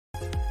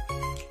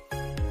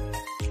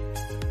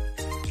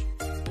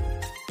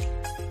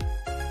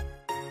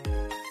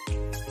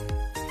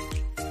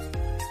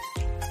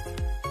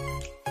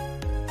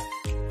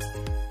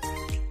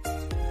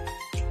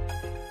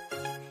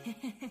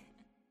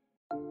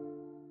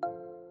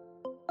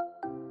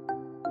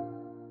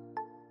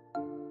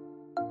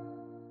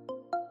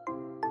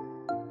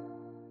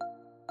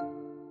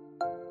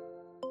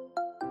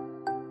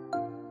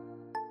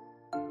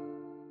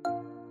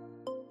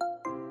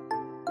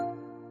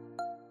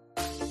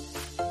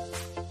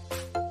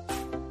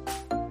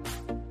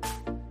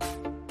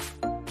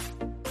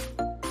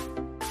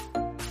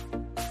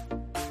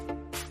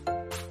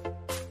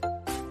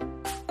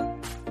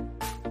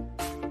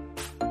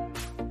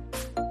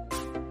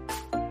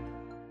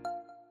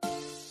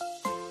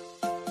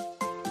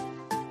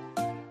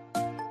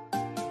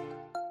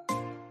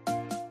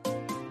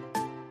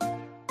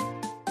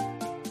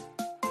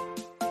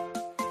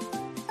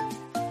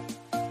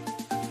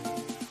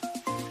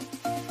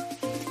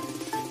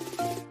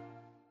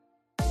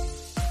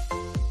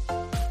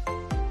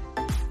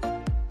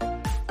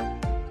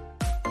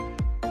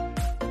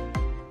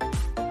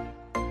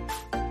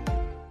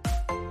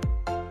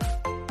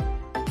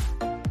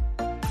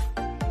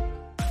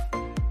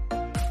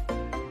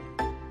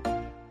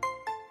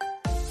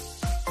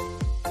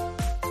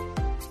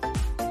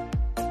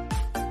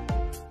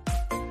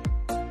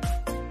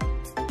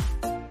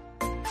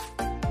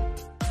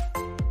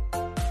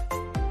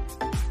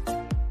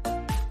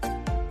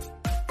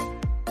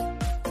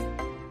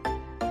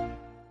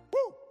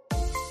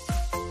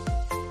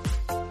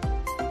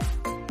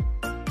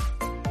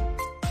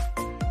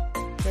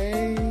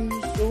change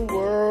the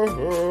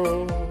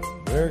world.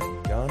 We're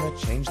gonna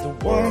change the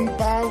world. One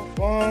by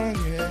one,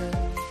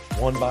 yeah.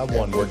 One by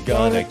one, we're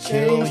gonna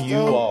kill you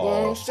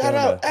all. Shout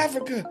out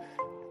Africa.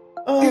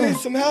 You need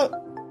some help?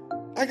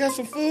 I got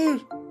some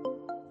food.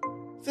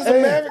 This is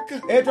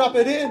America. Airdrop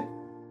it in.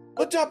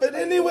 We'll drop it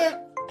anywhere.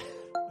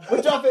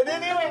 We'll drop it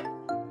anywhere.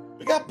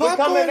 We got We're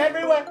popcorn. coming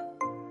everywhere.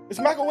 It's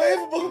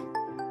microwavable.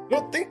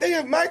 Don't think they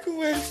have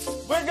microwaves.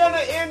 We're gonna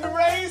end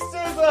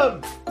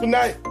racism.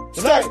 Tonight.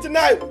 Starts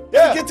tonight.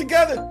 Yeah. Get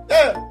together.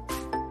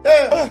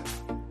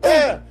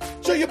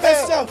 Show your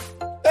best self.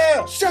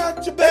 Show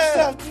out your best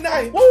self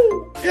tonight.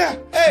 Woo. Yeah.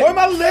 Hey. Where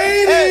my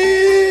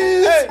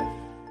ladies? Hey.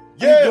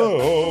 Yeah.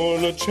 We're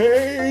gonna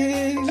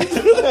change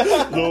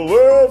the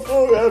world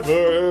forever.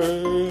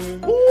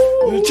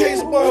 We're gonna change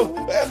the world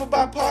forever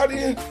by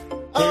partying.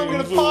 I'm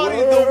gonna party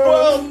the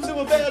world to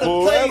a better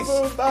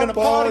place. Gonna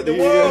party the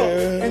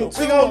world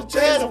into a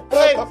better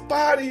place.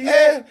 Party,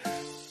 yeah.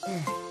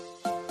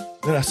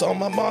 Then I saw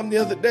my mom the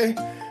other day,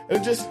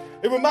 and it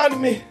reminded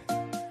me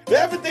that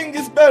everything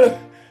gets better.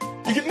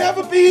 You can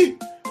never be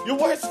your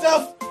worst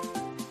self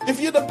if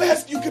you're the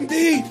best you can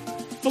be.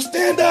 So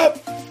stand up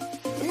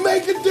and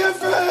make a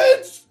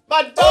difference.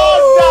 My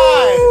dog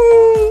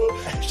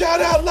died. Shout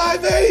out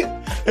Live 8.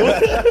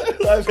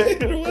 Live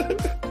 8 or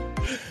whatever.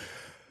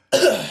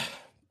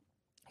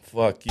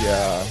 Fuck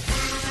yeah.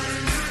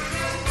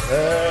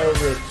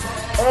 Every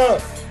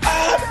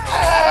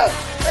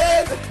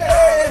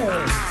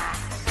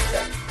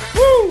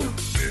Woo!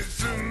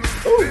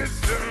 Ooh.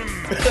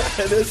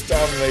 This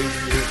time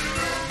lazy.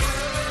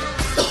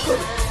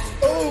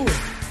 Oh,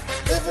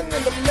 living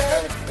in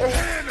America.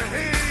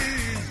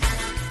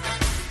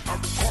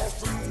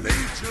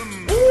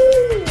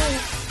 Woo!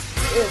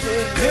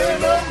 Living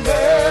in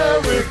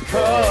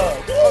America.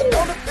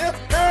 On the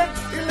fifth bird,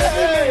 we live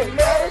in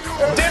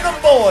America. Dinner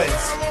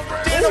boys.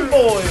 Dinner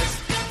boys.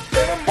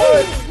 Dinner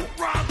boys.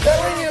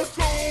 Telling you.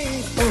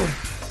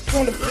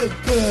 Gonna feel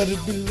good to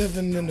be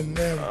living in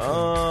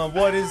America.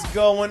 What is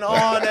going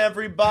on,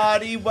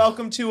 everybody?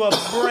 Welcome to a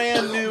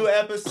brand new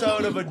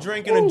episode of A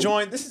Drink and a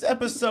Joint. This is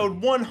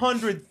episode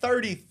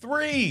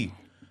 133.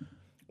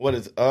 What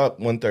is up?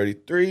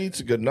 133. It's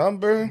a good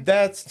number.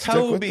 That's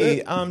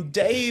Toby. I'm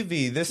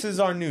Davey. This is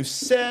our new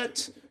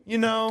set, you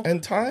know.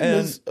 And time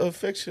is a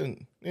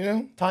fiction, you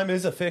know? Time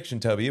is a fiction,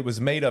 Toby. It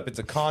was made up. It's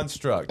a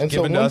construct And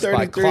given so to us by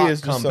 133 clock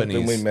is just companies.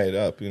 something we made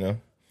up, you know?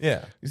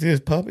 Yeah. You see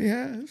this puppy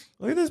ass?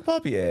 Look at this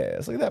puppy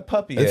ass. Look at that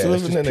puppy It's ass.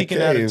 living Just in a peeking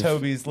out of cave.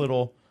 Toby's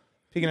little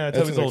That's an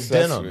denim.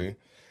 accessory.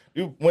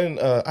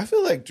 I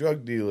feel like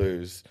drug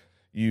dealers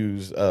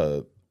use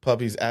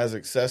puppies as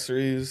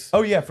accessories.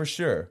 Oh yeah, for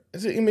sure.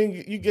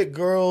 You get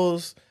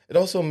girls. It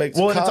also makes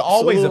Well, and cops it's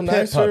always a a little pit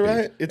nicer, puppy.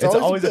 right? It's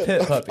always a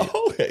pit puppy.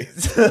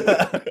 Always.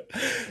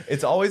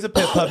 It's always a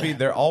pit puppy.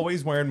 They're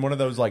always wearing one of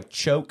those like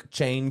choke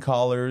chain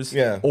collars,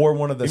 Yeah. or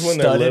one of the Even when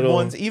they're studded little.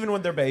 ones, even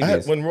when they're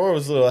babies. When Roar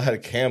was little, I had a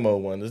camo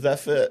one. Does that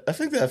fit? I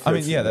think that fits. I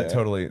mean, yeah, in that there.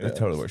 totally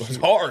works. It's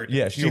hard.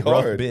 Yeah, she's a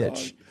rough hard,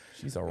 bitch. dog.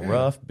 She's a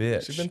rough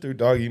bitch. She's been through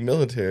doggy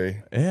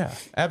military. Yeah,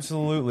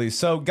 absolutely.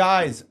 So,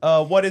 guys,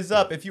 what is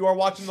up? If you are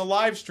watching the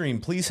live stream,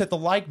 please hit the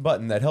like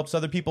button. That helps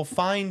other people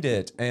find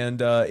it.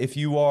 And if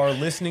you are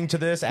listening to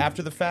this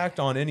after the fact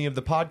on any of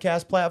the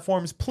podcast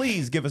platforms,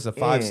 please give us a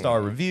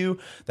 5-star review.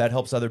 That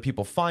helps other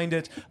people find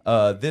it.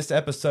 This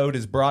episode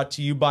is brought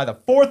to you by the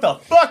 4th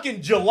of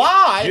fucking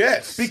July.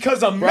 Yes.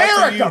 Because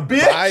America,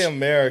 bitch. By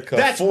America.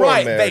 That's for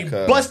right. America.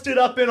 They busted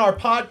up in our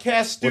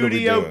podcast What are we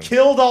studio, doing?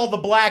 killed all the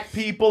black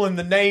people and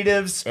the natives, and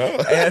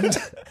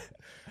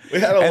We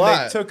had a and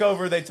lot.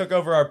 they took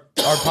over our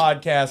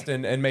podcast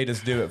and made us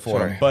do it for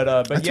Sorry. them. But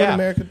That's what yeah,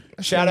 America-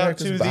 that's shout what out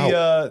to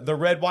America's the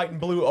red, white, and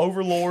blue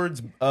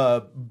overlords,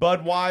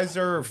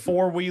 Budweiser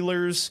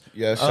 4-wheelers.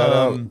 Yeah, shout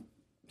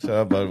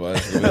out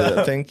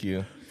Budweiser. Thank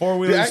you.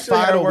 4-wheelers, Actually, I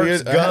had a fireworks,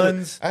 weird-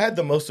 guns. I had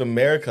the most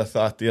America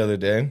thought the other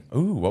day.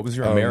 Ooh, what was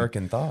your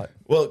American thought?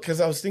 Well, because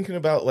I was thinking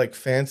about like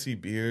fancy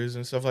beers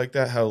and stuff like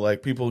that, how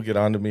like people get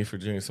onto me for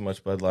drinking so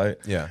much Bud Light.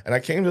 Yeah. And I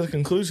came to the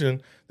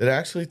conclusion that I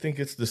actually think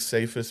it's the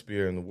safest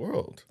beer in the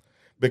world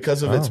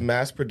because of its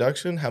mass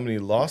production, how many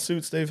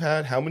lawsuits they've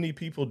had, how many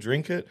people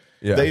drink it.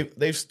 Yeah.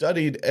 They've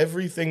studied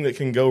everything that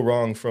can go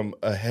wrong from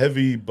a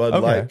heavy Bud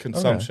Light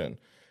consumption.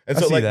 And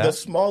I so see like that. the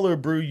smaller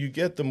brew you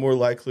get, the more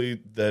likely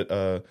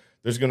that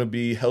there's going to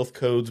be health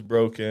codes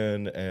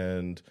broken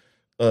and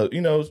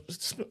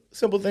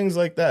simple things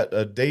like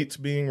that. Dates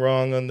being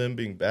wrong on them,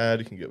 being bad.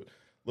 You can get a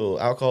little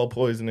alcohol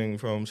poisoning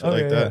from shit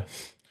like that.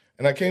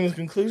 And I came to the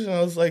conclusion, I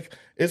was like,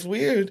 it's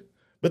weird.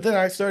 But then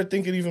I started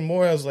thinking even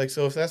more. I was like,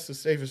 so if that's the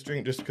safest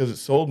drink just because it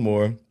sold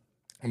more,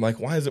 I'm like,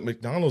 why is it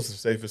McDonald's the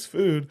safest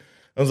food?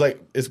 I was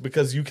like, it's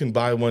because you can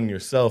buy one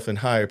yourself and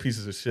hire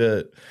pieces of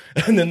shit,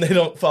 and then they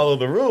don't follow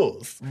the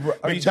rules.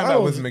 Are you talking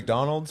about with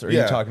McDonald's, or are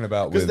you talking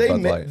about with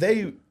Bud Light?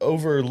 They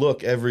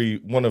overlook every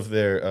one of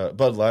their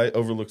Bud Light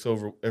overlooks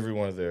over every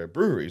one of their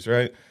breweries,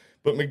 right?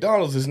 But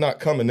McDonald's is not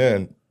coming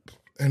in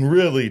and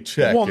really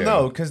checking. Well,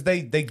 no, because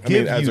they give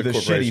you the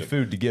shitty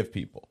food to give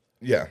people.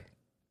 Yeah.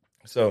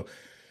 So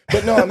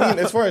But no, I mean,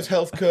 as far as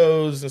health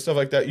codes and stuff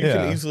like that, you Yeah.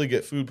 can easily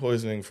get food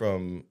poisoning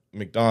from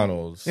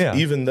McDonald's, Yeah.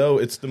 even though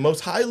it's the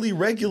most highly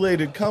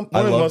regulated company.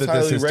 I One of the love most that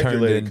this highly has turned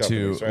regulated into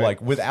companies, right?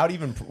 like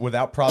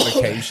without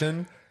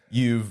provocation,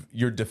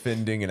 you're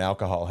defending an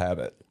alcohol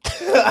habit.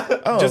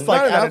 oh, Just not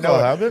like an out of alcohol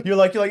nowhere. habit. You're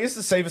like it's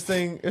the safest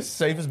thing. It's the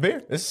safest beer.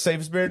 It's the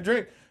safest beer to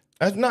drink.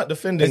 I'm not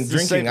defending It's the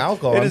drinking safe-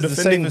 alcohol. it I'm is the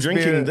defending safest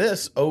drinking beer.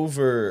 this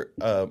over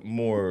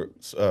more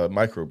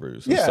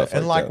microbrews. And Yeah, stuff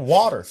and like like that.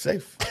 water.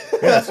 Safe.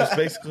 Yeah, it's just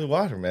basically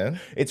water, man.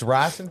 It's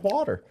rice and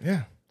water.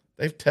 Yeah,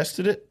 they've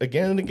tested it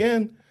again and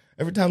again.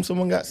 Every time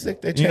someone got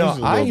sick, they changed You know, it a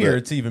little I hear bit.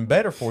 it's even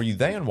better for you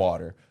than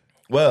water.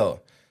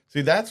 Well,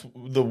 see, that's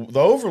the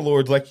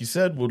overlords, like you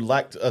said, would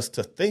like us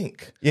to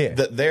think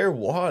that their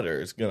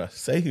water is gonna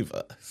save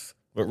us,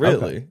 but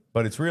really, Okay.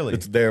 But it's really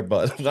it's their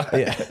butt.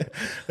 Yeah.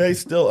 They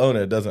still own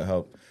it. It doesn't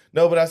help.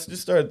 No, but I just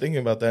started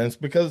thinking about that. And it's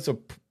because it's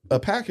a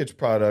packaged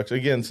product.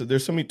 Again, so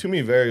there's too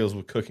many variables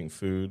with cooking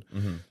food.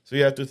 Mm-hmm. So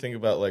you have to think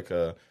about like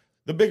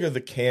the bigger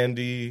the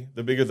candy,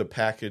 the bigger the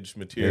packaged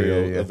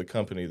material of the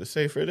company, the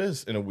safer it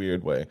is in a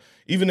weird way,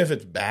 even if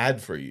it's bad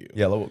for you.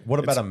 Yeah. What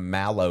about a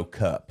mallow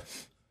cup?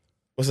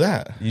 What's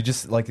that? You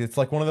just like it's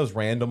like one of those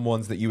random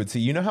ones that you would see.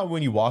 You know how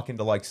when you walk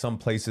into like some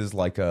places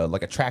like a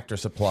Tractor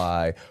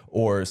Supply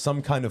or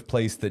some kind of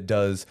place that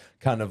does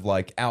kind of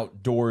like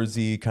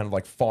outdoorsy, kind of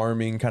like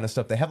farming kind of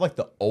stuff, they have like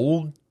the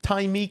old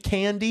timey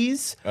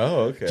candies.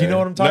 Oh, okay. Do you know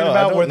what I'm talking No, I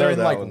about? don't Where they're know in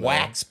that like one, though.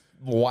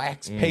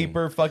 wax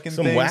paper fucking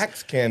Some things.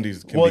 wax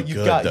candies can Well, be you've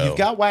good, got though. you've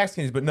got wax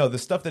candies, but no, the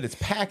stuff that it's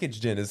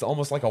packaged in is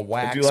almost like a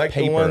wax Do you like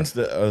paper. the ones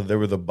that there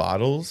were the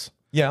bottles?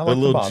 Yeah, I the like the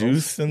little bottles.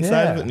 juice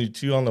inside of Yeah. it, and you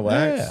chew on the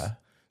wax. Yeah.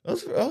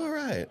 Those are all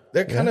right.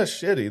 They're kind of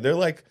shitty. They're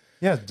like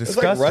Yeah, it's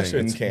disgusting. like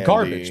Russian It's candy.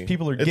 garbage.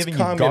 People are It's giving you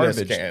communist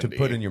garbage to candy.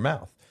 put in your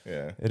mouth.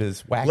 Yeah, It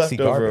is waxy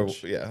leftover.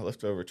 garbage. Yeah,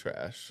 leftover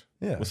trash.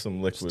 Yeah. with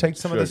some liquid Just take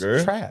some sugar. of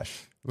this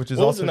trash, which is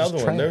What was also another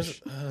just one?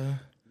 trash. There's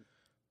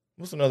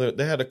what's another?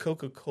 They had a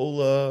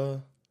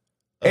Coca-Cola.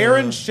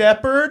 Aaron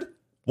Shepard,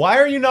 why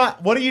are you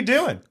not? What are you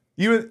doing?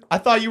 I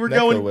thought you were Necco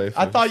going. wafers.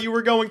 I thought you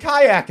were going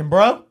kayaking,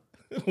 bro.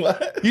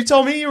 What? You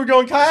told me you were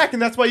going kayaking.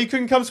 That's why you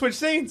couldn't come switch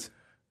scenes.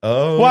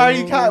 Oh, Why are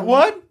you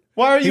what?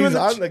 Why are you He's in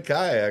on the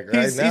kayak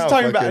right he's now.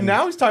 talking about fucking-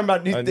 now. He's talking about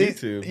on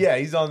YouTube. Yeah,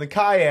 he's on the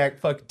kayak,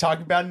 fucking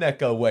talking about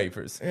Necco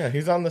wafers. Yeah,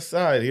 he's on the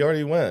side. He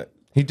already went.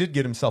 He did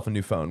get himself a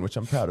new phone, which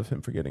I'm proud of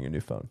him for getting a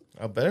new phone.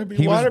 I better be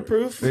He was-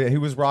 waterproof. Yeah, he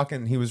was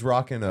rocking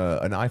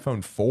an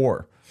iPhone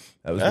 4.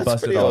 That was That's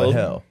busted pretty all to old.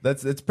 hell.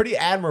 It's pretty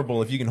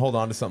admirable if you can hold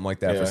on to something like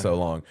that Yeah. for so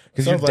long.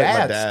 Because your Sounds like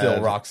my dad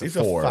still rocks a He's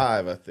 4. a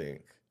 5, I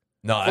think.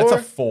 No, that's a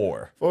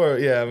 4? 4. 4,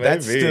 yeah, maybe.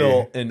 That's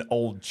still an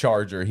old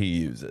charger he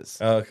uses.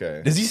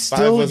 okay. Is he 5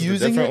 still was the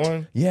using different it?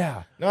 One?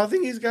 Yeah. No, I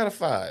think he's got a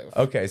 5.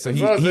 Okay, so he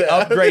That's what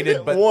I said.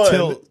 upgraded, but 1.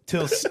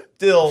 till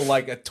still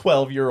like a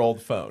 12-year-old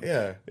phone.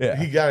 Yeah, Yeah.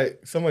 He got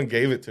it. Someone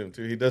gave it to him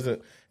too. He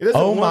doesn't.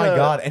 Oh my wanna-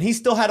 god! And he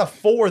still had a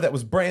 4 that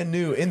was brand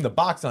new in the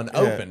box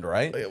unopened,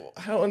 right? Like,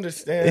 I don't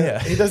understand. Yeah.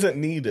 He doesn't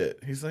need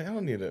it. He's like, I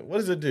don't need it. What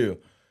does it do?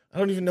 I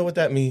don't even know what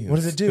that means. What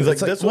does it do? He's like,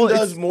 It's like, this well, one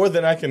does it's- more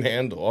than I can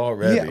handle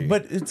already. Yeah,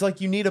 but it's like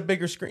you need a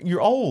bigger screen.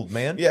 You're old,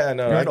 man. Yeah,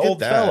 no, you're I an get old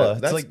that. fella.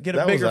 It's That's- like get a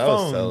that was bigger what I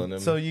was telling phone him.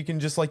 so you can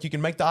just like you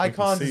can make the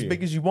icons as see.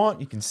 big as you want.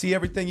 You can see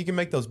everything. You can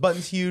make those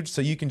buttons huge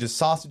so you can just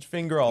sausage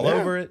finger all Yeah.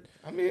 over it.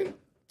 I mean,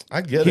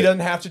 I get He it. doesn't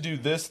have to do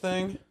this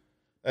thing.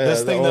 Yeah, This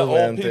the thing that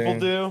man old people thing.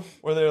 do,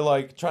 where they're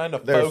like trying to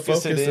They're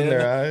focus it focusing in,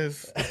 their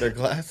eyes with their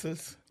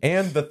glasses.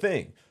 and the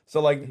thing. So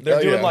like they're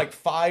Oh, doing yeah. like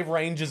 5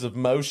 ranges of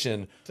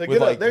motion To with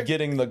get like they're-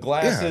 getting the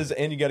glasses,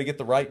 and you got to get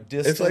the right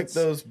distance. It's like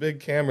those big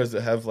cameras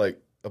that have like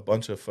a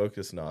bunch of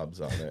focus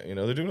knobs on it. You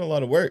know, they're doing a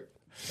lot of work.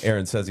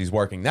 Aaron says he's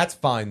working. That's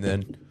fine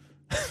then.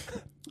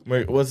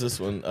 Wait, what's this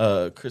one?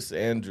 Chris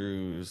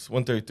Andrews,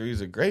 133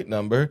 is a great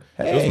number.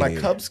 It was my Hey.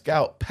 Cub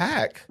Scout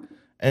pack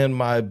and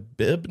my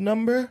bib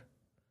number.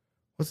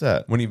 What's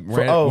that? When he For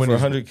ran, when for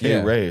he's- 100K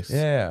yeah. race.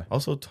 Yeah.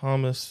 Also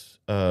Thomas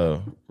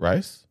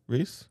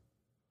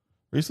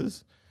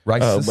Reese's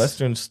Rice's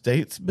Western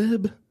States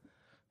bib.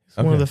 He's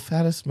one Okay. of the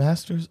fattest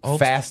masters.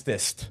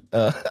 fastest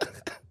I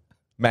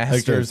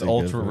Masters can't think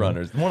ultra of it.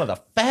 runners. One of the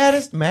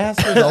fattest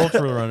Masters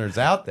ultra runners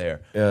out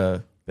there. yeah,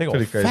 Big old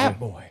pretty crazy. fat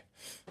boy.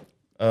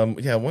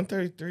 Yeah,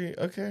 133.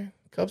 Okay,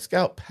 Cub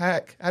Scout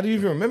pack. How do you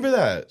even remember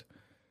that?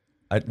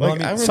 Well, I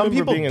mean, I some remember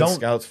people being in don't.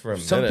 Scouts for a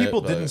Some minute,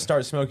 people but- didn't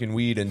start smoking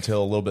weed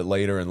until a little bit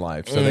later in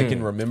life, so they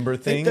can remember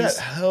think things that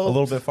a helped.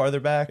 little bit farther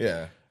back.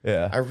 Yeah,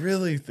 Yeah. I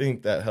really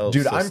think that helps.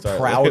 Dude, to I'm start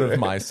proud later. of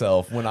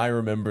myself when I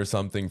remember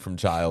something from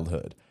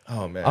childhood.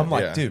 Oh man, I'm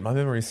like, yeah. dude, my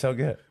memory's so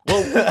good.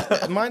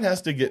 Well, mine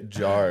has to get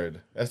jarred.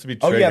 It has to be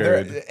Oh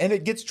triggered. yeah, and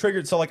it gets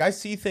triggered. So like I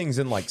see things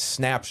in like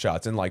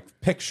snapshots and like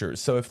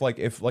pictures. So if like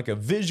a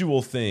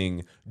visual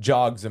thing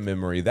jogs a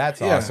memory,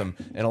 that's Yeah. awesome.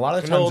 And a lot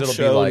of An times old it'll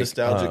show, be like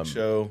nostalgic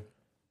show.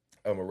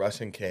 A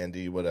Russian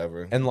candy,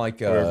 whatever. and like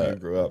wherever you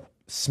grew up,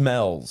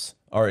 smells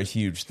are a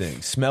huge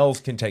thing.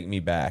 Smells can take me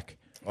back.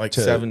 like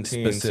to 17.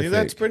 See, specific-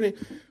 that's pretty.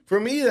 For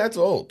me, that's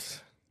old.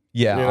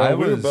 Yeah, You know, I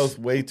we were was both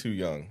way too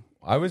young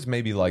I was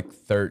maybe like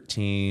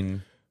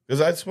 13. because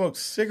I'd smoked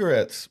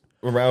cigarettes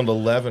around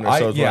 11 or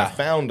so is when I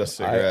found a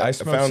cigarette. I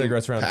smoked found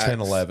cigarettes around packs.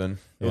 10, 11.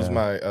 It was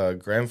my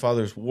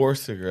grandfather's war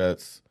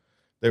cigarettes.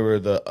 They were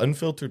the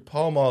unfiltered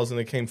Pall Malls, and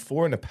they came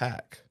 4 in a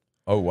pack.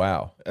 Oh,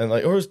 wow. And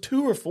like, or it was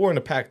 2 or 4 in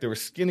a pack. They were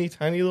skinny,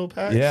 tiny little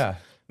packs. Yeah.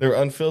 They were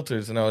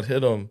unfiltered, and I would hit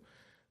them.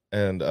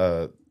 And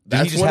Did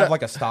he just have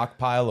like a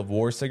stockpile of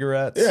war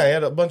cigarettes? Yeah, he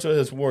had a bunch of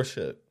his war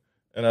shit.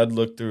 And I'd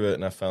look through it,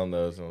 and I found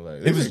those, and I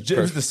was like, it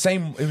was the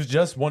same. It was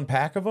just one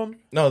pack of them?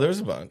 No, there was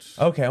a bunch.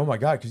 Okay, oh my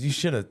God, because you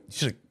should have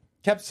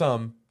kept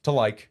some to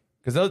like,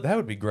 because that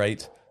would be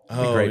great.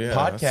 Great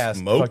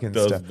podcast fucking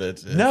those stuff.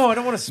 Bitches. No, I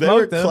don't want to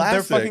smoke them.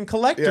 Classic. They're fucking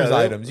collector's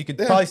items. You could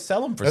probably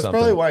sell them for That's something.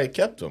 probably why he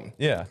kept them.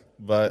 Yeah,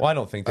 but well, I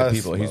don't think that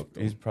people. smoked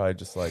He's probably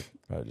just like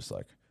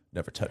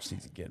never touch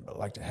these again. But I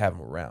like to have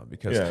them around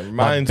because it my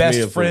reminds best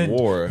me of friend, the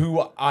war,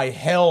 who I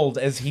held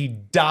as he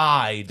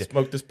died,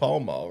 smoked this Pall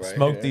Mall, right?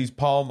 Smoked these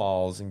Pall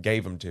Malls and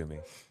gave them to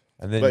me.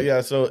 And then, but yeah,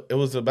 so it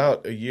was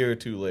about a year or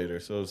two later.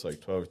 So it was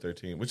like 12 or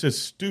 13, which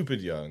is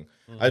stupid young.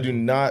 I do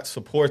not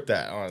support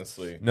that,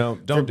 honestly. No,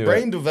 don't do it. For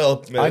brain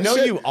development. I know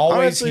you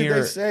always honestly, hear.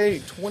 They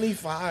say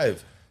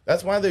 25.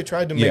 That's why they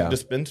tried to make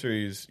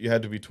dispensaries. You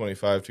had to be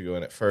 25 to go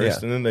in at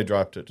first, and then they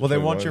dropped it to 21.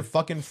 They want your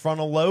fucking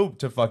frontal lobe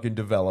to fucking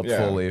develop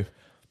fully.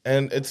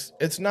 And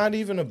it's not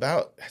even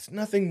about, it's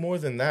nothing more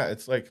than that.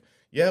 It's like,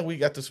 yeah, we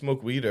got to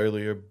smoke weed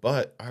earlier,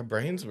 but our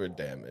brains were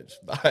damaged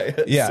by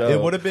it. Yeah, so.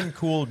 it would have been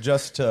cool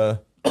just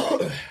to.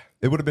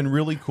 It would have been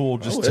really cool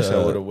just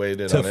I would have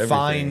waited to on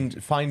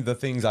everything. find the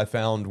things I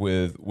found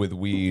with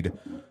weed,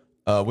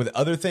 with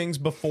other things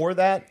before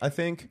that. I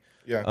think.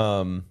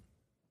 Yeah.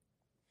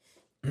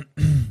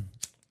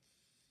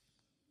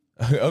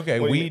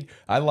 Okay, weed.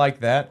 I like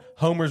that.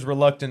 Homer's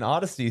Reluctant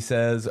Odyssey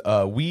says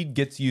weed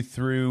gets you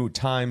through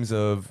times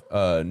of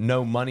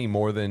no money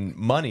more than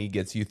money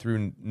gets you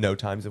through no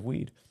times of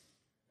weed.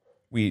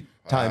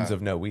 Times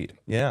of no weed.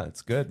 Yeah,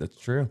 it's good. That's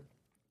true.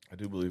 I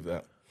do believe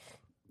that.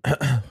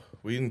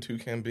 Weed and 2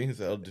 canned beans,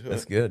 that'll do it.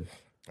 That's good.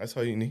 That's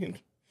all you need.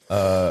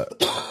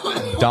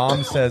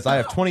 Dom says, I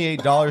have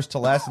 $28 to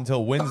last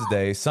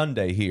until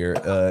Sunday here.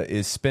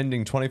 Is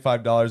spending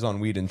 $25 on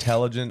weed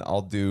intelligent?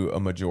 I'll do a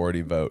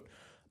majority vote.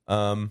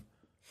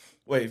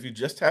 Wait, if you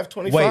just have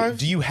 25? Wait,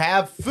 do you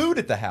have food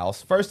at the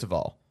house, first of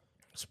all?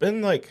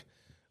 Spend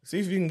see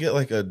if you can get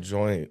like a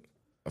joint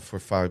for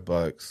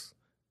 $5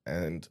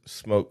 and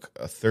smoke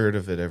a third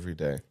of it every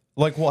day.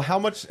 Like, well, how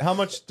much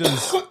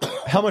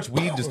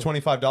weed does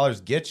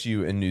 $25 get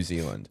you in New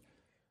Zealand?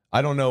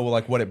 I don't know,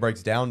 like, what it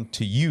breaks down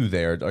to you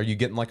there. Are you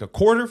getting like a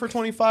quarter for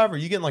 25? Or are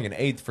you getting like an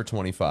eighth for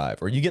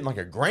 25? Or are you getting like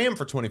a gram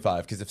for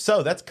 25? Because if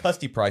so, that's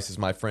custy prices,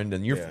 my friend,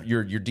 and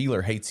your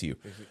dealer hates you.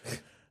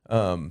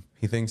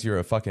 He thinks you're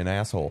a fucking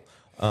asshole.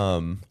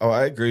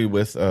 I agree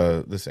with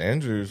this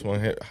Andrews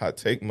one hot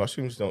take.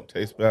 Mushrooms don't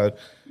taste bad.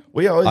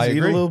 We always eat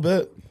a little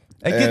bit.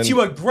 It gets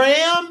you a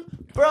gram,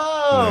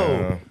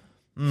 bro.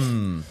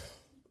 No.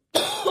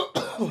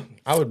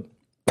 I would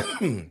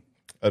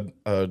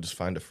just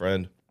find a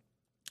friend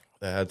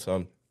that had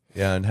some.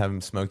 Yeah, and have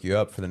him smoke you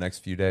up for the next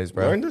few days,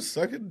 bro. Learn to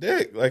suck a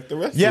dick like the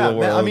rest of Yeah, the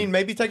world. I mean,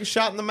 maybe take a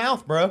shot in the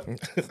mouth, bro.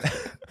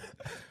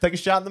 Take a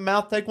shot in the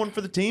mouth, take one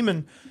for the team,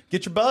 and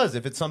get your buzz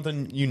if it's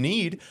something you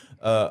need.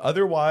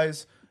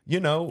 Otherwise,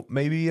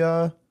 maybe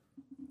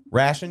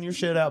ration your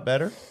shit out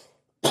better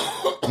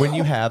when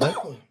you have it.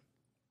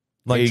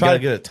 Like, you try gotta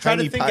get a try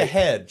tiny to think pipe.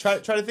 ahead. Try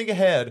to think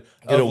ahead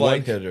Get of a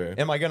like, one-hitter.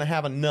 am I going to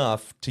have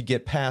enough to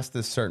get past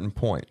this certain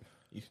point?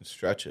 You can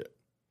stretch it,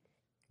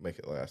 make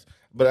it last.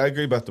 But I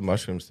agree about the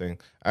mushrooms thing.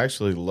 I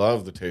actually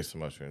love the taste of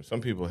mushrooms. Some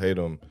people hate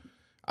them.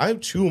 I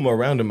chew them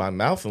around in my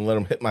mouth and let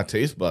them hit my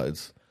taste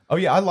buds. Oh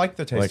yeah, I like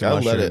the taste of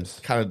mushrooms. I let it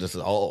kind of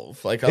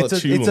dissolve. Like I'll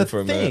chew it's them a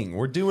for a thing. minute.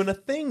 We're doing a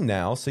thing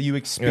now, so you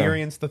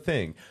experience the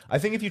thing. I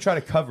think if you try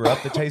to cover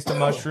up the taste of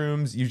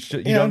mushrooms, you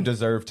don't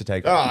deserve to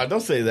take them. Don't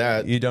say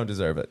that. You don't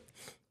deserve it.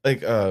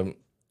 Like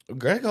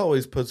Greg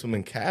always puts them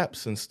in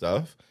caps and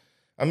stuff.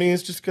 I mean,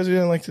 it's just because he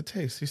doesn't like the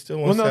taste. He still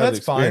wants to have that's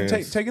the fine.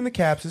 experience. Taking the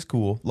caps is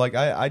cool. Like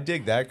I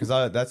dig that because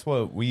that's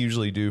what we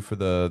usually do for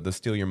the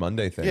Steal Your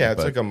Monday thing. Yeah,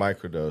 it's like a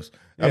microdose.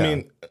 Yeah. I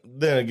mean,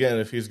 then again,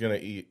 if he's gonna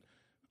eat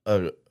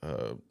an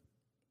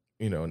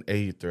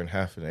eighth or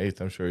half an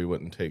eighth, I'm sure he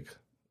wouldn't take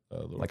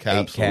little like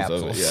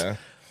capsules of it. Yeah.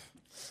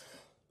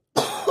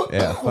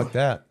 Yeah, fuck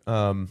that.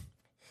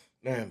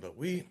 Man, but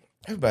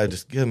everybody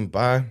just getting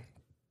by,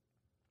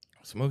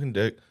 smoking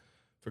dick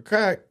for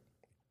crack,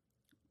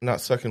 not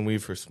sucking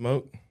weed for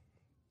smoke.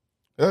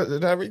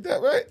 Did I read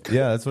that right?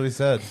 Yeah, that's what he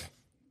said.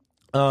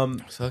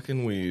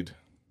 Sucking weed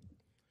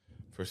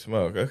for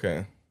smoke.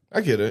 Okay,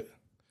 I get it.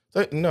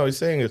 No, he's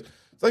saying is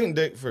sucking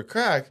dick for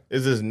crack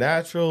is as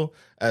natural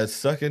as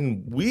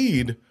sucking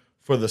weed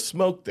for the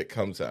smoke that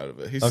comes out of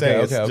it. He's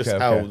saying it's just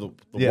how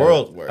the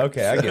world works.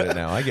 Okay, I get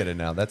it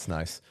now. That's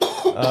nice.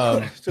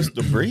 It's just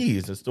the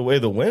breeze. It's the way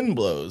the wind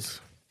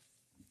blows.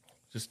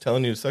 Just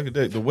telling you to suck a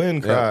dick. The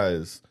wind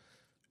cries,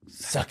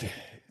 suck it.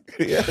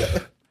 Yeah.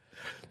 The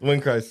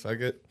wind cries, suck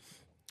it.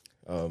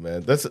 Oh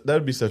man,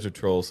 that'd be such a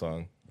troll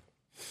song.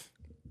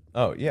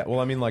 Oh yeah. Well,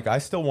 I mean, like I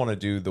still want to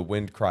do the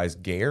wind cries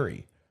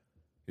Gary.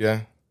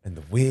 Yeah. And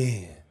the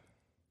wind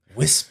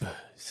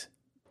Whispers.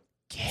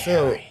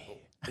 So,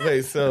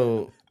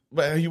 wait,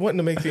 but are you wanting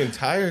to make the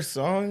entire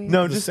song?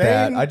 No, the just same?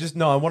 that.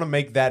 I want to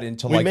make that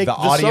into We like make the the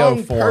audio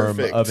song form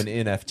perfect. of an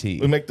NFT.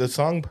 We make the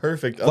song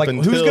perfect up Like,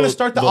 until who's going to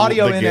start the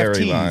audio Gary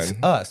NFTs? line.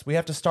 Us. We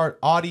have to start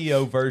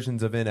audio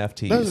versions of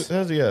NFTs.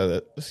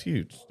 That's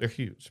huge. They're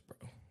huge,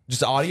 bro.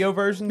 Just audio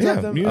versions Yeah,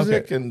 of them?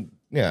 music Okay. and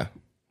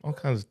all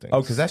kinds of things.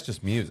 Oh, because that's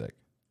just music.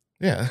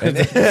 yeah.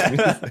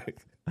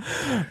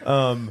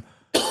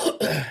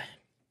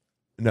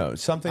 No,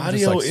 something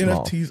Audio just like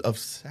small. NFTs of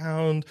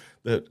sound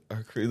that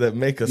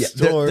make a Yeah,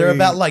 story. they're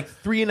about like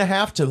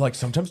 3.5 to like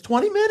sometimes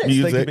 20 minutes.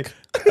 Music.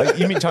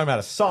 You mean talking about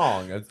a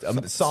song? A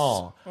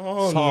song.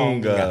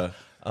 Song.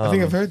 I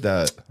think I've heard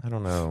that. I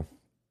don't know.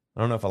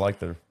 I don't know if I like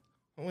the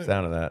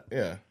sound of that.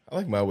 Yeah, I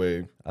like my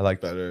way I like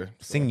better.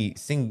 singy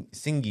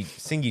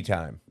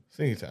time.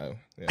 Singy time.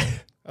 Yeah,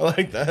 I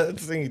like that.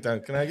 Singy time.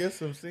 Can I get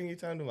some singy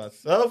time to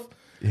myself?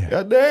 Yeah.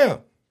 God damn.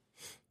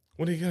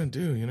 What are you gonna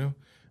do?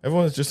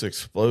 Everyone's just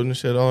exploding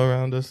shit all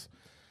around us.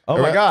 Oh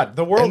my God,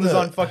 the world and is the-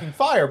 on fucking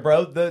fire,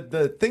 bro.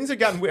 The things have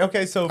gotten weird.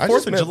 Okay, so I 4th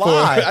just of meant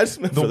July, I just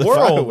meant the for the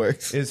world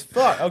fireworks. is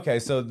fuck. Okay,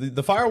 so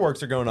the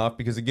fireworks are going off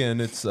because again,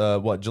 it's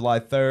July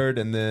 3rd,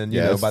 and then you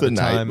know it's by the the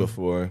night time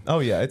before. Oh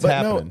yeah, it's But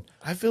happening. no,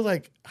 I feel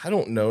like I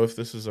don't know if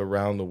this is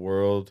around the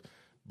world,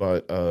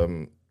 but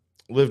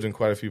lived in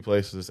quite a few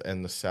places,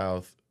 and the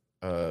South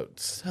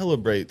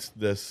celebrates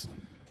this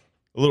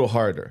a little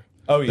harder.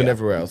 Oh, than yeah.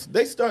 everywhere else.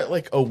 They start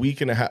like a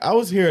week and a half. I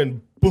was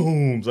hearing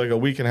booms like a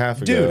week and a half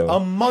ago. Dude, a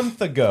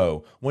month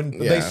ago when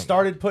they Yeah.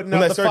 started putting When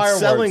out they the started fireworks,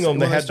 selling them, when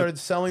they they had to started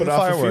selling put the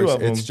off a few fireworks, of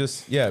them. it's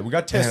just we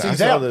got to test Man, I these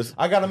saw out. this.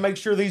 I got to make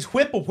sure these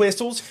whipple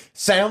whistles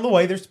sound the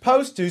way they're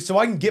supposed to, so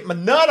I can get my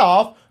nut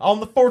off on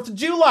the 4th of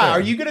July. Yeah.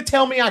 Are you going to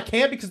tell me I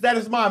can't because that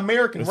is my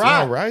American It's right?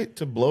 not right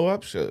to blow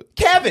up shit.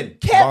 Kevin,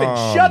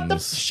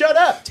 Bombs. shut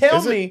up. Tell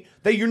Is it- me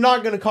that you're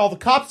not going to call the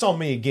cops on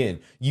me again,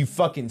 you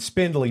fucking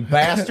spindly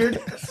bastard.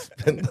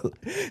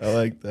 I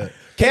like that.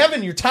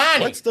 Kevin, you're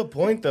tiny. What's the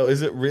point though?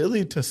 Is it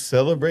really to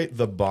celebrate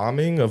the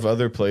bombing of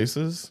other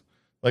places?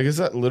 Like, is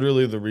that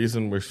literally the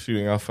reason we're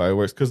shooting off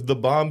fireworks? Because the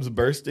bombs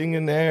bursting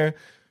in there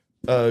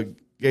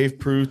gave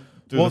proof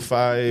through the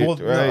fight, Well,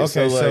 right? no,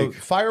 okay, so like,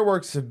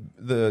 fireworks.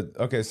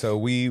 So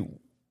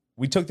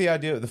we took the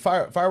idea. The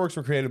fireworks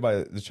were created by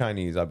the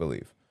Chinese, I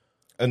believe.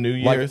 a New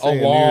Year Like thing, a a New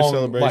Year long,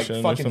 celebration,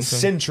 like fucking or something.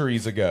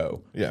 centuries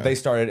ago. Yeah. They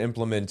started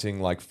implementing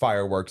like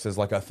fireworks as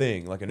like a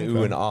thing, like an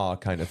ooh and ah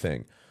kind of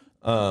thing.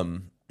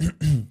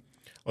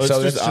 Well, it's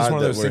So it's just odd one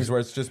of that those we're- things where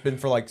it's just been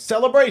for like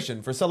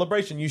celebration. For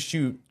celebration, you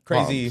shoot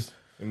crazy. bombs.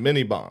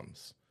 Mini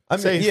bombs. I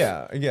mean, Safe,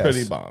 yeah, I guess.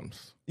 pretty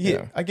bombs.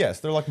 Yeah, I guess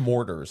they're like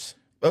mortars.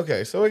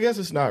 Okay, so I guess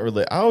it's not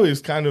related. I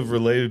always kind of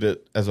related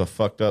it as a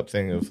fucked up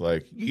thing of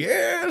like,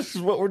 yeah, this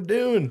is what we're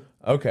doing.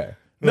 Okay. Like,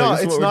 No, this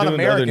is it's what we're not doing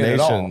to other American at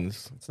all.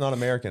 nations. It's not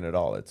American at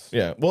all. It's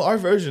Yeah, well, our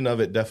version of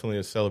it definitely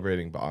is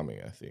celebrating bombing,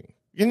 I think.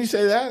 Can you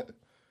say that?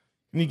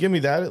 Can you give me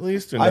that at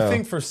least? Or no? I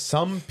think for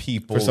some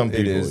people,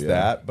 it is yeah.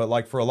 that, but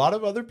like for a lot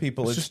of other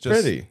people, it's just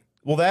pretty.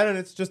 Well, that and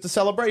it's just a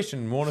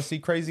celebration. We want to see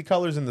crazy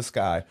colors in the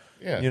sky.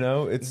 Yeah. You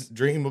know, it's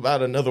dream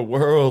about another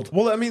world.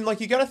 well. I mean, like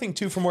you got to think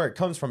too from where it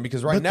comes from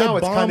because right But now the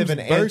it's kind of an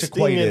bombs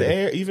bursting in antiquated.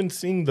 air, even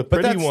seeing the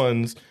pretty that's-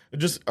 ones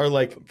just are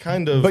like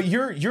kind of. But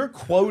you're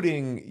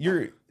quoting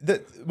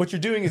what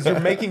you're doing is you're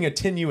making a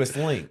tenuous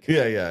link.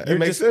 yeah, it You're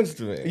makes just- sense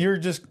to me. You're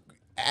just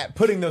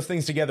putting those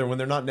things together when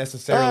they're not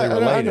necessarily I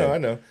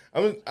related.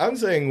 know. I'm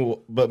saying,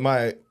 but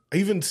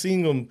even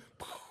seeing them.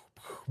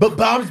 But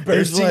bombs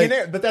bursting like- in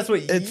air. But that's what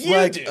It's you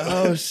like, do.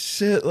 oh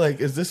shit! Like,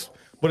 is this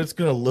what it's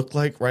gonna look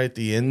like right at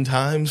the end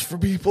times for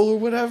people or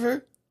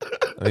whatever?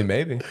 I mean,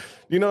 maybe.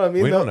 You know what I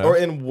mean? We don't know. Or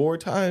in war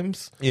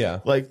times. Yeah.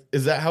 Like,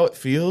 is that how it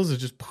feels?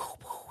 It's just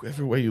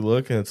everywhere you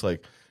look, and it's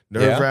like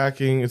nerve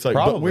wracking. It's like,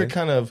 but Probably. we're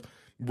kind of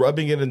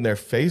rubbing it in their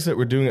face that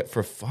we're doing it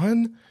for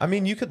fun. I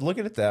mean, you could look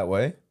at it that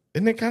way.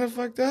 Isn't it kind of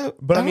fucked up?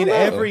 But I mean, don't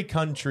know. every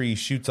country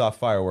shoots off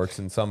fireworks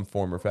in some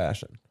form or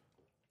fashion.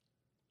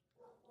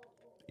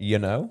 You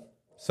know?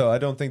 So I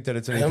don't think that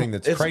it's anything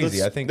that's It's crazy.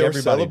 the- I think they're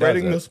everybody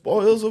celebrating does the it.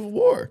 spoils of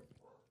war.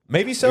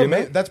 Maybe so. You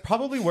know? That's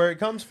probably where it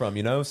comes from,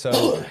 you know?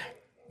 So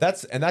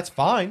that's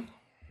fine.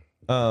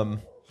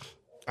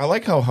 I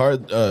like how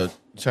hard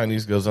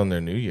Chinese goes on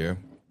their New Year.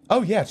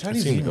 Oh, yeah.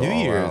 Chinese seem to New go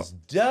all Year out. is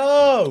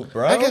dope,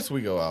 bro. I guess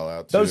we go all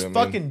out too. Those I mean,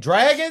 fucking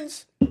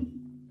dragons.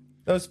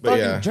 Those But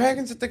fucking yeah.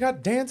 dragons that they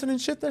got dancing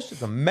and shit. That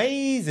shit's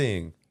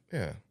amazing.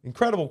 yeah.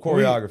 Incredible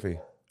choreography.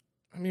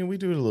 I mean, we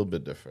do it a little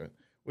bit different.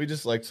 We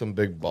just like some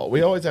big ball.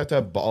 We always have to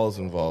have balls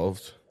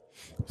involved.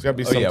 It's got to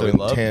be Oh, yeah. something We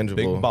love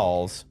tangible. big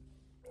balls.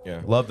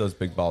 Yeah. Love those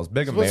big balls.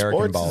 Big That's what American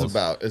sports balls. is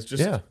about. It's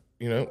just, Yeah.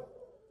 you know,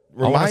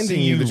 wanna reminding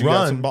see you you that you got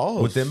run some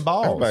balls. with them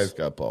balls. Everybody's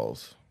got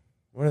balls.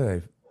 What are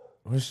they?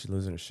 What is she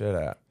losing her shit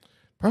at?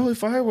 Probably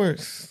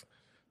fireworks.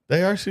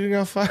 They are shooting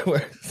off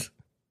fireworks.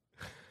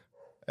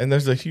 And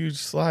there's a huge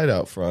slide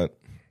out front.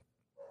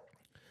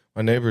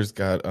 My neighbor's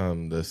got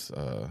this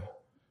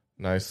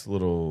nice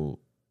little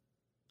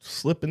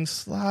slip and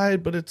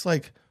slide, but it's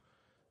like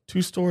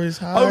 2 stories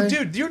high. Oh,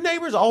 dude, your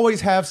neighbors always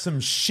have some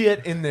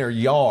shit in their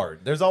yard.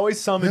 There's always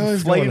some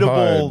always going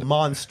inflatable hard.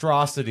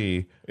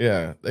 monstrosity.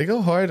 Yeah, they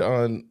go hard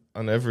on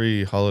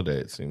every holiday.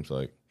 It seems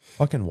like.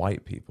 Fucking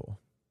white people.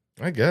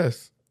 I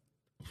guess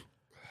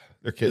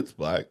their kid's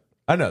black.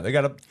 I know they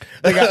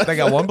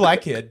got one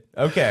black kid.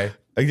 Okay,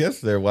 I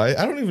guess they're white.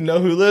 I don't even know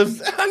who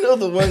lives. I know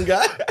the one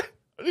guy. I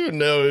don't even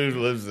know who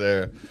lives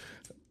there.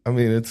 I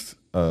mean, it's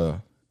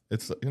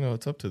it's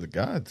up to the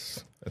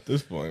gods at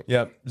this point.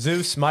 Yep.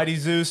 Zeus, mighty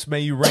Zeus,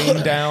 may you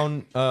rain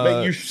down.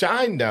 May you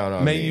shine down on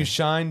me. May you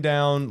shine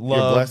down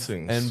love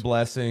blessings. and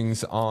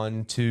blessings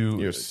onto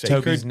Your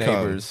sacred Toby's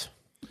neighbors.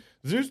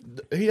 Zeus,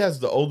 he has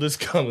the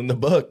oldest gun in the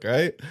book,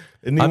 right?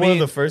 Isn't he one of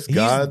the first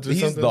gods or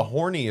he's something? the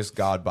horniest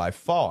god by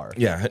far.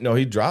 Yeah, no,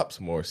 he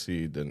drops more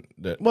seed than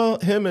well,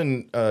 him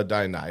and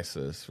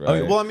Dionysus, right?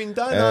 Okay, well, I mean,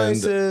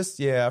 Dionysus,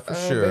 yeah, for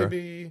sure.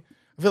 Maybe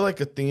I feel like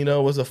Athena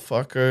was a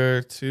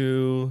fucker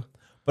too.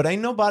 But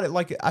ain't nobody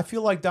like. I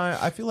feel like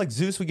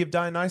Zeus would give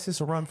Dionysus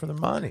a run for their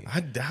money.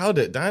 I doubt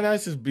it.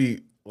 Dionysus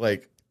be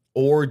like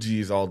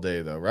orgies all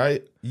day though,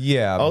 right?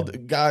 Yeah, all the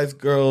guys,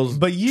 girls,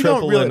 but you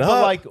don't really. up.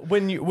 But like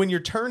when you're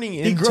turning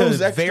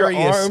into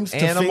various arms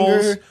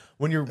animals,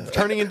 when you're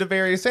turning into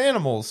various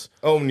animals,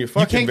 when you're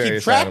fucking you can't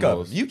keep track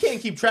of. You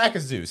can't keep track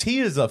of Zeus. He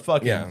is a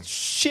fucking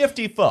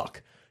shifty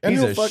fuck. And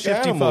he's he'll a fuck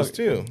shifty animals fuck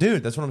too,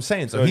 dude. That's what I'm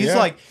saying. So he's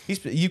like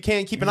you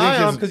can't keep an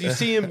eye on him because you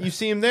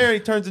see him there. He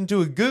turns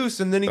into a goose,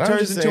 and then he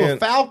turns into a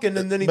falcon,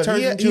 and then he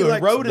turns into a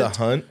rodent. The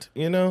hunt,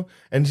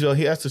 and so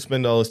he has to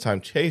spend all his time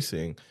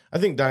chasing. I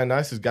think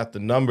Dionysus got the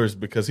numbers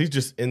because he's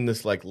just in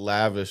this like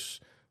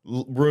lavish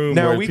room.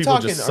 Now, where are we people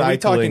talking? just Are we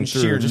talking cycling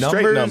sheer through, just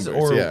straight numbers,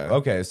 or yeah.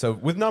 Okay? So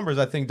with numbers,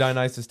 I think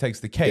Dionysus takes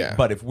the cake. Yeah.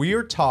 But if we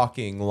are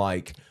talking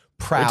like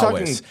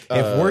prowess,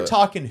 if we're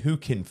talking who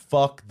can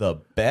fuck the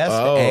best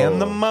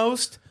and the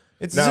most.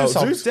 It's now, Zeus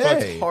all Zeus day.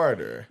 fucks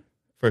harder,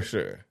 for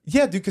sure.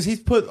 Yeah, dude, because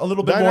he's put a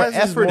little bit more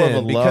effort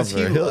in because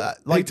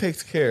he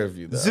takes care of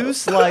you. Though.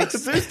 Zeus likes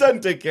Zeus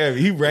doesn't take care of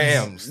you. He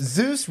rams.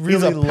 Zeus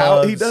really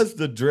loves. He does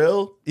the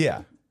drill.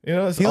 Yeah, he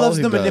loves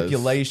the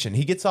manipulation.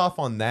 He gets off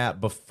on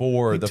that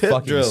before the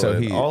fucking. So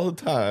he all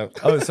the time.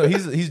 So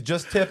he's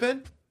just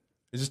tipping.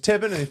 He's just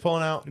tipping and he's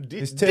pulling out.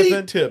 He's tipping.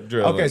 Deep tip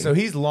drilling. Okay, so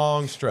he's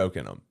long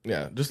stroking them.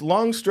 Yeah, just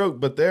long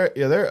stroke, but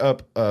they're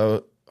up.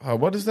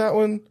 What is that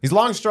one? He's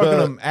long stroking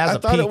them as a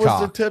peacock. I thought it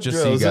was the tip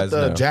drill. So you is guys it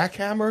the know.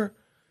 jackhammer?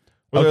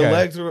 Where their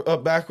legs are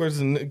up backwards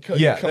and come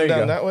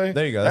down that way?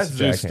 There you go. That's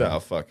Zeus style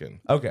fucking.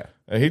 Okay.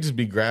 And he'd just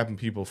be grabbing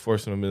people,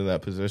 forcing them into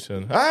that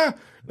position.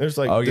 There's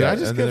like, did I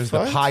just and get there's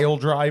fucked? the pile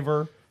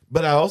driver.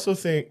 But I also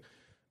think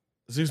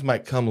Zeus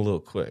might come a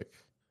little quick.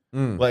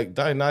 Like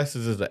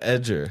Dionysus is an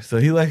edger, so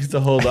he likes to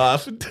hold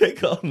off and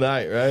take all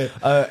night, right?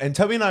 And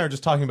Toby and I are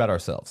just talking about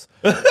ourselves.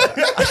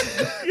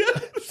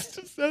 It's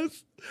just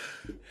us.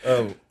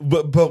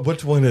 But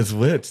which one is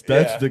which?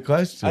 That's the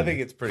question. I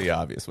think it's pretty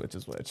obvious which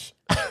is which.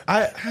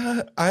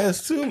 I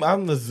assume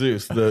I'm the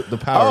Zeus, the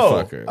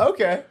power fucker.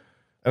 Okay.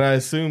 And I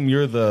assume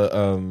you're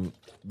the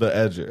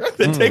edger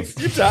that takes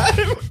your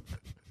time.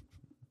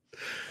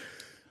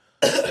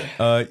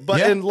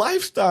 But in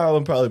lifestyle,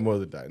 I'm probably more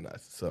the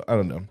Dionysus. So I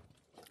don't know.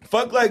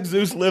 Fuck like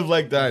Zeus, live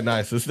like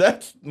Dionysus.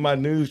 That's my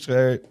new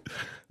shirt.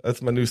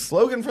 That's my new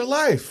slogan for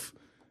life.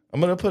 I'm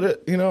gonna put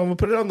it. I'm gonna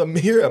put it on the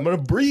mirror. I'm gonna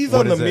breathe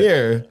on the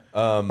mirror,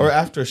 or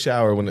after a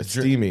shower when it's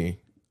steamy.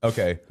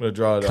 Okay. I'm gonna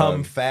draw it.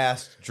 Come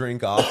fast,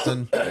 drink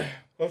often.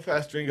 Come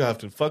fast, drink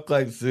often. Fuck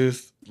like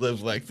Zeus,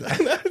 live like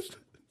Dionysus.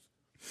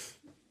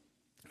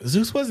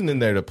 Zeus wasn't in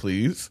there to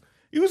please.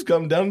 He was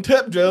come down,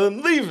 tip drill,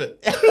 and leave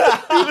it.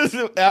 He was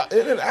in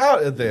and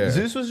out of there.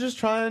 Zeus was just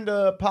trying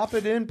to pop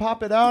it in,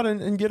 pop it out,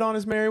 and get on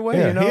his merry way.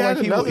 Yeah,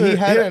 he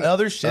had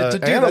other shit to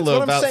do. That's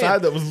what I'm outside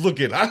saying. That was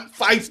looking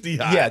feisty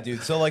hot. Yeah,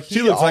 dude. So like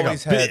she looks like a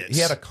bitch. He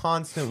had a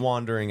constant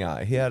wandering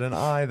eye. He had an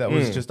eye that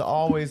was just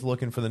always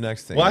looking for the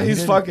next thing. While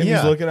he's fucking,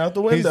 he's looking out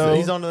the window.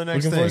 He's on to the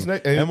next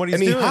thing. And what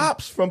he's doing, he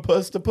hops from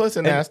puss to puss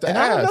and ass to ass.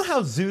 I don't know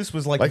how Zeus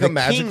was like a the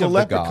magical king of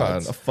leprechaun, the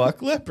gods. a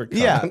fuck leprechaun.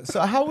 Yeah.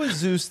 So how was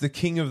Zeus the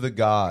king of the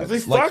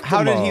gods? Like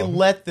how did he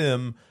let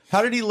them?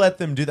 How did he let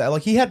them do that?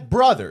 Like he had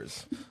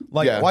brothers.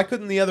 Like why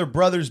couldn't the other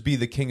brothers be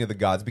the king of the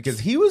gods?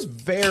 Because he was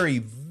very,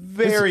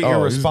 very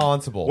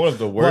irresponsible. One of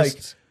the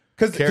worst.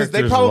 Because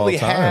they probably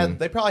had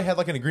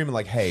like an agreement.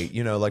 Like, hey,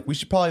 like we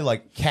should probably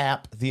like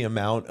cap the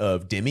amount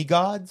of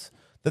demigods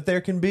that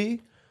there can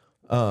be.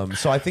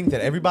 So I think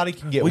that everybody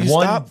can get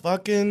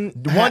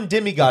one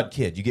demigod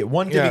kid. You get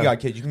one demigod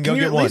kid. You can go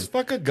get one. Can you at least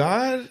fuck a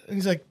god? And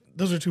he's like,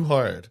 those are too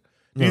hard.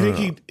 Do you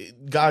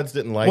think gods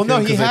didn't like him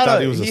because they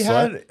thought he was a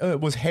slut?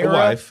 Was Hera,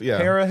 wife, yeah.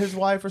 Hera his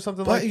wife or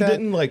something but like that? But he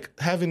didn't like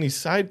have any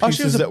side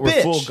pieces that were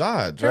full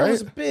gods, right? Hera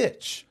was a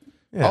bitch.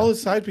 Yeah. All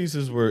his side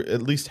pieces were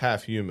at least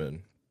half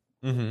human.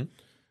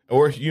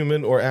 Or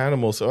human or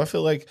animal. So I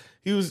feel like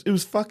it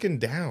was fucking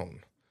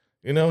down.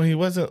 He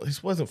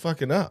wasn't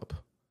fucking up.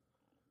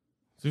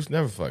 Zeus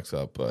never fucks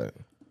up, but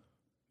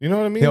you know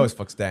what I mean? He always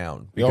fucks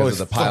down because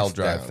of the pile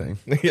drive thing.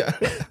 Yeah.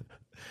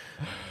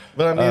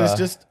 But I mean, it's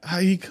just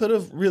he could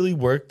have really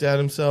worked at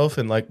himself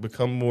and like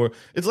become more.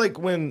 It's like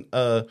when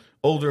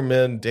older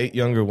men date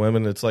younger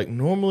women. It's like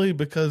normally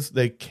because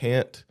they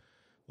can't,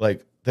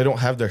 like, they don't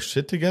have their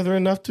shit together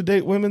enough to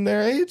date women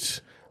their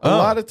age. A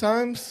lot of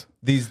times,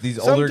 these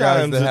older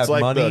guys that have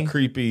like money, the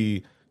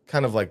creepy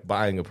kind of like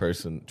buying a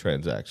person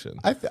transaction.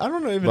 I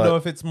don't even know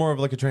if it's more of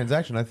like a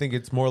transaction. I think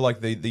it's more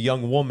like the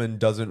young woman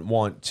doesn't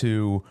want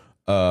to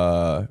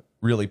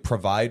really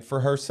provide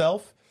for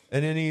herself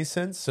in any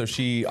sense, so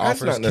she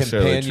offers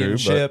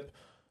companionship.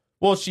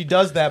 Well, she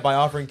does that by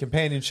offering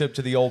companionship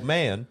to the old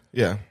man.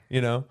 Yeah,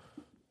 you know.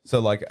 So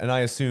like, and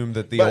I assume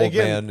that the old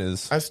man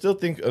is. I still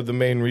think of the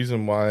main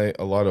reason why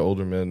a lot of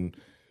older men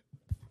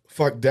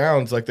fuck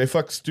downs, like they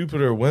fuck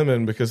stupider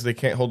women because they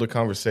can't hold a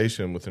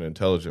conversation with an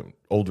intelligent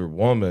older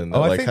woman that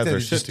like has their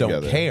shit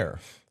together. Don't care.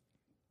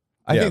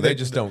 I think they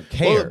just don't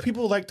care. Well,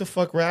 people like to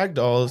fuck rag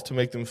dolls to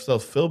make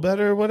themselves feel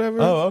better or whatever.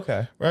 Oh,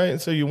 okay. Right,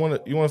 and so you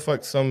want to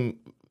fuck some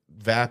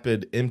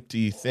vapid,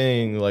 empty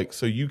thing, like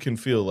so you can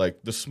feel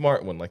like the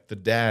smart one, like the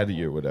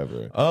daddy or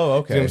whatever. Oh,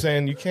 okay. You know what I'm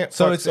saying? You can't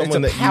fuck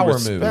someone that you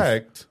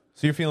respect. Move.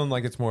 So you're feeling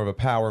like it's more of a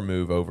power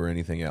move over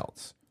anything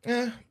else.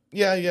 Yeah.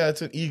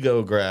 It's an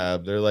ego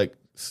grab.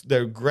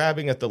 They're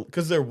grabbing at the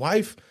because their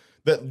wife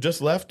that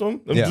just left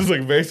them. I'm just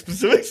like very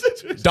specific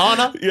situation.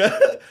 Donna. Yeah.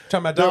 Talking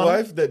about Donna. Their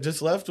wife that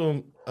just left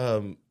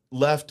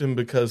him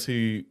because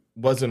he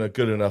wasn't a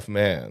good enough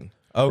man.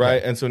 Okay.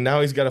 Right, and so now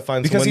he's got to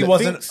find because someone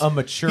he wasn't a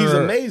mature. He's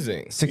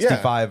amazing,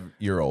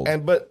 65-year-old,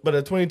 and but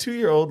a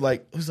 22-year-old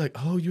like who's like,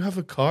 oh, you have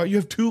a car? You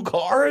have 2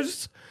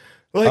 cars?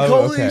 Like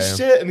holy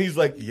shit! And he's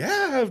like,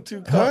 yeah, I have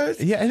 2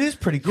 cars. Yeah, it is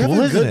pretty cool. You have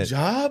a isn't good it?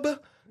 job.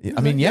 I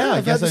mean, yeah,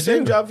 I've had the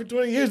same job for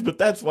 20 years, but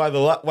that's why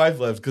the wife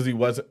left because he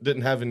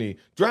didn't have any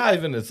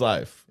drive in his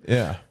life.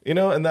 Yeah, you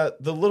know, and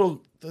that the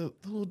little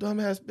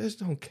dumbass bitch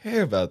don't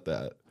care about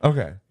that.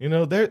 Okay, you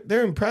know,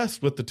 they're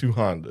impressed with the 2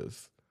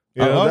 Hondas.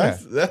 You know,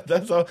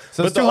 that's all.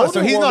 So,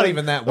 so he's not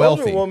even that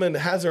wealthy. The older woman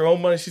has her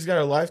own money. She's got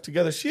her life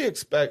together. She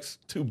expects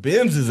 2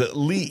 Benzes at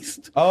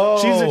least.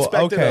 Oh,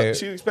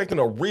 she's expecting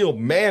a real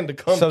man to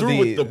come through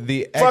with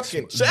the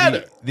fucking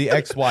cheddar. The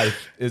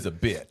ex-wife is a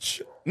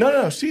bitch.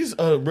 No, she's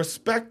a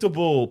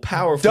respectable,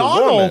 powerful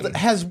Donald woman.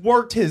 has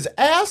worked his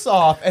ass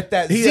off at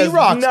that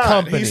Xerox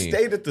company. He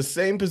stayed at the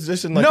same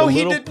position like no, a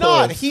little he did puss.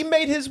 not. He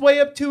made his way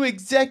up to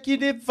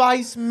executive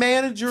vice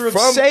manager of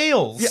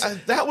sales. Yeah,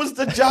 that was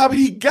the job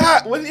he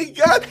got when he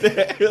got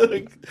there.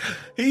 Like,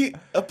 he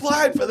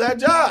applied for that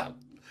job.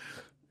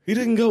 He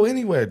didn't go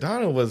anywhere.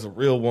 Donna was a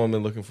real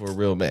woman looking for a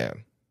real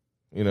man.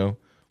 You know,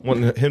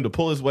 wanting him to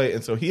pull his weight,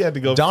 and so he had to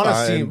go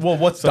find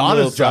what's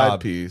Donna's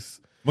job? Piece.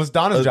 What's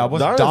Donna's job?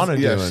 What's Donna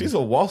doing? Yeah, she's a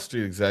Wall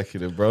Street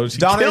executive, bro.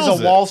 Donna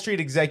is a Wall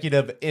Street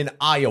executive in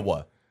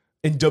Iowa,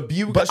 in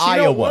Dubuque, but she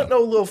Iowa. don't want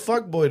no little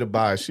fuckboy to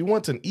buy. She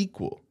wants an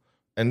equal,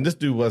 and this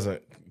dude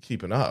wasn't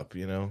keeping up.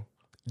 You know,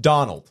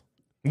 Donald.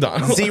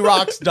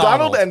 Xerox Donald.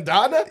 Donald and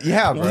Donna.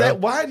 Yeah, bro.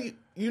 Why do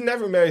you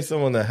never marry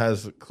someone that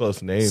has a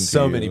close name?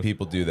 So many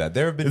people do that.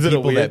 There have been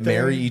people that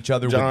marry each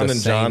other with the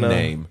same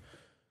name.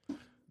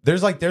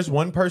 There's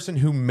one person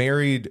who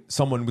married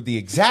someone with the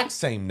exact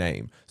same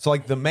name. So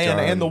like the man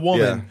and the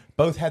woman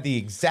both had the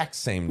exact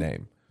same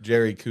name.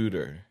 Jerry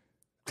Cooter.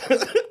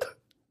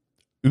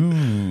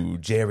 Ooh,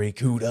 Jerry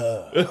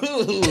Cooter.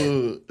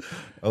 Ooh,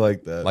 I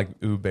like that. Like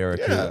ooh,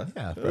 Barracuda.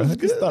 Yeah, bro. I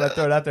just thought I'd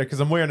throw it out there because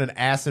I'm wearing an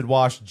acid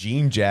wash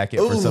jean jacket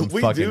for some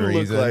fucking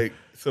reason. Look like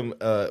some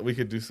we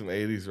could do some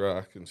 80s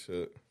rock and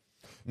shit.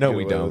 No,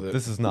 we don't.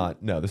 This is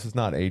not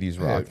 80s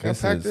rock. Can I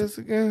pack this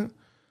again?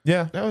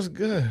 Yeah. That was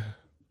good.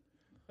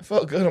 I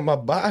felt good on my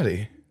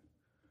body.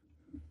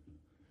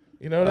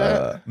 You know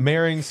that?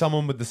 Marrying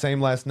someone with the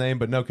same last name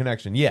but no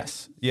connection.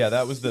 Yes. Yeah,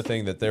 that was the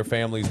thing, that their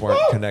families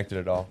weren't connected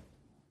at all.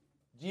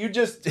 He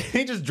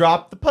just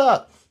dropped the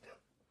pup.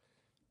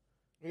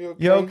 You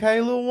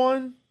okay, little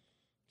one?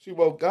 She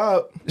woke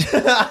up.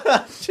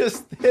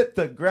 Just hit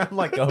the ground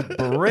like a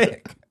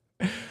brick.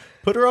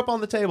 Put her up on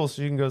the table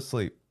so you can go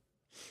sleep.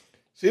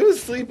 She was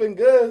sleeping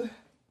good.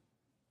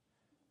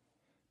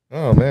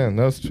 Oh man,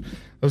 that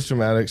was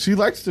dramatic. She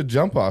likes to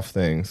jump off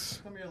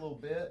things. Come here a little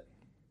bit.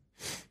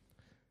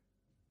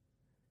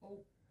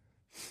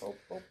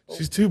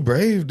 She's too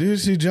brave, dude.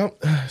 She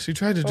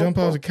tried to jump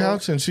off the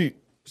couch and she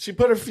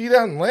put her feet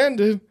out and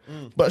landed,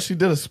 but she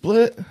did a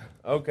split.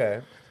 Okay.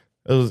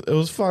 It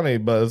was funny,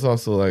 but it's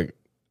also like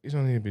you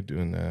don't need to be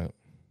doing that.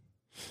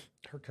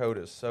 Her coat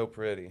is so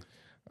pretty.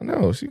 I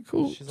know, she's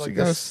cool. She's like she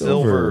got a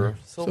silver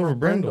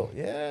brindle.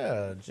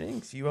 Yeah,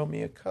 Jinx, you owe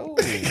me a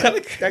Coke.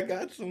 I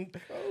got some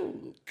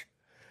Coke.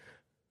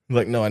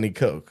 Like, no, I need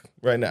Coke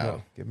right now.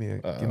 No, give me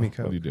Coke. What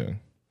are you doing?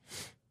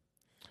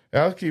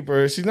 I'll keep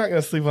her. She's not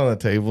gonna sleep on the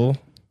table.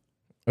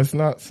 It's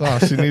not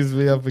soft. She needs to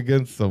be up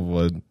against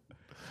someone.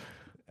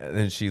 And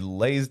then she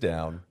lays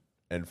down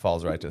and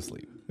falls right to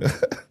sleep.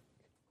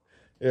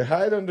 Yeah,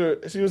 hide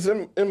under. She was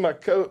in my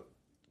coat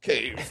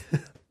cave.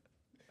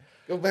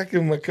 Go back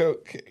in my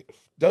coat cave.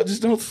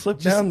 Don't slip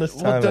down this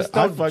time. Well, just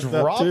don't I fucked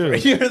drop up too.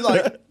 You're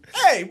like,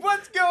 Hey,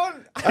 what's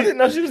going? I didn't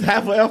know she was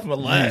halfway off my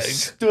You leg.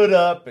 stood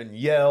up and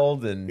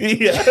yelled and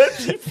Yeah,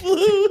 she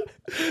flew.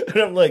 And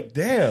I'm like,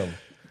 damn.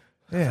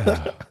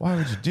 yeah. Why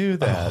would you do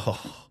that?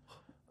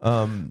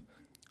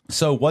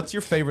 So, what's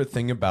your favorite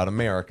thing about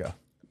America?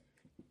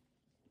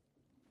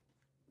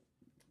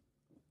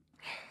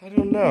 I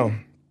don't know.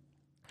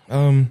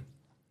 I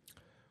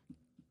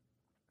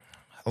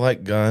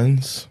like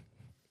guns.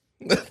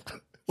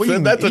 So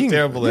that's a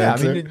terrible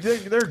answer. I mean,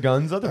 there are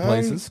guns other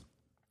places.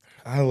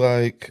 I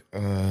like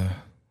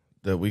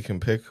that we can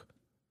pick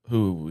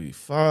who we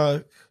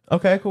fuck.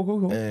 Okay,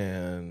 cool.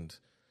 And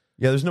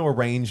Yeah, there's no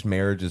arranged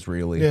marriages,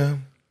 really. yeah.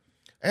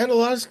 And a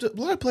lot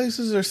of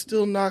places are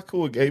still not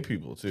cool with gay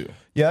people, too.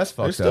 Yeah, that's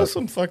fucked There's still up.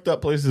 some fucked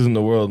up places in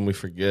the world, and we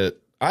forget.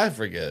 I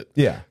forget.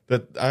 Yeah.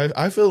 That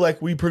I feel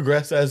like we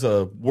progress as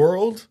a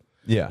world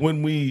Yeah.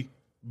 when we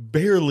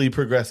barely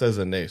progress as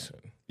a nation.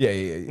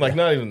 Yeah. Like,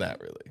 not even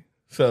that, really.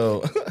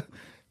 So,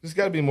 just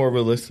got to be more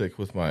realistic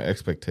with my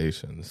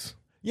expectations.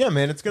 Yeah,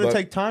 man, it's going to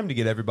take time to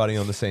get everybody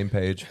on the same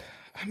page.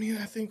 I mean,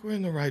 I think we're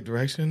in the right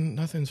direction.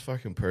 Nothing's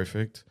fucking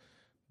perfect.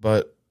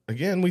 But,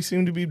 again, we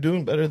seem to be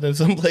doing better than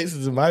some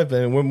places, in my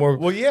opinion. We're more...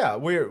 Well, yeah,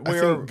 I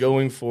think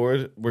going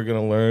forward, we're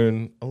going to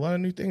learn a lot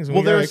of new things. And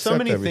well, we there gotta are so accept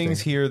many everything.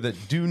 things here that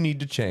do need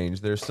to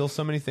change. There's still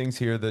so many things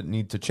here that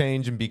need to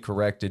change and be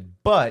corrected.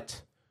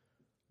 But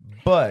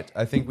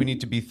I think we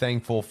need to be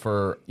thankful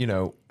for,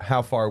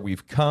 how far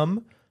we've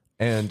come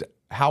and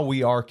how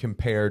we are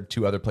compared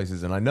to other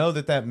places. And I know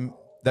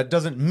that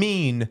doesn't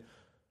mean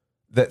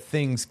that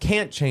things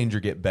can't change or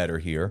get better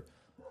here.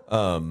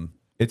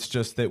 It's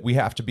just that we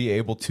have to be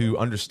able to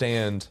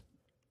understand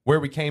where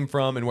we came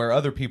from and where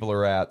other people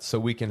are at so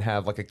we can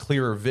have like a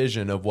clearer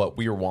vision of what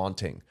we're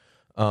wanting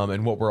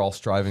and what we're all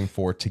striving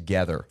for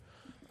together.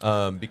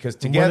 Because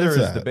together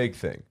is the big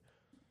thing.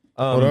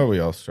 What are we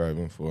all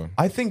striving for?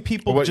 I think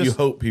people Or what you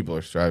hope people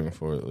are striving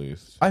for, at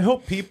least. I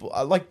hope people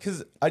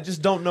because I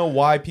just don't know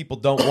why people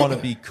don't want to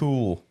be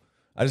cool.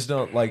 I just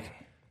don't like.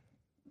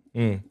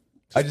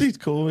 Just be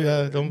cool,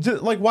 yeah.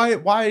 Like why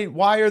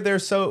are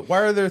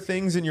there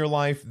things in your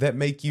life that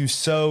make you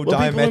so Well, people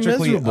are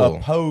diametrically miserable.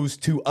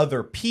 opposed to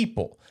other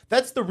people?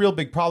 That's the real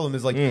big problem.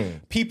 Is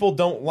like people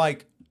don't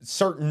like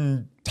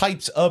certain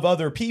types of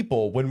other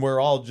people when we're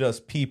all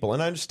just people.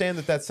 And I understand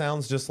that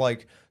sounds just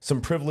like some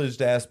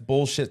privileged ass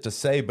bullshit to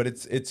say, but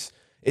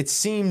it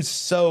seems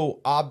so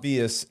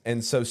obvious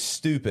and so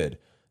stupid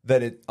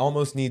that it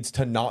almost needs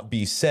to not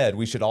be said.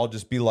 We should all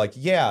just be like,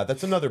 yeah,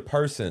 that's another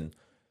person.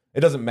 It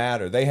doesn't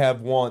matter. They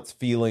have wants,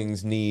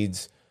 feelings,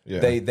 needs.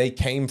 Yeah. They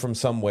came from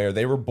somewhere.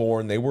 They were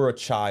born. They were a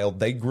child.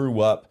 They grew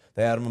up.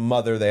 They had a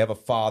mother. They have a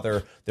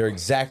father. They're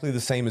exactly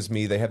the same as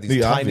me. They have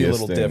these tiny obvious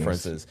little things.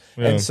 differences.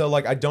 Yeah. And so,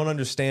 like, I don't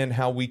understand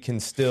how we can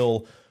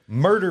still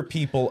murder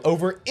people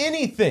over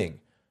anything.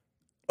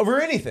 Over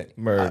anything.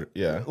 Murder,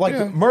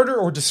 Murder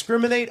or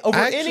discriminate over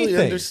I actually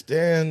anything.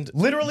 understand.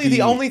 Literally,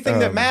 the only thing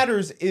that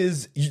matters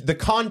is the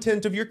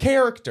content of your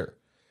character.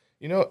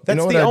 That's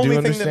what the I only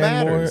do thing that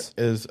understand more matters.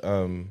 is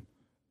trying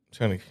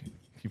to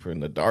keep her in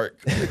the dark.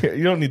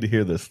 You don't need to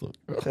hear this.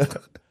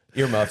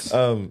 Earmuffs.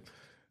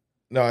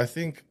 No, I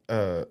think.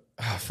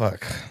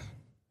 Fuck.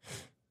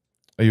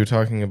 You were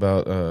talking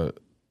about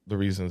the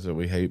reasons that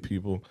we hate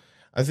people.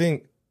 I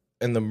think,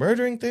 and the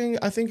murdering thing.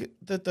 I think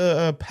that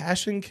the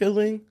passion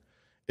killing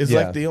is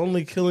like the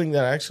only killing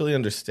that I actually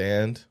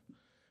understand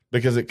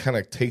because it kind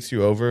of takes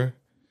you over.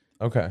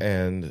 Okay.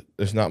 And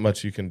there's not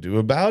much you can do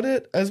about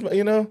it.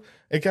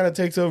 It kind of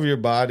takes over your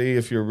body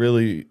if you're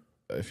really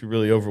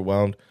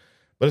overwhelmed.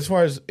 But as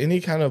far as any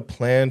kind of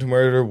planned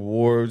murder,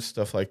 wars,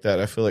 stuff like that,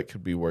 I feel like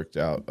could be worked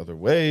out other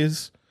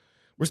ways.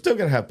 We're still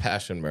gonna have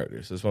passion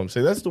murders. That's what I'm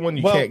saying. That's the one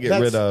you can't get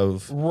rid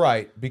of,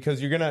 right?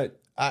 Because you're gonna.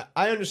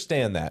 I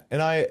understand that,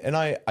 and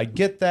I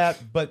get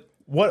that. But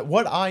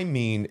what I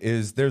mean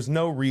is, there's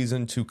no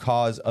reason to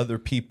cause other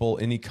people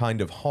any kind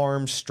of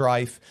harm,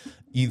 strife,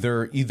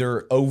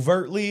 either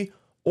overtly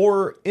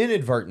or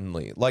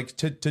inadvertently, like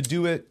to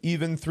do it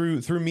even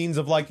through means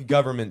of like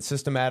government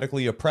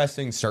systematically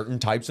oppressing certain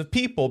types of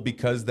people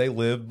because they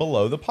live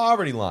below the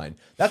poverty line.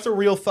 That's a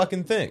real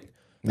fucking thing.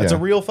 That's a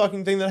real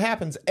fucking thing that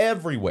happens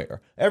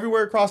everywhere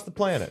across the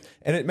planet.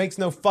 And it makes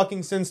no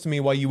fucking sense to me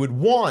why you would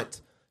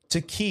want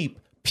to keep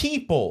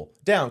people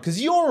down,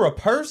 because you're a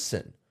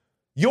person.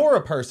 You're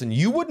a person.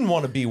 You wouldn't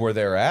want to be where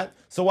they're at.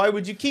 So why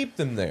would you keep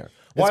them there?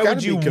 Why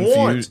would you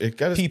want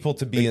people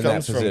to be in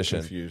that position?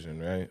 Confusion,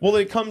 right? Well,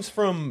 it comes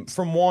from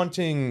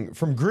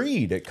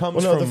greed. It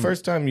comes from the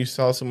first time you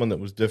saw someone that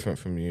was different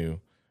from you,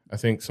 I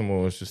think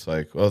someone was just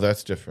like, "Oh,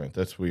 that's different.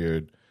 That's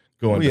weird."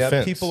 Go on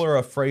defense. People are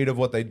afraid of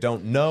what they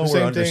don't know or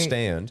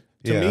understand.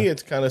 To me,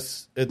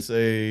 it's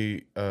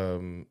a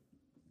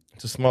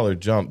smaller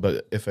jump.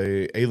 But if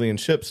a alien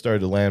ship started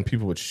to land,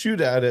 people would shoot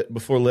at it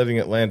before letting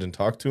it land and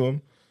talk to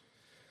them.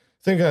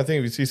 Same kind of thing.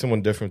 If you see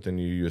someone different than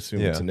you, you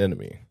assume it's an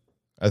enemy.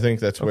 I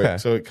think that's where.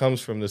 So it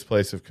comes from this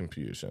place of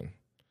confusion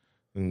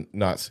and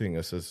not seeing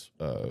us as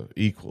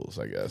equals,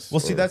 I guess.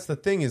 Well, see, that's the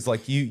thing is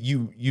like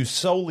you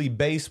solely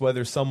base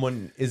whether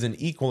someone is an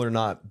equal or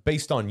not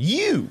based on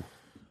you,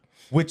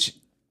 which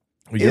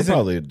You're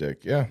probably a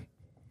dick. Yeah.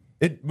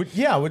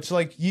 Which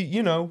like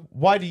you know,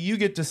 why do you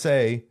get to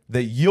say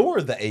that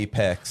you're the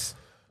apex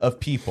of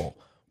people?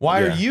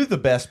 Why are you the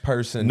best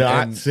person?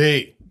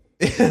 Nazi.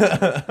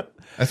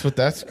 That's what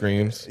that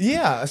screams.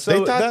 Yeah,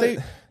 so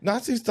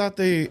Nazis thought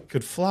they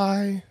could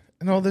fly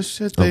and all this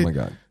shit. Oh my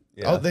god.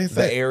 Yeah.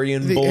 The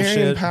Aryan bullshit.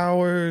 Aryan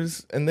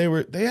powers, and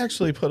they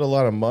actually put a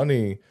lot of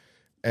money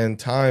and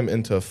time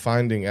into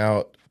finding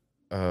out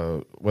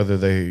whether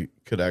they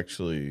could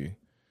actually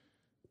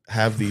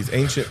have these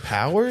ancient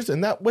powers,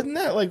 and that wasn't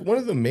that like one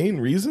of the main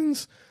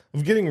reasons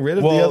of getting rid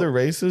of the other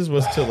races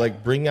was to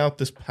like bring out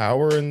this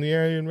power in the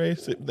Aryan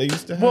race that they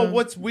used to have. Well,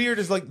 what's weird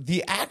is like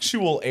the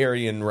actual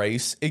Aryan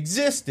race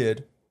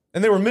existed,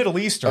 and they were Middle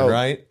Eastern,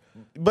 right?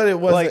 But it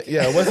wasn't.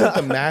 It wasn't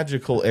the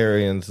magical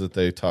Aryans that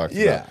they talked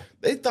about.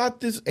 They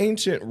thought this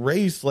ancient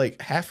race,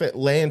 like half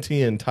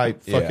Atlantean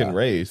type fucking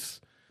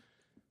race,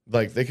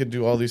 like they could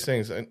do all these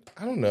things. And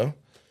I don't know.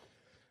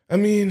 I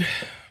mean,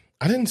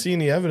 I didn't see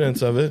any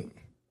evidence of it.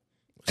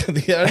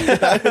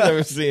 I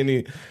never see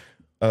any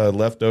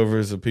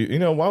leftovers of people. You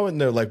know, why wouldn't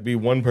there like be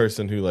one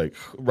person who like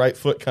right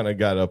foot kind of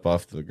got up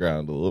off the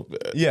ground a little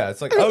bit? Yeah,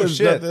 it's like, oh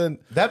shit,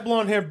 that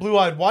blonde haired, blue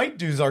eyed white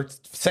dude's our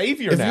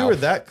savior now. If you were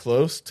that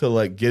close to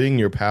like getting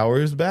your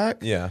powers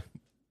back,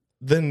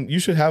 then you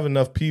should have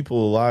enough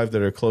people alive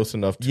that are close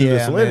enough to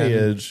this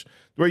lineage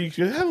where you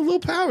could have a little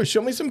power.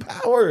 Show me some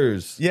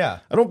powers. Yeah,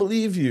 I don't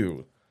believe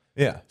you.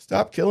 Yeah,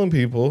 stop killing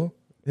people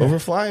over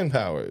flying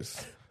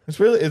powers. It's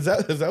really is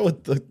that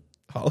what the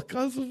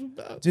Holocaust was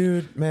about?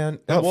 Dude, man.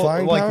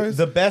 Flying powers?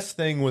 The best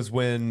thing was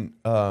when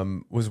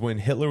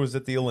Hitler was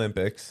at the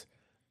Olympics,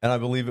 and I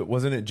believe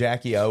wasn't it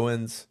Jackie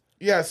Owens?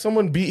 Yeah,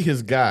 someone beat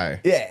his guy.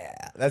 Yeah,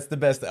 that's the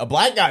best. A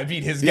black guy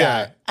beat his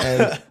guy.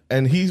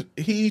 And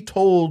he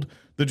told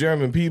the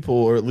German people,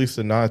 or at least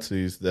the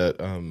Nazis, that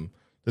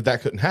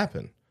that couldn't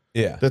happen.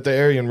 Yeah. That the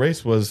Aryan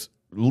race was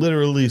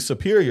literally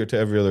superior to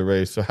every other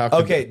race. So how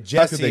could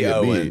Jesse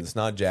Owens,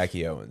 not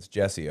Jackie Owens.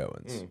 Jesse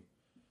Owens.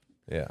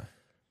 Yeah.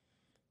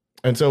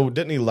 And so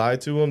didn't he lie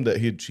to him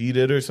that he had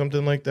cheated or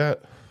something like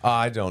that?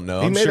 I don't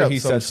know. I'm sure he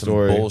said some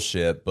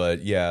bullshit,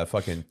 but yeah,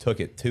 fucking took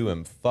it to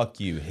him. Fuck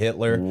you,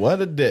 Hitler. What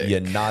a dick.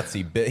 You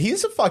Nazi bitch.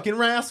 He's a fucking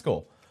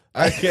rascal.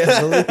 I can't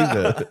believe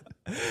it.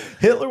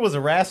 Hitler was a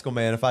rascal,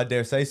 man, if I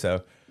dare say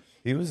so.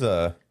 He was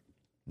a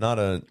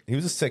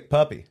sick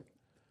puppy.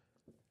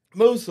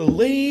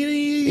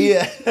 Mussolini.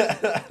 Yeah.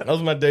 That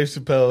was my Dave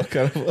Chappelle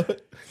kind of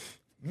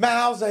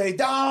Mao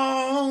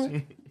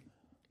Zedong.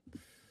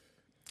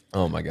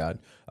 Oh my God.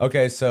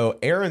 Okay, so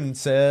Aaron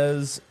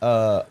says,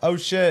 oh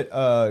shit,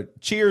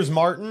 cheers,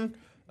 Martin.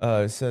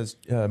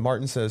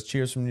 Martin says,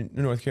 cheers from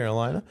North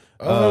Carolina.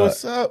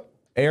 What's up?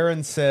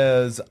 Aaron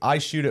says, I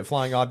shoot at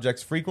flying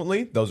objects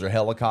frequently. Those are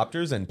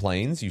helicopters and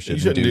planes. You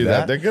shouldn't do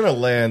that. They're going to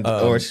land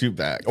or shoot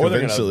back or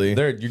eventually.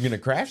 You're going to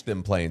crash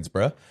them planes,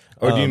 bro.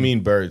 Or do you mean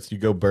birds? You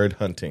go bird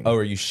hunting. Oh,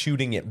 are you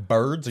shooting at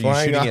birds? Are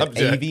flying you shooting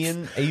objects.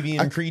 at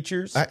avian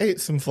creatures? I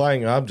ate some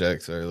flying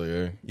objects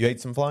earlier. You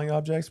ate some flying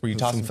objects? Were you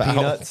tossing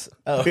peanuts?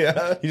 Oh,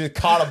 yeah. You just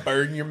caught a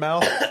bird in your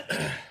mouth?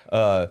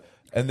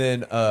 And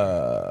then,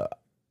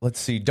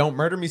 let's see. Don't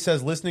Murder Me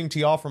says, listening to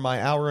y'all for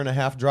my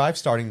hour-and-a-half drive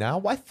starting now.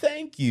 Why,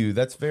 thank you.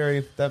 That's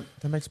that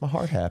makes my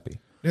heart happy.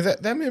 Yeah,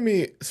 that made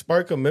me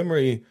spark a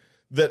memory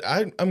that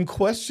I'm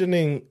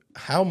questioning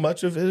how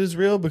much of it is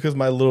real because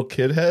my little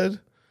kid head.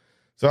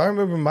 So I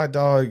remember my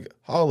dog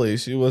Holly.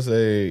 She was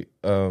a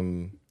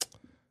what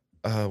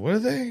are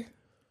they?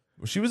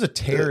 Well, she was a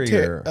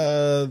terrier.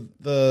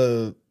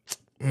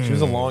 She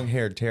was a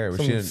long-haired terrier.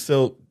 Some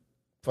silk,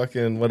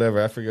 fucking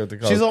whatever. I forget what they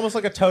call. She's almost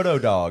like a Toto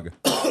dog.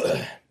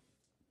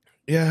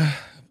 Yeah,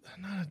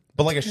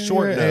 but like a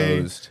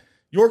short-nosed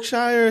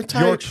Yorkshire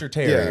type. Yorkshire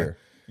terrier.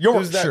 Yeah.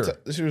 Yorkshire.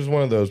 She was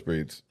one of those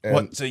breeds. And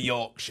what's a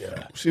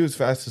Yorkshire? She was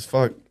fast as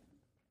fuck,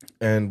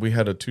 and we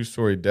had a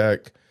 2-story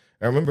deck.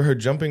 I remember her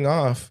jumping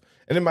off.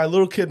 And in my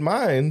little kid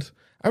mind,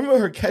 I remember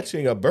her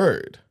catching a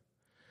bird.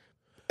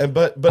 And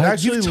but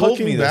actually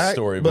looking back,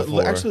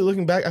 actually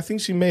looking back, I think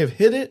she may have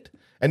hit it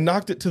and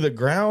knocked it to the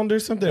ground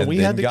or something. And we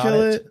had to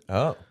kill it.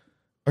 Oh,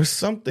 or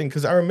something,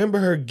 because I remember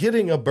her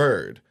getting a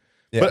bird,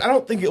 but I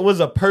don't think it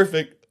was a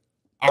perfect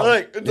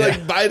like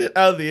bite it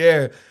out of the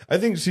air. I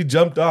think she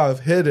jumped off,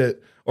 hit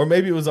it, or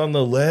maybe it was on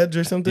the ledge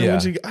or something. Yeah.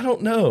 I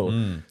don't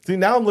know. See,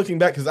 now I'm looking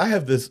back because I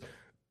have this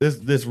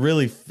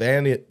really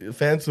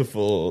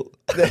fanciful.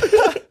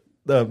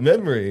 The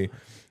memory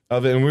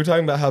of it, and we were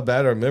talking about how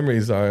bad our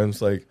memories are. And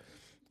it's like,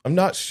 I'm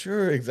not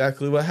sure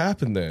exactly what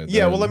happened there.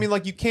 Yeah, well, I mean,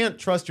 like, you can't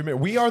trust your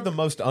memory. We are the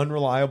most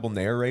unreliable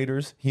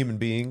narrators, human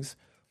beings.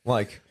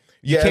 Like,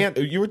 you can't.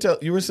 You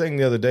were saying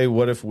the other day,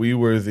 what if we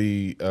were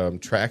the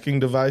tracking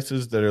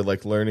devices that are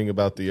like learning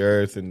about the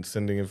Earth and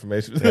sending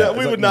information? Yeah,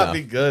 we would not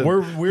be good.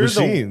 We're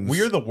machines.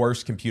 We're the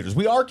worst computers.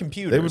 We are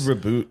computers. They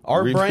would reboot.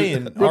 Our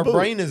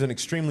brain is an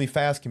extremely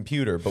fast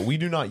computer, but we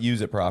do not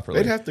use it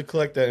properly. They'd have to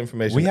collect that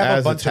information. We have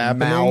as a bunch of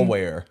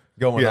malware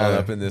going on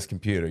up in this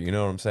computer. You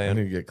know what I'm saying? I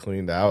need to get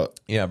cleaned out.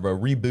 Yeah, bro.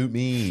 Reboot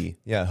me.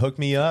 Yeah, hook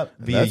me up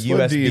via That's USB-C.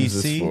 what DMT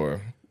is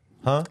for.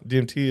 Huh?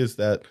 DMT is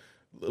that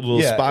little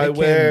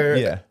spyware.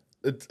 Yeah.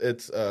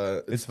 It's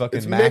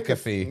fucking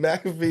McAfee.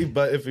 McAfee,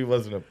 but if he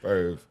wasn't a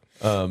perv.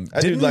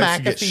 Didn't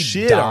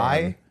McAfee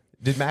die?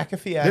 Did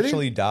McAfee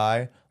actually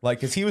die? Like,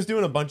 because he was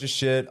doing a bunch of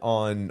shit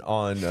on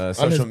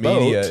social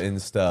media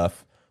and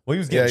stuff. Well, he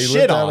was getting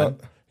shit on.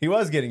 He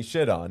was getting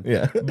shit on.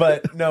 Yeah.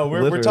 But no,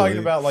 we're talking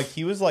about, like,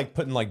 he was, like,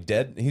 putting, like,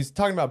 he's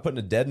talking about putting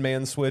a dead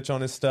man switch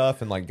on his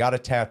stuff and, like, got a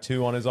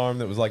tattoo on his arm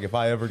that was, like, if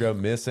I ever go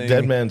missing.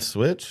 Dead man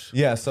switch?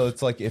 Yeah, so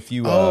it's like if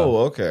you...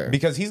 okay.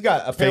 Because he's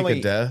got, apparently,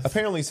 Fake a death?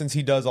 Apparently, since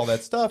he does all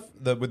that stuff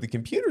with the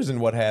computers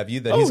and what have you,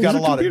 that he's got a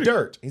lot of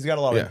dirt. He's got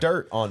a lot of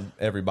dirt on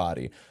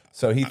everybody.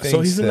 So he thinks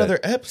he's another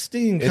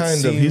Epstein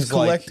kind of. He's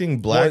collecting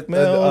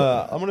blackmail.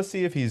 I'm going to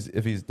see if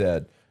he's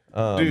dead.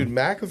 Dude,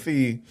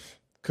 McAfee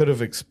could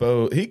have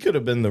exposed... He could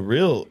have been the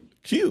real...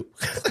 Q.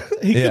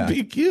 He could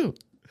be Q.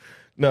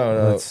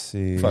 No. Let's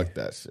see. Fuck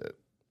that shit.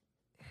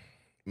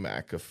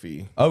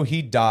 McAfee. Oh,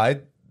 he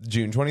died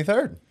June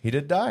 23rd. He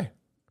did die.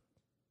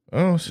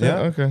 Oh, shit. Yeah.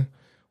 Okay.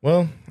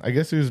 Well, I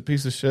guess he was a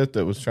piece of shit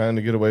that was trying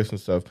to get away from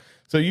stuff.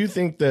 So you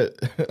think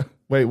that...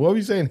 Wait, what were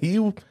you saying?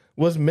 He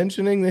was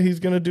mentioning that he's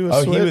going to do a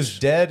switch? Oh, he was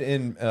dead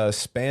in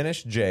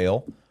Spanish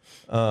jail.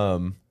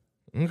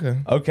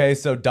 Okay,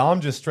 so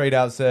Dom just straight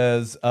out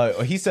says...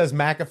 he says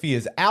McAfee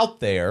is out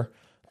there...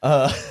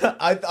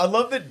 I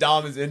love that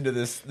Dom is into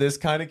this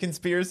kind of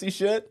conspiracy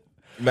shit.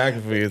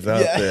 McAfee is out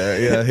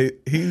there. Yeah,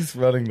 he's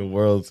running the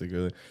world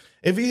secretly.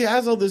 If he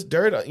has all this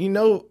dirt, you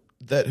know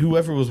that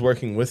whoever was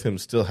working with him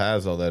still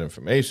has all that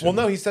information. Well,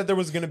 no, he said there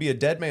was going to be a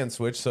dead man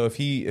switch. So if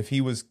he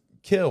was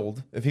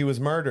killed, if he was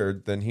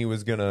murdered, then he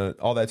was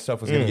all that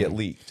stuff was going to get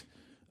leaked.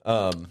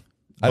 I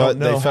don't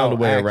know. They found a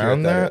way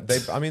around that.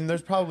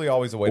 There's probably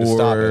always a way to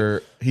stop it.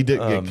 Or he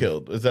didn't get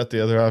killed. Is that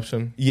the other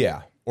option?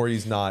 Yeah. Or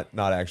he's not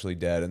actually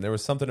dead, and there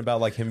was something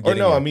about like him. Or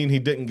no, I mean he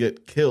didn't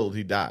get killed;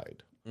 he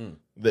died.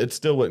 It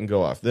still wouldn't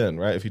go off then,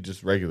 right? If he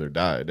just regular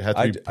died, it had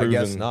to be proven. I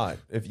guess not.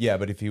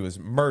 But if he was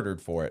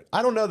murdered for it,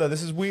 I don't know though.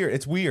 This is weird.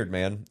 It's weird,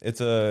 man. It's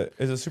a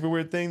super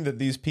weird thing that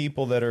these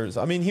people that are.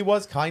 I mean, he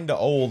was kind of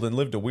old and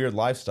lived a weird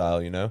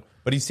lifestyle, you know.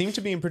 But he seemed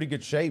to be in pretty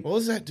good shape. What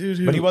was that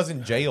dude? But he was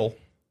in jail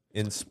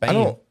in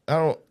Spain.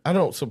 I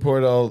don't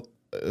support all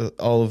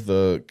of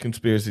the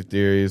conspiracy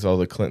theories, all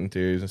the Clinton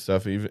theories and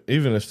stuff, even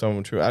if some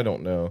are true, I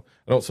don't know.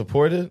 I don't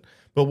support it.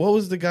 But what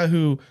was the guy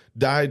who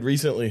died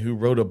recently who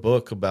wrote a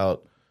book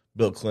about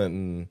Bill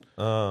Clinton,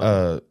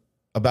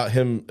 about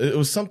him? It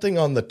was something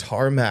on the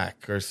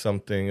tarmac or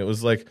something. It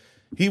was like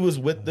he was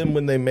with them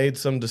when they made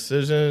some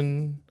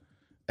decision,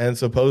 and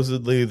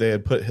supposedly they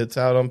had put hits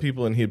out on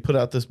people, and he had put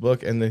out this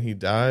book, and then he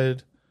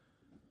died.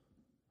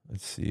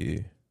 Let's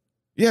see.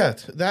 Yeah,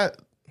 that...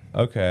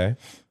 Okay.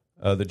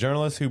 The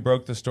journalist who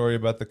broke the story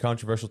about the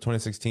controversial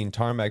 2016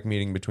 tarmac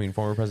meeting between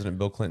former President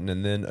Bill Clinton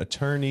and then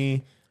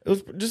attorney... It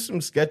was just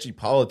some sketchy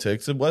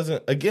politics. It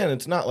wasn't... Again,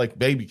 it's not like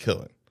baby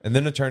killing. And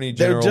then Attorney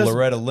General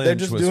Loretta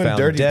Lynch was found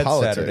dead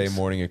Saturday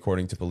morning,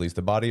 according to police.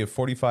 The body of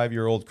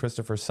 45-year-old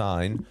Christopher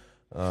Sine...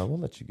 we'll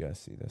let you guys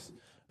see this.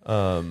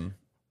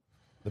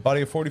 The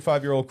body of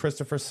 45-year-old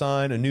Christopher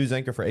Sine, a news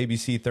anchor for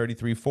ABC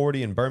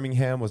 3340 in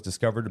Birmingham, was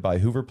discovered by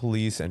Hoover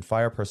police and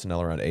fire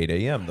personnel around 8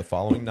 a.m. The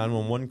following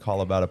 911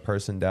 call about a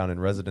person down in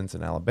residence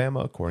in Alabama,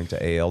 according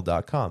to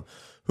AL.com.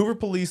 Hoover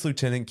Police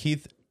Lieutenant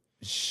Keith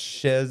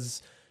Shezklaba,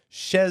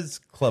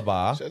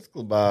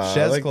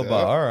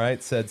 all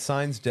right, said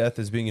Sine's death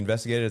is being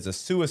investigated as a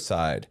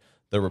suicide,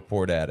 the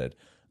report added.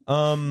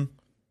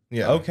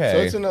 Yeah. Okay. So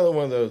it's another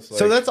one of those. Like,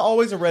 so that's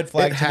always a red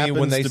flag to me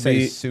when they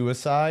say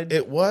suicide.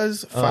 It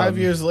was 5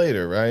 years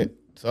later, right?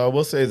 So I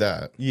will say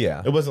that.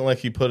 Yeah. It wasn't like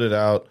he put it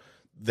out.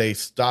 They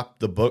stopped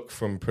the book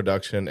from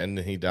production and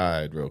then he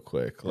died real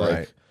quick. Like,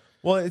 right.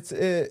 Well,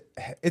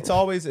 it's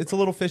always a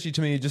little fishy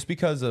to me just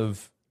because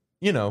of,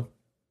 you know,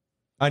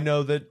 I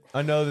know that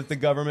the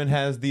government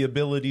has the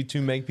ability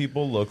to make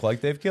people look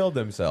like they've killed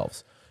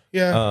themselves.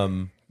 Yeah.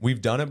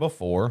 We've done it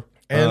before.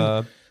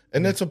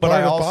 And it's a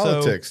part of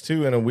politics,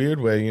 too, in a weird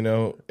way. You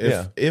know,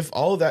 if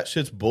all of that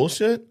shit's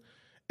bullshit,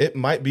 it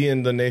might be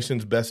in the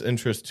nation's best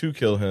interest to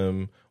kill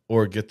him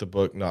or get the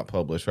book not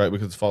published, right?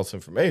 Because it's false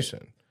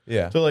information.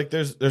 Yeah. So, like,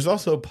 there's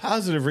also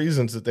positive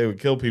reasons that they would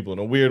kill people in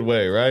a weird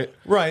way, right?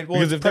 Right. Well,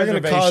 because if they're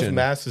going to cause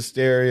mass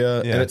hysteria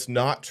and it's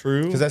not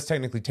true. Because that's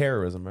technically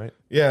terrorism, right?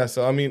 Yeah.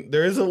 So, I mean,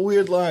 there is a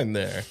weird line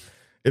there.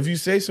 If you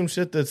say some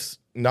shit that's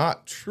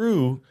not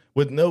true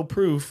with no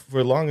proof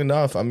for long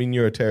enough, I mean,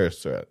 you're a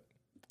terrorist threat.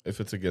 If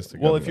it's against the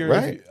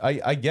government, right?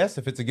 I guess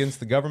if it's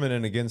against the government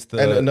and against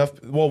the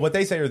what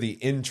they say are the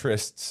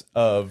interests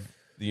of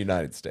the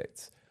United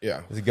States.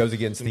 Yeah, it goes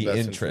against the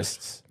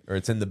interests, or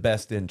it's in the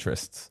best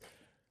interests.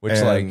 Which,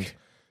 I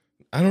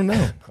don't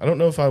know. I don't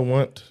know if I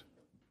want.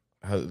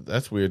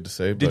 That's weird to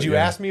say. Did you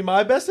ask me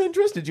my best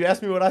interest? Did you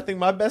ask me what I think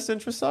my best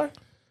interests are?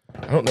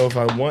 I don't know if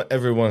I want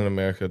everyone in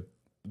America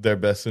their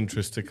best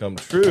interest to come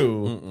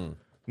true.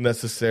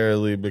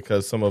 Necessarily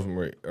because some of them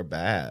are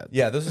bad.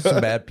 Yeah, those are some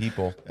bad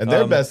people, and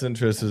their best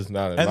interest is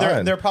not in and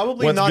mine. They're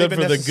probably What's not good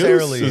even for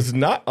necessarily the goose is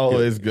not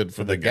always good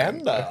for the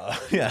gander.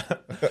 Yeah,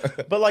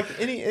 but like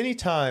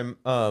anytime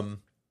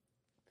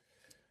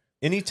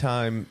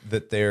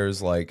that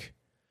there's like,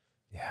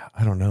 Yeah,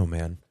 I don't know,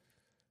 man.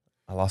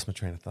 I lost my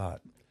train of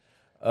thought.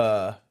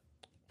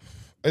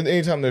 And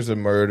anytime there's a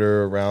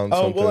murder around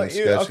something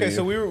sketchy. Okay,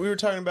 so we were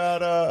talking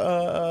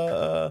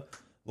about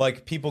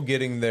like people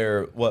getting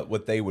their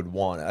what they would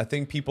want. I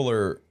think people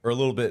are a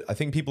little bit. I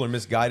think people are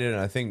misguided,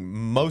 and I think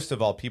most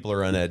of all people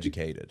are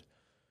uneducated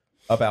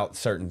about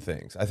certain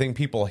things. I think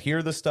people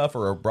hear the stuff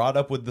or are brought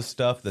up with the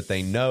stuff that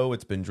they know.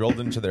 It's been drilled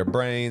into their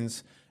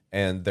brains,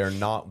 and they're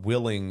not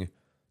willing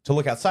to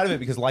look outside of it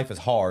because life is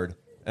hard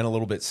and a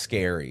little bit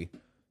scary.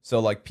 So,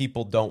 like,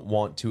 people don't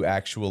want to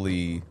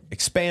actually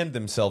expand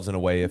themselves in a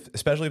way,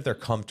 especially if they're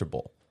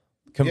comfortable.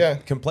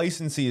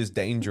 Complacency is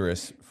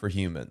dangerous for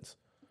humans.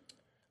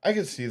 I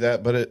can see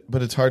that,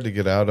 but it's hard to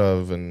get out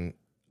of, and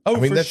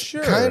that's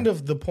sure. kind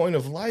of the point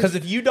of life. Because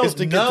if you don't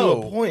to get to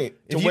a point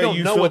to if you where don't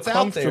you know feel what's out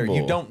comfortable.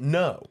 there, you don't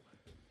know.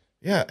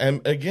 Yeah, and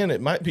again, it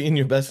might be in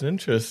your best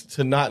interest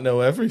to not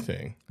know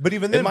everything. But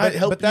even then, it might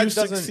help that you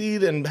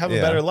succeed and have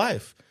a better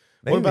life.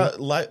 Maybe. What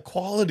about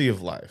quality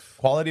of life?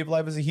 Quality of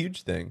life is a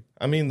huge thing.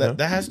 I mean,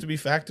 that has to be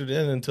factored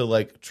into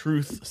like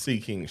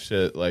truth-seeking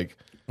shit. Like,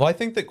 well, I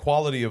think that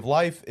quality of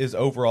life is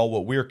overall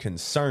what we're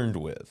concerned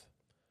with.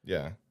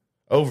 Yeah,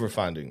 over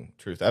finding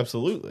truth,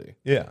 absolutely.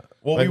 Yeah,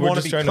 well, like, we we're want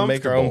to just be trying to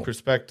make our own comfortable.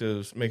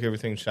 perspectives, make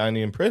everything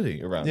shiny and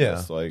pretty around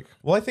us. Like,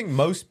 well, I think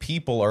most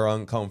people are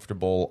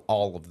uncomfortable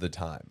all of the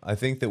time. I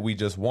think that we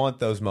just want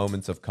those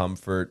moments of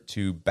comfort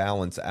to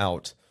balance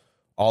out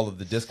all of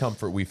the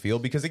discomfort we feel,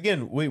 because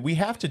again, we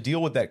have to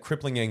deal with that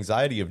crippling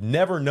anxiety of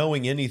never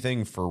knowing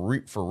anything for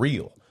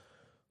real.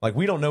 Like,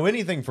 we don't know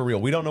anything for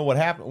real. We don't know what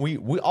happened.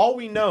 We all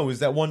we know is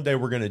that one day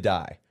we're going to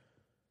die.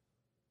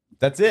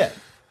 That's it.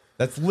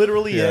 That's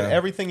literally it.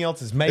 Everything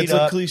else is made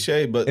up. It's a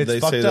cliche, but they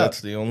say that's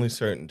the only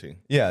certainty.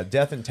 Yeah,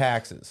 death and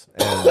taxes.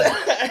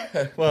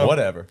 And well,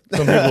 whatever.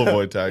 Some people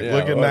avoid taxes.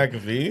 Look at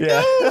McAfee.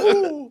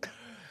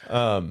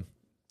 Yeah.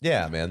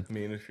 Yeah, man. I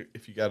mean,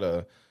 if you got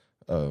a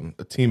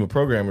team of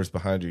programmers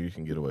behind you, you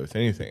can get away with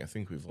anything. I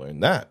think we've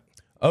learned that.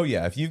 Oh,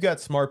 yeah. If you've got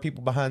smart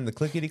people behind the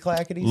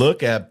clickety-clackities.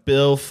 Look at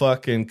Bill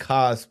fucking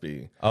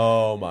Cosby.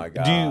 Oh, my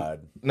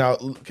God. Now,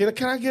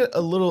 can I get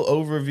a little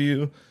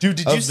overview Dude,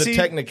 did you see the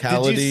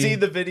technicality? Did you see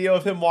the video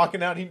of him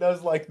walking out? He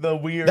does like the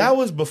weird... That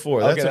was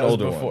before. That's an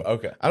older one.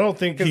 Okay. I don't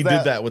think he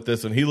did that with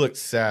this one. He looked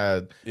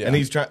sad. Yeah. And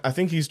I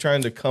think he's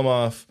trying to come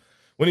off...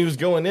 When he was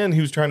going in, he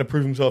was trying to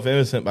prove himself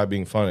innocent by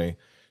being funny.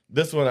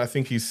 This one, I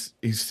think he's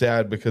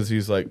sad because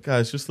he's like,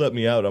 guys, just let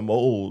me out. I'm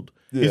old.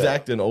 Yeah. He's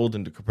acting old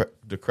and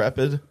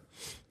decrepit.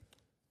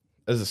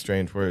 That's a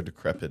strange word,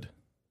 decrepit.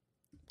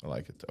 I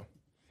like it, though.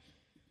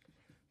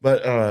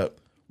 But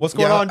what's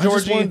going on, Georgie? I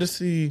just wanted to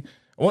see.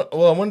 I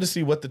wanted to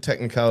see what the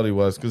technicality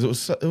was, because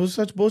it was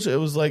such bullshit. It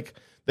was like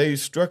they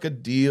struck a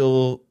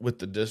deal with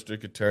the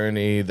district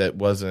attorney that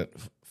wasn't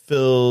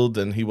filled,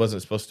 and he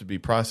wasn't supposed to be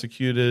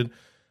prosecuted.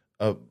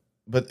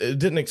 But it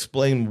didn't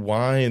explain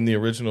why in the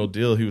original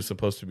deal he was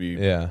supposed to be.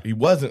 Yeah, he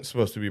wasn't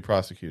supposed to be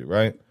prosecuted,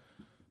 right?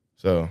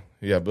 So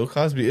yeah, Bill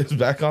Cosby is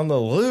back on the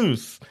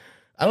loose.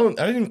 I didn't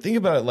even think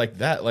about it like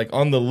that, like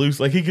on the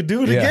loose, like he could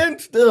do it again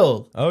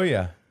still. Oh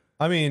yeah,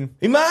 I mean,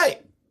 he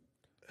might.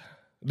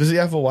 Does he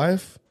have a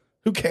wife?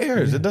 Who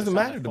cares? It doesn't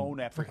matter. Phone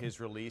after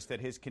his release that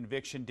his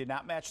conviction did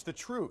not match the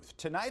truth.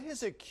 Tonight,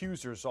 his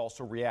accusers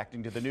also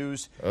reacting to the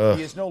news.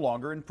 He is no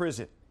longer in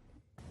prison.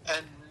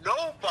 And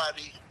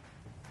nobody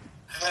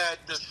had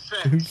the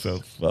sense. It's so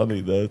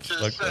funny though.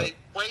 To say,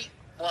 wait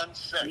 1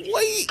 second.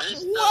 Wait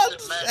this 1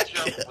 doesn't match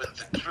up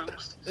with the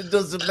truth. It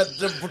doesn't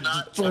match up with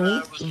the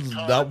truth. This is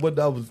not what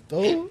I was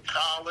told. In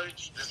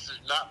college, this is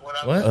not what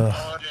I was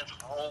taught at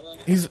home.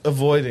 He's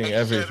avoiding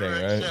everything,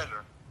 right?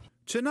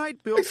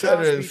 Tonight, Bill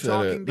Cosby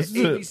talking to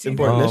ABC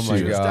News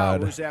my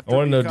God. after I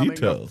want to know becoming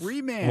details. a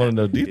free man. I want to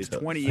know His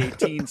details.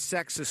 2018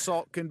 sex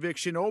assault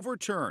conviction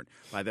overturned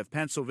by the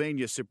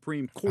Pennsylvania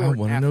Supreme Court. I want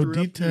to know after an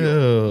appeal.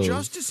 details.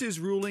 Justices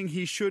ruling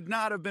he should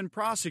not have been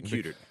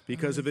prosecuted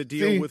because of a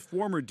deal with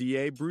former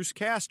DA Bruce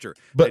Castor,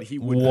 that he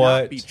would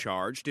not be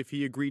charged if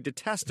he agreed to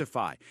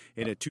testify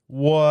in a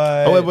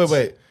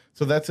wait.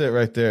 So that's it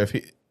right there. If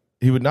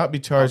he would not be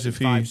charged if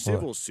he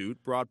civil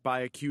suit brought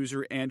by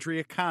accuser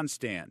Andrea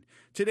Constant.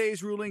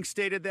 Today's ruling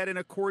stated that in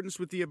accordance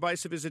with the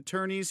advice of his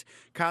attorneys,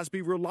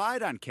 Cosby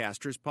relied on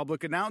Castor's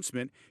public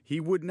announcement he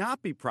would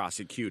not be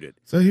prosecuted.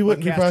 So he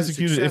wouldn't be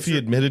prosecuted if he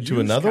admitted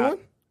to another one?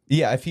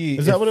 Yeah, if he...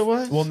 Is that what it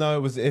was? Well, no, it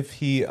was if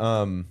he...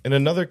 In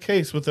another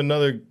case with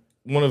another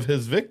one of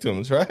his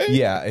victims, right?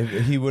 Yeah,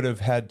 he would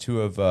have had to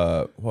have...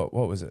 what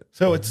was it?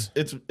 So it's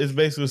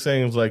basically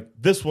saying, it's like,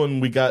 this one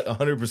we got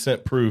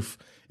 100% proof.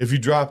 If you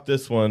drop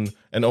this one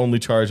and only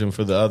charge him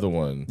for the other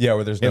one... Yeah,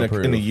 where there's no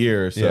proof. In a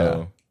year or so...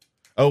 Yeah.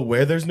 Oh,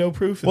 where there's no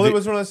proof? Well, it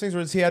was one of those things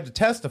where he had to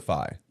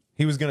testify.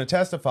 He was going to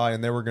testify,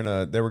 and they were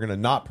gonna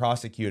not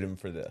prosecute him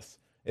for this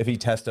if he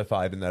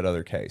testified in that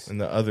other case. In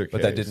the other case,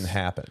 but that didn't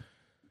happen.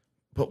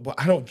 But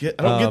I don't get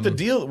the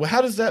deal. Well,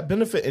 how does that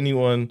benefit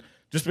anyone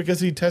just because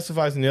he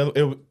testifies in the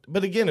other?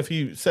 But again, if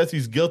he says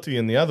he's guilty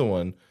in the other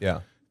one,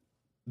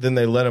 then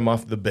they let him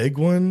off the big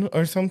one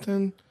or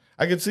something.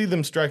 I could see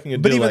them striking a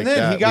deal like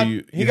that.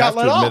 He got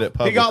let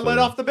off. He got let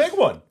off the big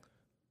one.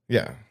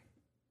 Yeah.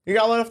 He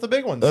got let off the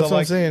big one. That's so, what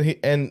I'm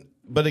saying.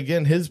 But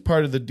again, his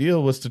part of the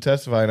deal was to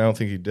testify, and I don't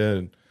think he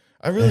did.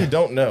 I really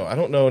don't know. I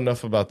don't know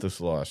enough about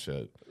this law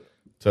shit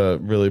to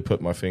really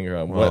put my finger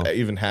on what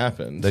even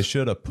happened. They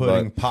should have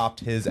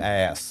popped his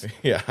ass.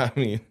 Yeah, I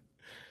mean,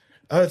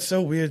 it's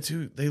so weird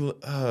too. They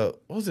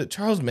what was it?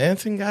 Charles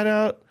Manson got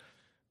out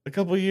a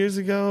couple years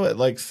ago at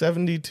like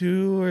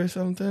 72 or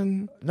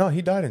something. No,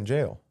 he died in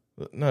jail.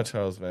 Not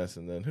Charles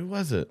Manson. Then who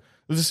was it?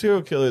 It was a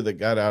serial killer that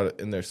got out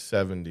in their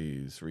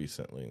 70s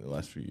recently in the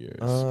last few years.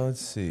 Let's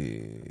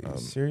see.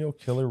 Serial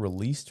killer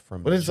released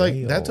from But it's jail.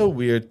 like, that's a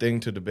weird thing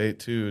to debate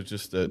too. It's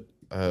just that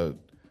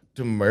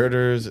do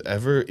murderers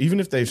ever, even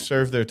if they've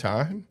served their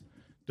time,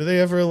 do they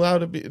ever allow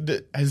to be?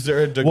 Is there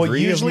a degree well,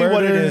 usually of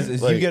murder? what it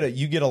is like,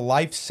 you get a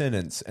life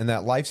sentence, and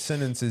that life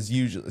sentence is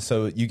usually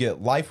so you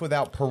get life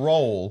without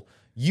parole,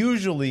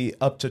 usually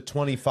up to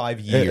 25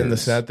 years. And the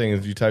sad thing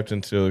is, you typed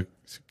in serial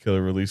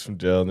killer released from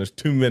jail, and there's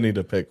too many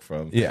to pick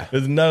from. Yeah,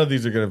 none of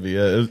these are going to be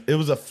it. It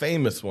was a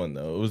famous one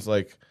though. It was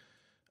like,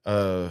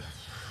 it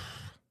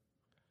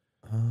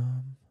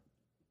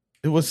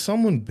was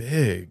someone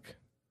big.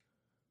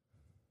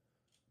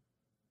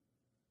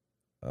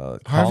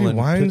 Harvey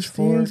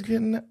Weinstein's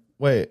getting that?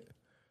 Wait.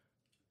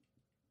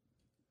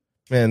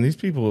 Man, these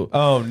people.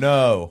 Oh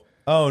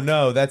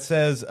no, that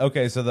says,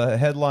 okay, so the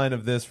headline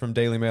of this from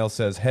Daily Mail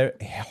says,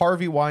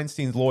 Harvey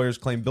Weinstein's lawyers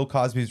claim Bill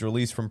Cosby's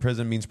release from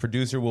prison means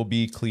producer will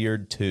be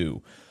cleared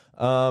too.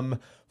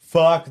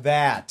 Fuck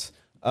that.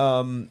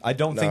 I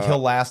don't think he'll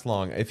last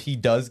long. If he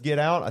does get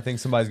out, I think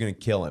somebody's going to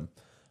kill him.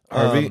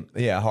 Harvey?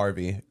 Yeah,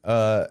 Harvey.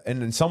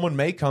 And then someone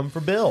may come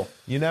for Bill.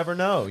 You never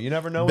know. You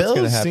never know what's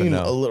going to happen. Bill seemed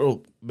a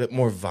little bit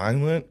more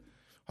violent.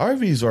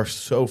 Harvey's are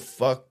so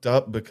fucked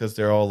up because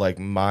they're all like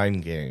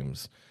mind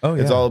games. Oh,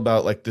 yeah. It's all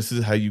about like, this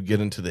is how you get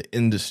into the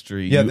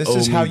industry. Yeah, this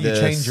is how you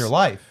change your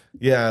life.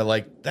 Yeah,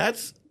 like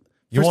that's...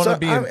 You want to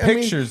be in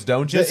pictures,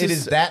 don't you? It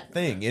is that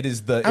thing. It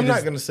is the... I'm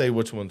not going to say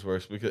which one's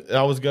worse because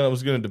I was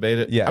gonna debate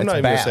it. Yeah, I'm not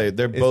even going to say bad. it.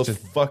 They're both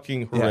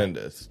fucking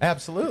horrendous. Yeah,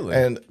 absolutely.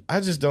 And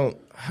I just don't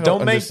make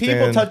understand.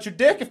 people touch your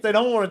dick if they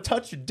don't want to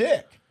touch your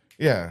dick.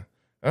 Yeah.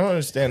 I don't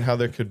understand how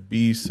there could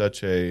be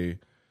such a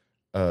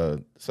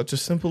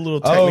simple little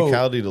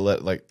technicality to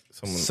let like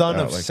someone Son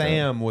out of like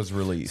Sam that. was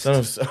released.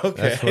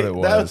 Okay. That's what it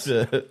was. That's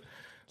it.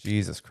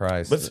 Jesus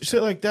Christ. But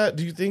shit like that,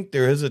 do you think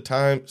there is a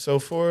time? So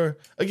for,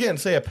 again,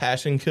 say a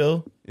passion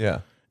kill. Yeah.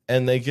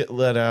 And they get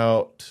let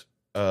out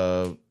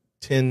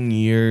 10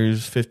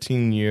 years,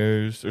 15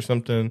 years or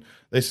something.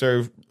 They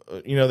serve,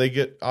 they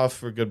get off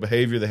for good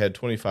behavior. They had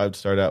 25 to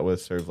start out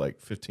with, serve like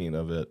 15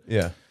 of it.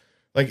 Yeah.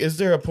 Like, is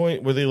there a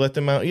point where they let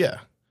them out? Yeah.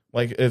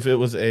 Like, if it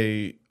was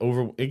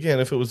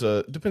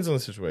depends on the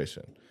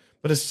situation.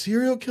 But a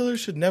serial killer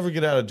should never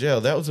get out of jail.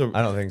 I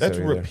don't think that's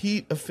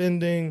repeat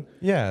offending.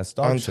 Yeah, it's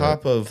on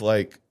top of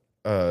like,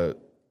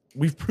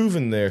 we've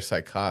proven they're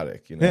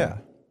psychotic. Yeah.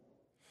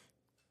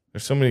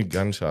 There's so many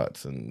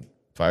gunshots and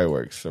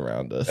fireworks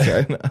around us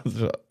right now.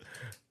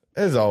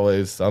 There's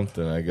always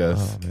something, I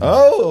guess.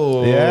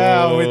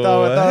 Yeah, we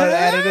thought it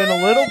added in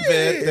a little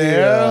bit there.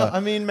 Yeah.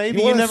 I mean,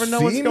 maybe you never know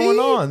what's going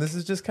on. This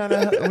is just kind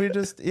of, there we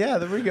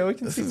go. We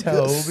can see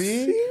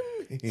Toby.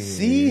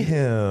 See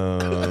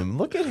him.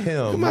 Look at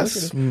him. Look at my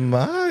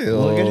smile.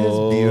 Look at his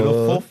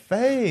beautiful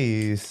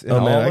face and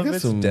all of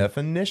its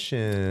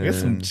definition. I got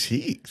some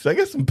cheeks. I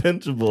got some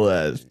pinchable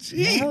ass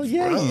cheeks. Hell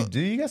yeah, bro. you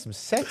do. You got some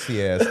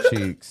sexy ass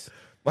cheeks.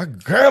 My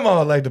grandma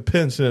would like to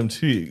pinch them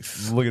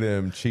cheeks. Look at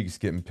them cheeks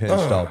getting pinched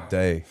all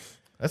day.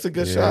 That's a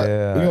good shot.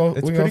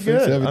 It's pretty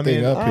good.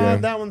 Everything up here.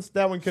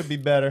 That one could be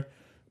better,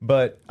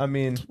 but I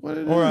mean,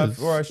 or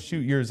I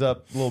shoot yours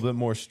up a little bit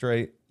more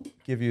straight,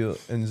 give you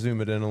and zoom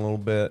it in a little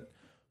bit.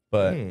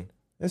 But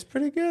it's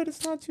pretty good.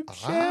 It's not too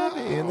shabby.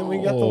 And then we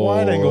got the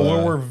wide angle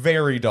where we're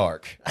very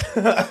dark.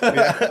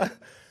 But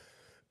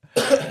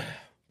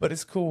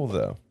it's cool,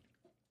 though.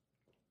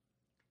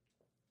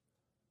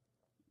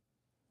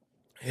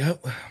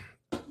 Yep.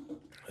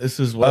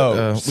 This is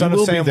what Son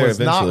of Sam was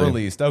not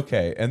released.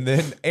 Okay. And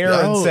then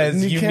Aaron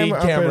says you need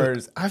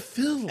cameras. I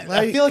feel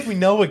like we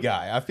know a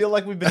guy. I feel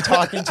like we've been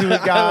talking to a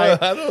guy.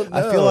 I don't know.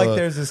 I feel like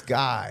there's this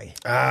guy.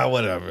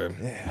 Whatever.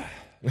 Yeah.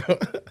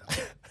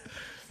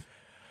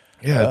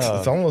 Yeah,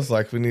 it's almost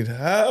like we need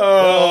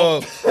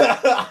help.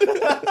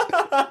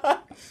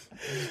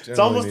 It's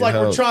almost like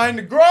we're trying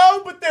to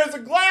grow, but there's a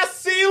glass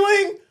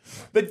ceiling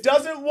that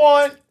doesn't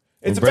want.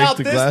 It's about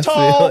this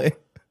tall. And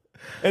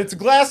it's a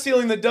glass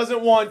ceiling that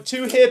doesn't want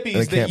two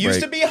hippies that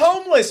used to be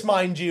homeless,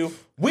 mind you.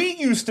 We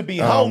used to be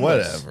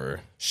homeless.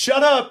 Whatever.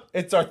 Shut up.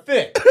 It's our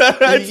thing.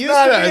 We used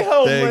to be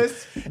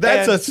homeless.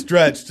 That's a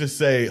stretch to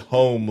say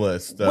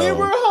homeless, though. We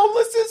were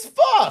homeless as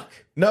fuck.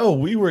 No,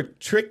 we were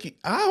tricky.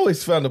 I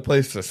always found a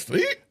place to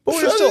sleep. But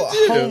we were still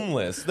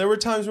homeless. There were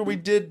times where we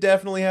did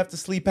definitely have to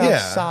sleep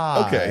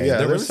outside. Okay, yeah.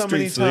 There were so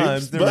many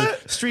times. There were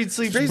street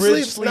sleeps,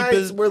 bridge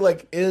sleeps. We're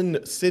like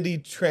in city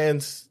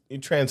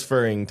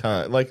transferring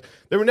time. Like,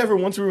 there were never,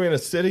 once we were in a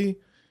city,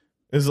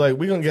 it's like,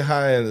 we're going to get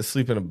high and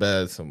sleep in a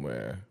bed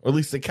somewhere. Or at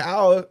least the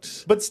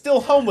couch. But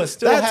still homeless.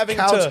 Still that's having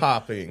couch to.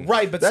 hopping.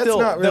 Right, but that's still,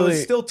 not really,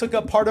 that still took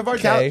up part of our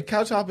day.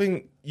 Couch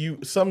hopping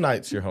some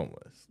nights you're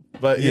homeless,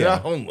 but you're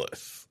not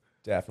homeless.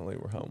 Definitely,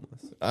 we're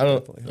homeless. I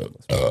don't. Definitely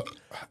homeless.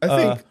 I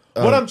think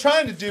what I'm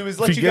trying to do is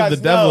let you give guys the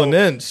devil know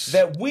an inch,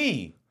 that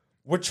we're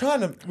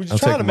trying to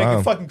take a make a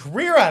mile. fucking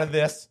career out of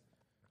this.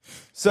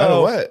 So out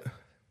of what?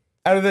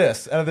 Out of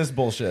this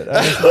bullshit.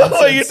 What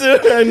are you doing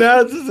right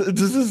now?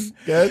 This is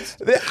sketch.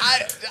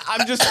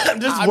 I'm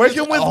just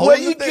working with what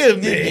you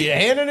give me. You're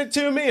handing it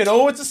to me, and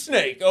it's a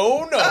snake.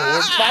 Oh no,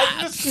 we're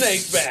fighting the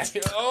snake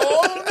back.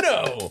 Oh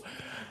no,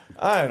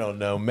 I don't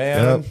know,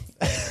 man.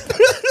 Yep.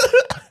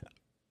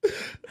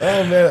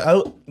 Oh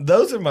man,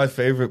 those are my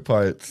favorite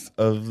parts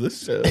of the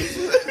show.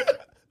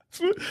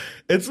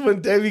 It's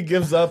when Davey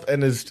gives up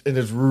and is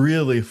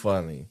really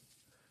funny.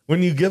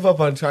 When you give up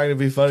on trying to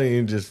be funny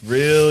and just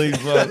really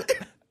funny.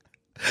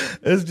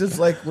 It's just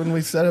like when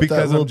we set up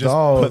that little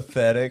doll.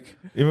 Pathetic.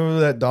 You remember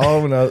that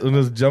doll when I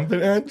was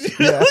jumping at you?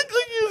 Yeah. Like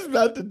you was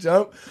about to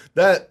jump.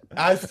 That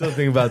I still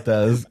think about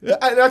that.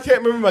 I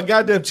can't remember my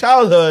goddamn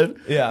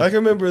childhood. Yeah. I can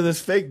remember this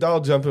fake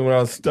doll jumping when I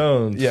was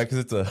stoned. Yeah, because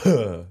it's a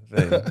thing.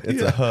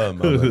 It's a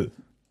moment.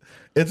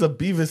 It's a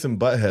Beavis and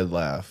Butthead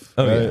laugh.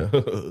 Oh,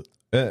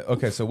 right?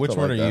 Okay, so which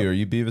Something one like are you? that. Are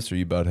you Beavis or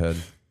you Butthead?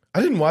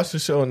 I didn't watch the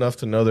show enough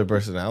to know their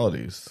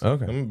personalities.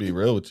 Okay. I'm going to be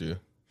real with you.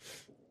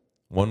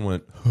 One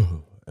went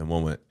and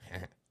one went.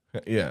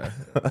 Yeah.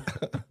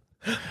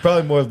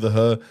 Probably more of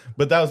the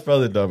but that was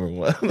probably the dumber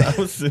one.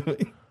 I'm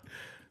assuming.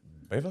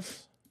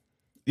 Beavis?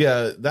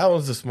 Yeah, that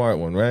was the smart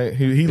one, right?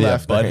 He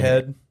laughed.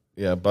 Butthead.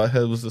 Yeah,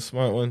 Butthead was the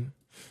smart one.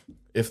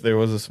 If there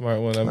was a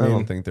smart one, I mean,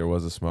 don't think there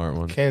was a smart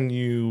one. Can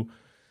you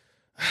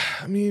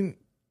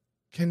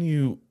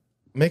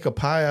make a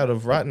pie out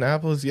of rotten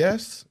apples?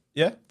 Yes.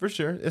 Yeah, for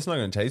sure. It's not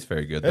going to taste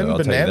very good, though. And I'll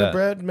tell you banana that.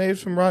 bread made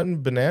from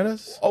rotten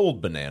bananas? Old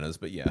bananas,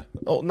 but yeah.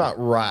 Oh, not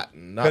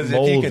rotten, not Because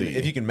moldy.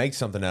 if you can make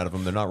something out of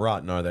them, they're not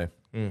rotten, are they?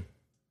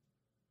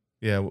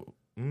 Yeah.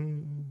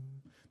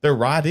 They're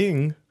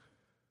rotting.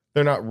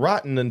 They're not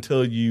rotten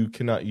until you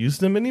cannot use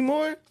them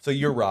anymore. So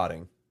you're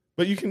rotting.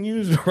 But you can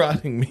use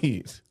rotting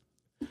meat.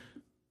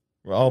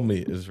 All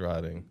meat is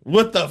rotting.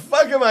 What the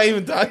fuck am I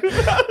even talking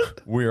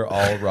about? We're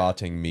all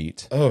rotting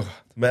meat. Oh,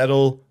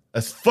 metal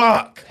as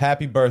fuck.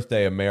 Happy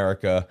birthday,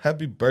 America.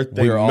 Happy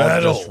birthday, We're all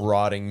metal. just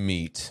rotting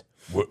meat.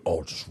 We're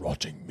all just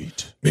rotting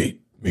meat.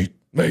 Meat.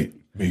 We're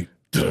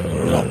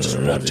all just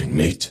rotting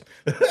meat.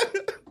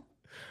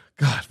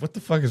 God, what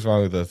the fuck is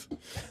wrong with us?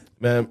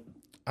 Man,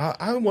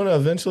 I want to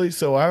eventually,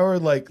 so our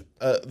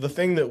the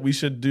thing that we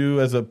should do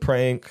as a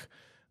prank,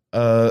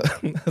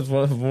 as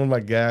one of my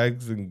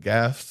gags and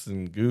gaffs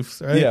and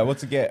goofs, right? Yeah,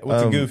 what's a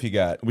goof you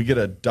got? We get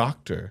a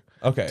doctor.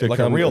 Okay, to like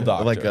come, a real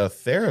doctor. like a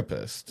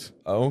therapist.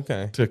 Oh,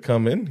 okay. To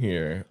come in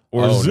here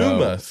or Zoom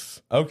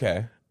us.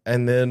 Okay.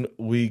 And then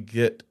we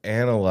get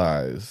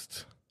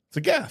analyzed. It's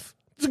a gaff.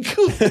 It's a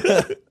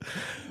goof.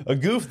 A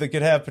goof that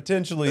could have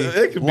potentially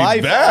It could be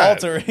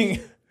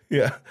life-altering.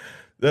 Yeah.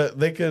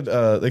 They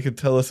could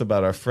tell us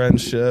about our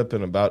friendship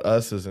and about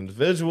us as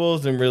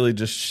individuals and really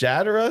just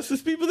shatter us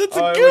as people. That's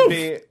a goof.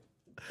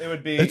 It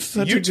would be. It's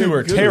such You a two good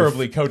are goof.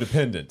 terribly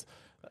codependent.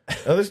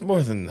 Oh, there's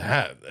more than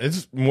that.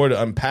 It's more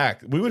to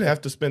unpack. We would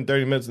have to spend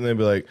 30 minutes and they'd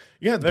be like,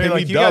 you have to pay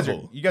me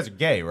double. You guys are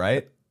gay,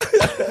 right?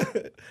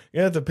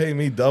 You have to pay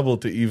me double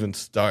to even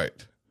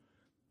start.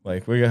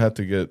 Like, we're going to have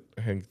to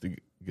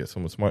get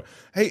someone smart.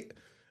 Hey,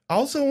 I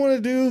also want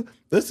to do,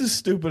 this is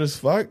stupid as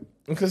fuck,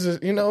 because,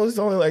 there's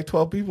only like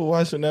 12 people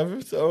watching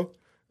ever, so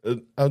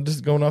I'm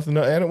just going off the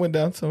note, and it went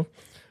down, so.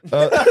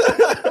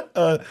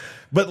 But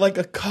like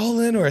a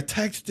call-in or a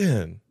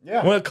text-in.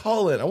 Yeah. I want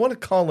a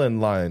call-in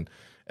line.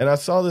 And I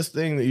saw this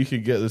thing that you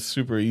could get that's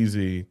super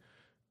easy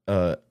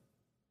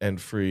and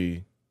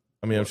free.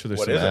 I mean, I'm sure there's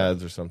What some is it?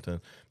 ads or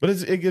something. But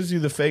it gives you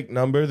the fake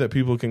number that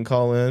people can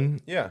call in.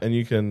 Yeah. And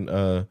you can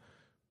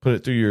put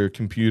it through your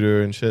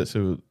computer and shit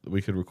so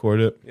we could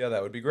record it. Yeah,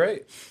 that would be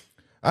great.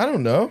 I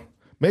don't know.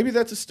 Maybe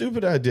that's a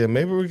stupid idea.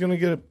 Maybe we're going to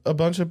get a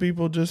bunch of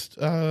people just...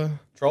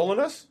 Trolling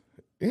us?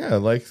 yeah,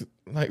 like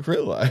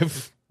real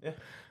life. Yeah.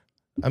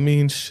 I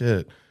mean,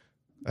 shit.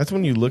 That's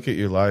when you look at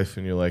your life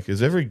and you're like,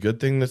 is every good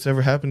thing that's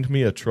ever happened to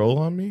me a troll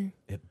on me?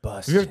 It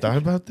busts. Have you ever thought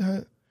about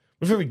that?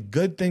 What if every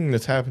good thing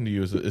that's happened to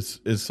you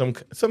is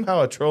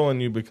somehow a troll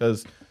on you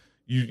because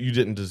you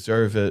didn't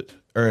deserve it,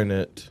 earn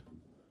it?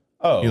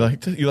 Oh. You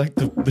like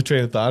the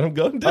train of thought I'm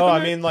going down? Oh,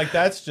 I mean, like,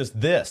 that's just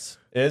this,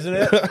 isn't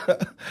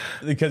it?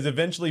 Because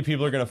eventually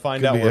people are going to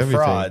find Could out be we're everything.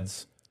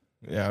 frauds.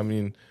 Yeah, I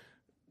mean,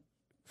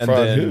 And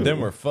fraud who? then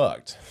we're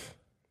fucked.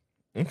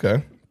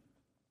 Okay.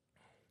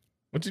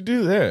 What'd you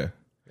do there?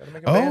 Gotta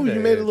make a Oh, Band-Aid.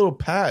 you made a little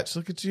patch.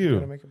 Look at Gotta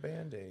you. make a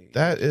Band-Aid.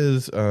 That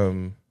is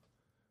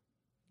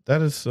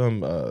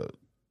some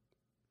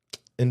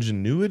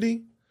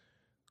ingenuity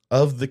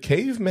of the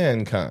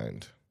caveman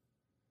kind.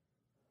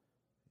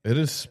 It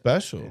is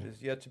special. It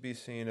is yet to be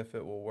seen if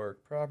it will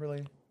work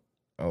properly.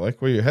 I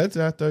like where your head's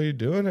at, though. You're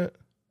doing it.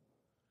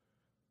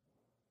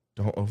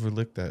 Don't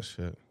overlook that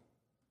shit.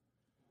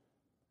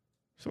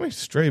 So many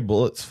stray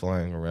bullets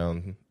flying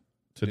around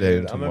today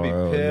and tomorrow I'm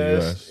gonna be in the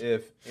US. pissed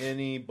if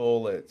any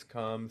bullets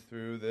come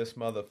through this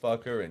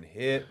motherfucker and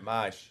hit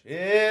my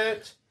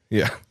shit.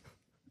 Yeah.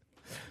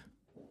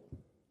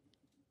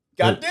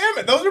 God damn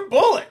it, those are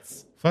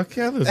bullets. Fuck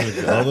yeah,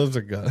 all those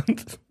are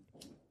guns.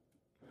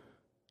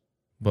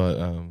 But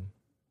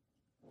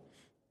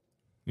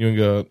you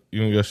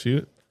wanna go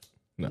shoot?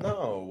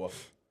 No.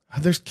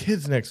 There's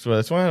kids next door.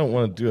 That's why I don't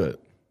want to do it.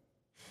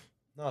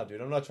 No,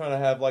 dude, I'm not trying to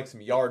have like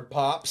some yard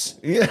pops.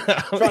 Yeah,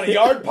 Trying to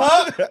yard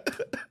pop?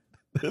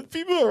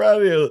 People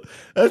around here,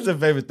 that's their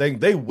favorite thing.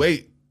 They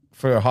wait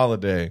for a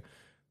holiday.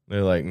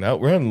 They're like, no,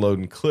 we're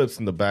unloading clips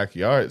in the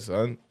backyard,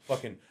 son.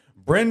 Fucking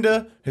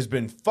Brenda has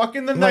been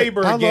fucking the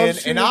neighbor again,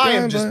 and I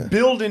am just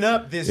building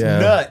up this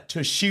nut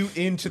to shoot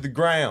into the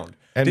ground.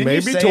 And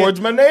Didn't maybe towards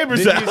my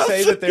neighbor's house. Didn't you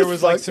say that there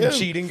was like some him.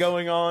 cheating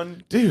going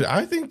on? Dude,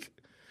 I think,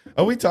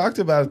 we talked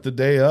about it the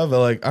day of.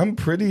 Like, I'm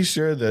pretty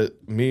sure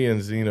that me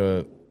and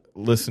Zena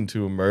listened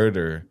to a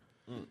murder.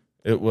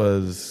 It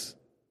was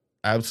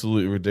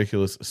absolutely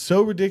ridiculous.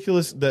 So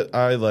ridiculous that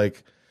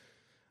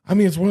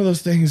it's one of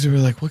those things where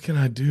like, what can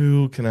I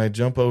do? Can I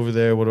jump over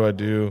there? What do I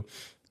do?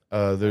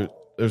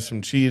 There's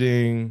some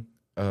cheating,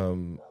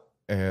 and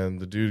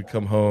the dude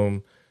come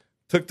home,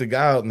 took the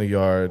guy out in the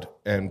yard,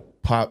 and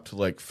popped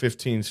like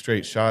 15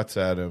 straight shots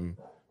at him.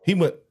 He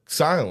went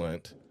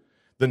silent.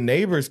 The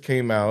neighbors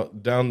came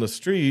out down the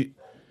street.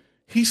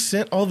 He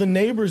sent all the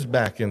neighbors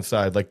back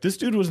inside. Like, this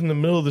dude was in the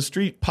middle of the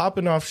street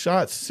popping off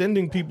shots,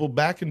 sending people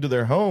back into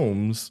their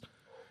homes,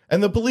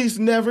 and the police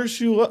never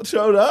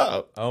showed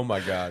up. Oh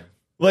my God.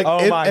 Like,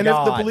 oh my and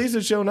God. if the police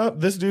had shown up,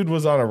 this dude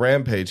was on a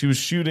rampage. He was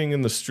shooting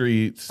in the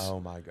streets. Oh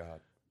my God.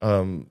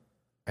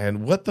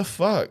 And what the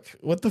fuck?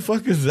 What the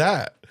fuck is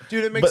that?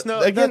 Dude, it makes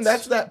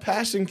that's that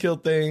passion kill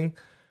thing.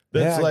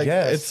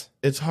 That's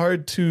it's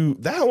hard to,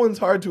 that one's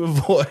hard to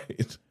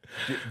avoid.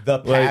 The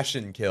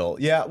passion kill.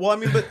 Yeah. Well, I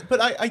mean,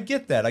 but I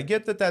get that. I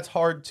get that that's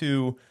hard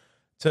to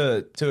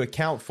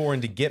account for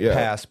and to get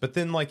past. But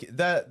then like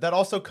that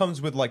also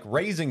comes with like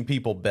raising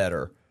people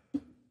better.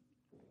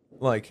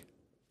 Like,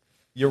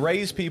 you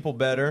raise people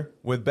better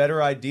with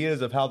better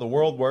ideas of how the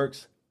world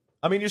works.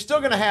 I mean, you're still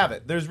going to have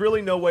it. There's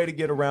really no way to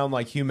get around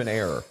like human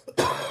error.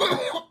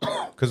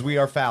 Because we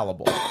are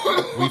fallible.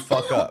 We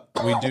fuck up.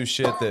 We do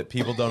shit that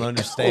people don't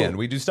understand.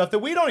 We do stuff that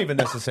we don't even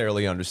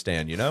necessarily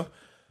understand, you know?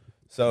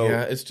 So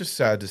yeah, it's just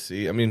sad to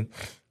see. I mean,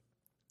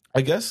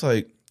 I guess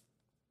like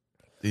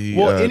the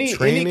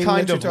any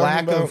kind of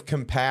lack of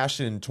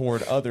compassion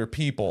toward other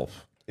people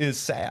is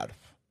sad.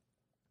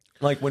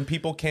 Like when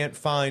people can't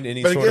find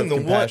any sort of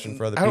compassion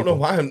for other people. I don't know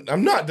why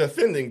I'm not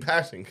defending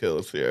passion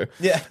kills here.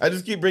 Yeah, I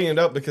just keep bringing it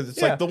up because it's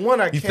like the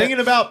one I can't. You thinking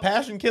about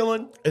passion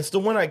killing? It's the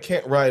one I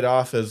can't write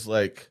off as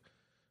like.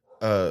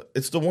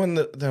 It's the one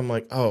that I'm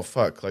like, oh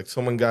fuck, like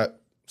someone got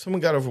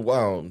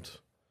overwhelmed,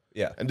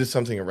 and did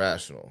something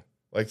irrational,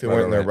 like they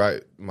weren't in their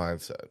right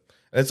mindset,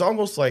 and it's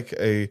almost like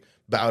a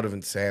bout of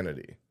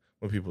insanity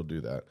when people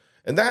do that,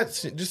 and that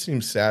just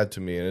seems sad to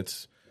me. And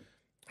it's,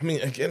 I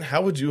mean, again,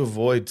 how would you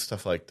avoid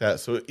stuff like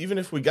that? So even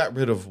if we got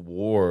rid of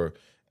war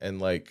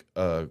and like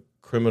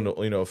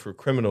criminal, for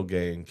criminal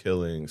gang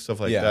killing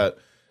stuff like that,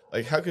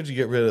 like how could you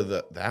get rid of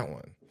that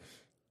one,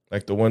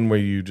 like the one where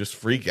you just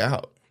freak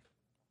out?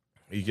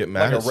 You get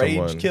mad at someone. Like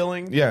a rage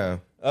killing? Yeah.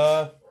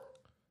 I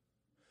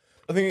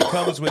think it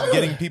comes with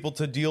getting people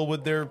to deal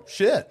with their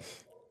shit.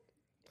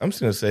 I'm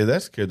just going to say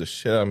that scared the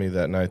shit out of me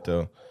that night,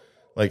 though.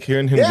 Like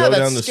hearing him go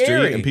down the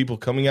street and people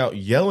coming out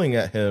yelling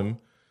at him.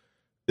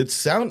 I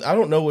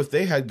don't know if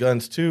they had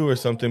guns too or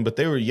something, but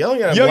they were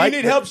yelling at him. Yo, you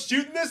need help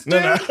shooting this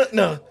dude?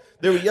 No.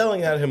 They were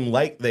yelling at him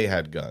like they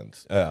had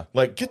guns. Yeah.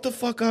 Like, get the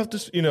fuck off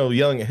this,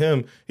 yelling at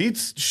him. He'd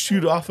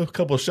shoot off a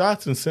couple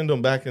shots and send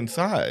them back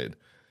inside.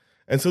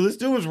 And so this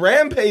dude was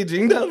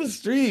rampaging down the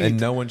street. And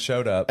no one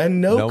showed up. And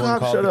no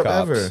cop showed up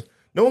ever.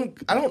 No one,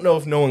 I don't know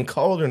if no one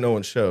called or no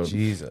one showed.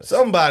 Jesus.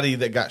 Somebody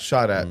that got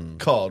shot at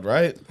called,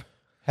 right?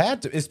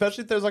 Had to,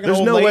 especially if there's like an There's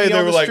old no lady way they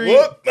on were the like, street.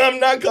 whoop, I'm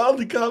not calling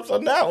the cops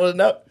on that one.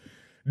 No.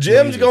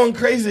 Jim's going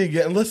crazy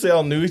again. Unless they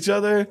all knew each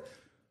other.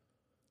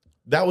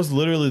 That was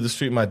literally the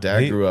street my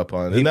dad grew up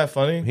on. Isn't that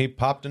funny? He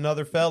popped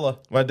another fella.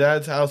 My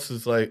dad's house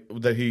is like,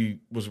 that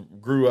he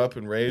grew up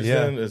and raised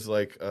in, is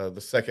like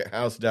the second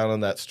house down on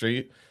that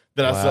street.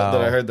 That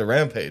I heard the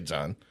rampage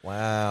on.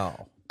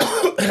 Wow.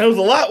 It was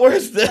a lot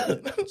worse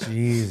then.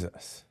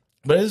 Jesus.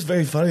 But it's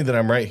very funny that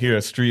I'm right here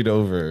a street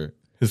over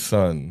his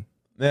son.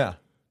 Yeah.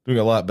 Doing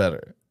a lot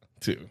better,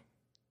 too.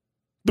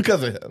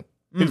 Because of him.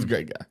 He's a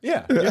great guy.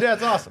 Yeah. Your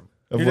dad's awesome.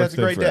 Your dad's a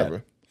great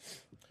dad.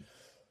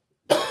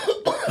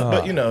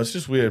 But, it's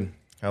just weird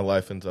how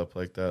life ends up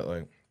like that.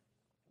 Like,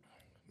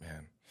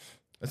 man,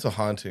 it's a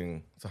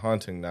haunting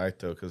night,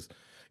 though, because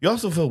you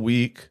also feel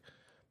weak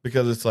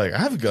because it's like, I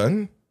have a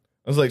gun.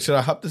 I was like, should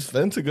I hop this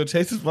fence and go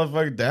chase this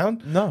motherfucker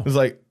down? No. It's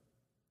like,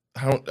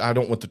 I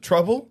don't want the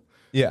trouble.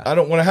 Yeah. I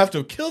don't want to have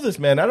to kill this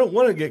man. I don't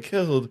want to get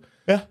killed.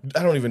 Yeah.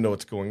 I don't even know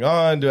what's going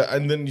on.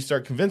 And then you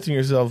start convincing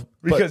yourself.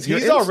 Because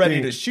he's all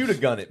ready to shoot a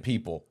gun at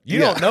people. You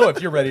don't know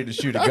if you're ready to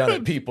shoot a gun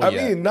at people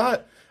yet. I mean,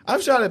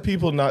 I've shot at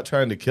people not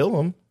trying to kill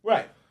them.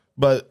 Right.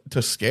 But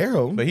to scare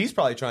them. But he's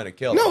probably trying to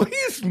kill No, him.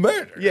 he's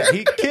murdered. Yeah,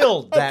 he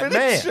killed that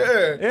man.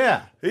 Sure.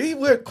 Yeah. He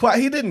went quiet.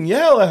 He didn't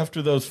yell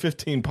after those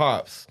 15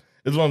 pops.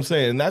 Is what I'm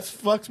saying. And that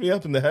fucks me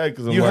up in the head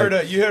because You heard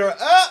her.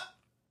 Ah!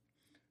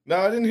 No,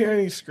 I didn't hear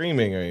any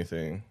screaming or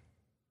anything.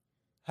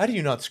 How do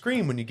you not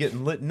scream when you're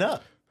getting lit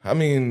up? I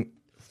mean,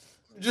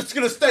 I'm just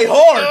gonna stay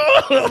hard.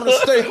 I'm gonna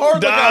stay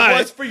hard like I Die.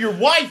 was for your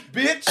wife,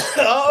 bitch.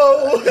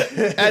 oh,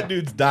 that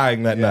dude's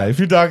dying that night. If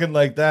you're talking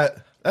like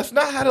that, that's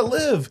not how to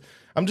live.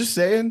 I'm just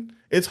saying,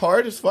 it's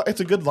hard. It's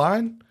a good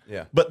line.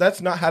 Yeah. But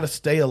that's not how to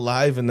stay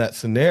alive in that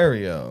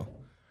scenario.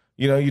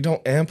 You know, you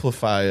don't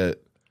amplify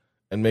it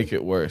and make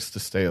it worse to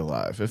stay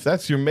alive. If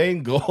that's your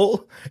main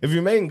goal, if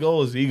your main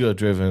goal is ego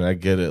driven, I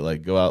get it.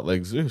 Like, go out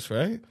like Zeus,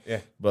 right?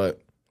 Yeah.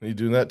 But you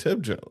doing that tip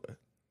drill.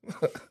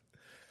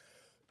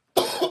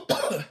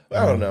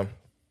 I don't know.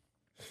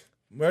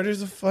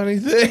 Murder's a funny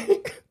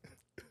thing.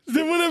 Has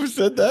anyone ever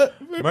said that?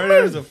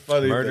 Murder's a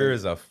funny thing. Murder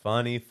is a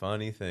funny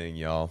thing,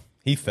 y'all.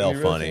 He felt When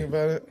you really funny. think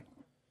about it?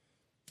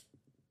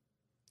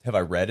 Have I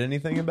read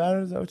anything about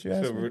it? Is that what you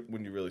asked So me?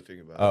 when you really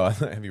think about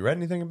it. Oh, have you read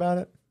anything about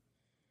it?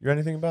 You read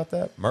anything about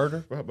that?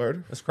 Murder? About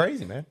murder? That's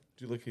crazy, man.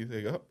 Did you look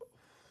anything up?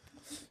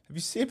 Have you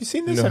seen this?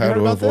 You know Have you how heard to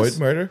about avoid this?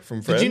 murder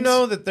from friends? Did you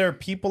know that there are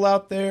people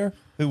out there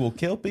who will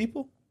kill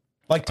people?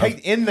 Like take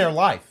in their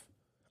life.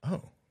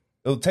 Oh.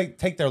 It'll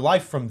take their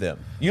life from them.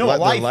 You know Like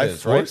what their life life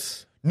is,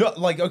 force? right? No,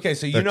 like, okay,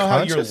 so you Their know how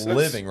you're consciousness?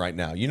 living right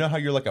now. You know how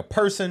you're like a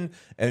person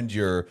and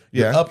you're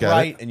Yeah, got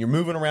upright it. and you're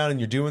moving around and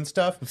you're doing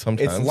stuff.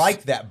 Sometimes. It's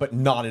like that, but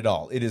not at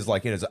all. It is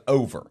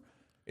over.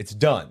 It's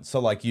done. So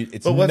like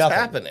it's But what's nothing.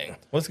 happening?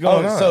 What's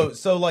going on?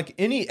 So like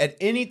at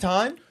any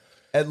time,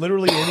 at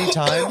literally any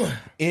time,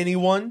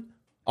 anyone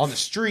on the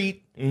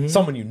street,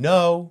 someone you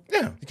know,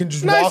 Yeah. can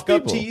just Nice walk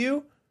up people. to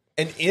you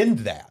and end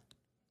that.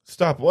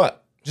 Stop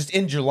what? Just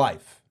end your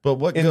life. But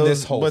what in goes,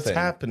 this whole what's thing.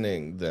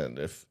 happening then?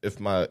 If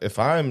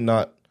I'm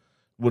not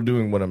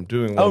doing what I'm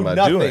doing, what Oh, am I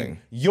nothing.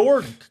 doing?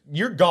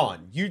 You're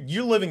gone.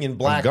 You're living in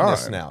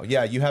blackness gone. now.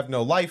 Yeah, you have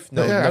no life,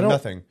 no I don't-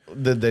 nothing.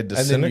 Did they then you-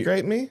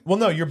 disintegrate me? Well,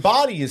 no, your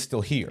body is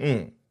still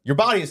here. Your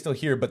body is still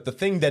here, but the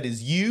thing that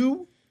is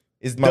you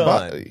is My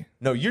done. body.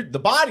 No, the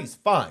body's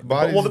fine.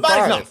 Body's well, the body's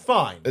fine. not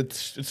fine.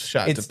 It's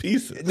shot to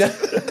pieces.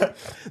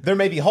 There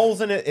may be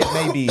holes in it. It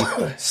may be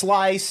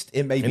sliced.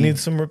 It may It be.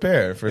 needs some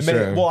repair for it may-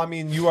 sure. Well, I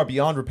mean, you are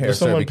beyond repair, Will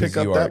sir, someone because pick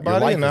up you are, that your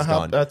body life and is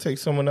gone. I take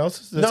someone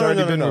else's that's No,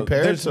 already no, been no.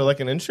 repaired? There's- So like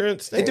an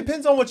insurance thing? It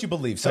depends on what you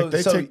believe. So, Like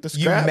they so take the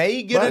you scrap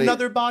may get body.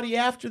 another body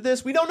after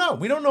this. We don't know.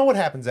 We don't know what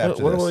happens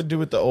after What this. do I do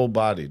with the old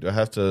body? Do I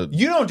have to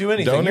You don't do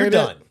anything. You're donate it?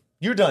 done.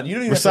 You're done. You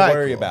don't even recycle? have to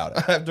worry about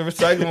it. I have to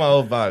recycle my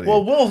old body.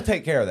 Well, we'll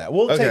take care of that.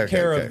 We'll Okay, take okay,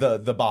 care okay.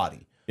 of the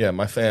body. yeah,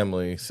 my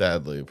family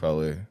sadly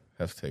probably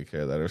have to take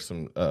care of that, or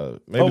some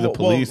maybe the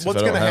police. What's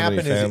if I don't going to have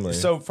any happen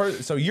family.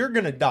 is so you're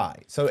going to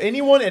die. So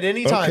anyone at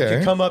any time Okay.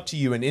 can come up to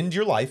you and end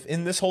your life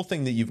in this whole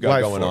thing that you've got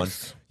Life going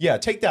force. on. Yeah,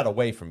 take that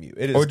away from you.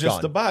 It is or just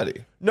gone. the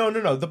body No.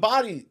 The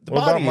body. The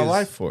What body about my is-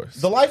 life force?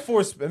 The life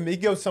force.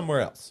 It goes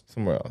somewhere else.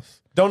 somewhere else.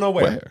 Don't know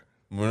where. Where?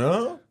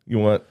 Well, You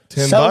want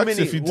 $10 So bucks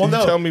many- if you well,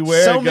 no. tell me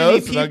where So it many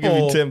goes, and I'll give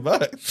you people-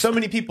 $10. so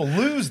many people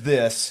lose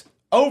this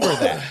over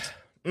that.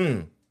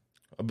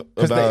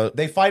 Because About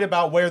they fight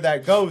about where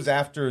that goes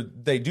after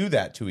they do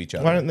that to each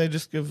other. why didn't they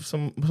just give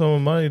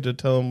someone money to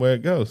tell them where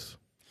it goes?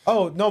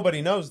 Oh,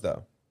 nobody knows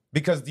though,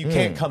 because you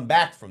can't come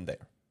back from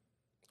there.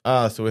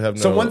 So we have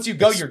no So once you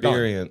go, you're done.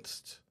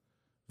 experienced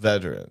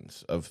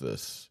veterans of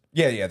this.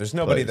 Yeah. There's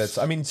nobody Place that's.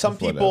 I mean, some of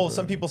people. whatever.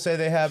 Some people say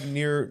they have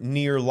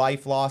near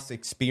life loss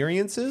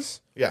experiences,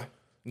 Yeah,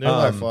 near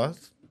life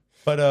loss.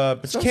 but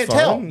you sounds can't fun,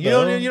 tell. You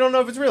though. don't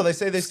know if it's real. They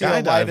say they see a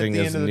light at the Skydiving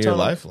end is of the near tunnel.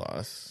 life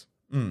loss.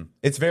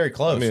 It's very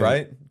close, I mean-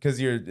 right? Because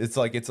it's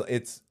like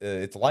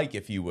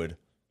if you would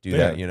do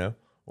that,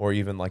 or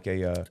even like a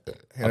And a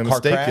car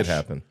mistake crash. could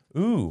happen.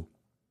 Ooh,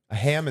 a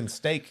ham and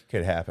steak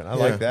could happen. I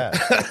like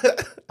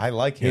that. I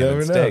like You ham never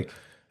and know. steak.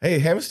 Hey,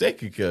 ham and steak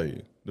could kill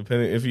you.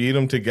 Depending if you eat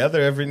them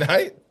together every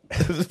night,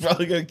 it's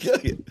probably gonna kill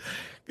you.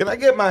 Can I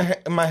get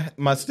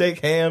my steak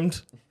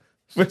hammed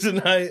for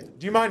tonight?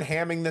 Do you mind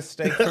hamming this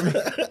steak for me?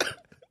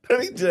 I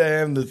need to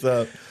ham this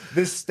up.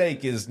 This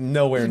steak is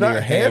nowhere It's near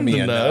not hammed hammy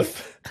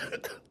enough.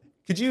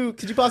 Could you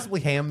possibly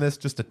ham this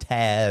just a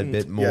tad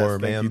bit more,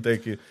 Yes, man?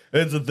 Thank you.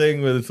 It's a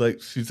thing where it's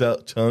like shoots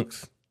out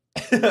chunks.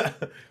 A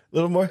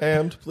little more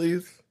hammed,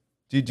 please.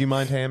 Do you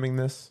mind hamming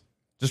this?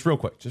 Just real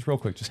quick. Just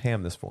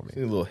ham this for Need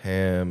me. a little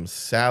ham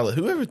salad.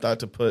 Whoever thought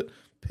to put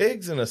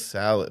pigs in a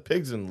salad,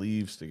 pigs and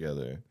leaves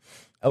together?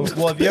 Oh,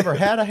 well, have you ever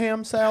had a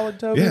ham salad,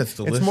 Toby? Yeah, it's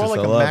delicious. It's more like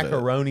I a love it.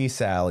 macaroni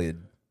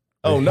salad.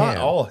 Oh, with not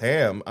ham. all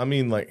ham. I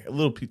mean, like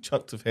little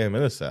chunks of ham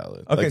in a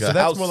salad. Okay, like so a that's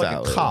house more like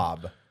salad. a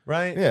cob,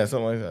 right? Yeah,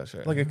 something like that.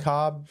 Sure. Like a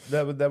cob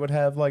that would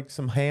have like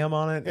some ham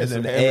on it yeah, and some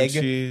an ham egg.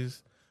 and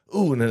cheese.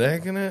 Ooh, and an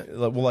egg in it.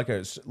 Well, not a pretty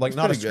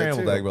good,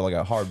 scrambled too. egg, but like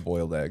a hard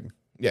boiled egg.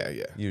 Yeah.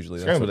 Usually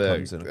that's Scrambled what egg.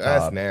 comes in a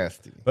That's cob.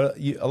 nasty. But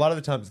a lot of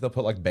the times they'll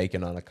put like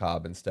bacon on a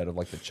cob instead of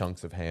like the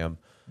chunks of ham.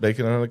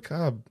 Bacon on a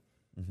cob.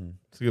 Mm-hmm.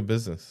 It's a good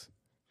business.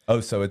 Oh,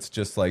 so it's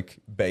just like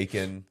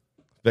bacon,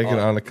 Bacon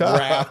on a cob.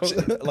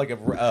 wrapped, like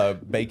a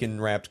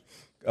bacon wrapped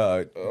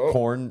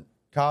corn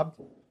cob.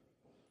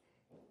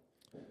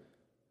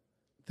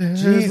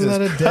 There's Jesus a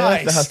lot of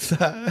death Christ.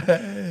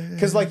 outside.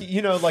 Because like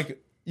you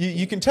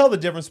you can tell the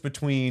difference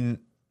between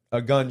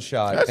a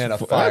gunshot and a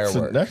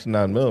firework. That's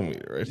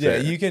 9mm right Yeah,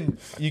 there.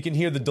 you can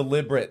hear the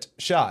deliberate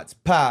shots.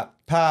 Pop,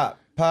 pop,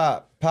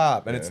 pop,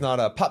 pop. And it's not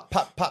a pop,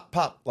 pop, pop,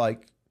 pop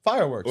like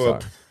fireworks Or are.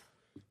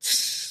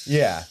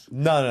 Yeah,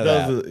 none of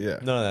Those that. are- yeah.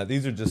 None of that.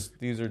 These are just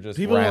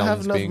People don't have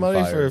rounds enough being money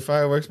fired. for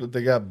fireworks, but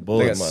they got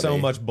bullet They got money. so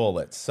much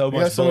bullets. So They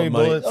much got so bullet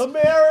many money. bullets.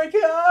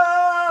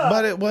 America!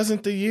 But it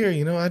wasn't the year,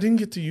 I didn't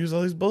get to use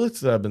all these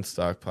bullets that I've been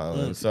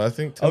stockpiling. So I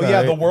think Oh, tonight,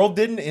 yeah, the world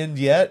didn't end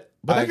yet.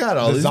 But I got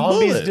all the these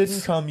zombies bullets.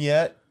 didn't come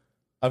yet.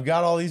 I've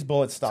got all these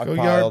bullets go stockpiled.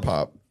 yard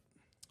pop.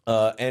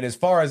 And as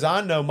far as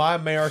I know, my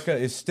America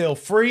is still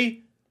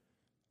free,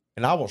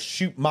 and I will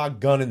shoot my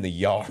gun in the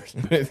yard.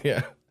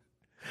 Yeah.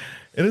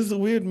 It is a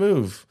weird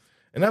move.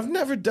 And I've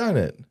never done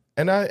it.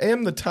 And I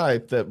am the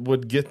type that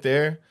would get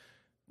there.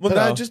 Well, But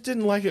I no. just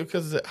didn't like it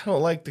because I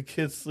don't like the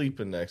kids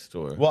sleeping next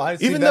door. Well, I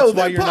see, even that's though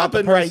why they're you're not the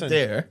popping right person.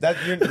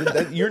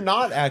 there. You're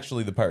not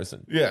actually the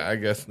person. Yeah, I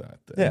guess not.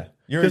 Yeah,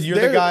 you're 'Cause the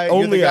they're guy.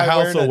 Only you're the a guy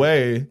house wearing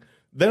away.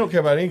 They don't care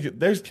about any.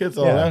 There's kids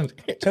all Yeah. around.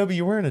 Toby,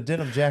 you're wearing a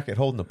denim jacket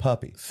holding a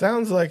puppy.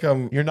 Sounds like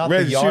I'm. You're not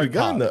ready the to shoot a yard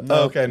gun. pop. Though.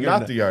 No, Okay, you're not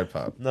not. the yard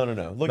pop. No.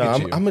 Look No,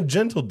 at you. I'm a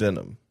gentle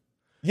denim.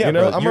 yeah,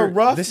 bro, bro, I'm a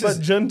rough this but is,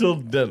 gentle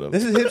denim.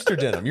 this is hipster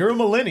denim. You're a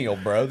millennial,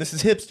 bro. This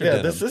is hipster yeah,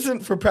 denim. this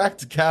isn't for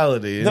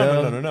practicality. You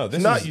No, know? no. It's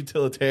This not is-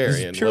 utilitarian.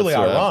 This is purely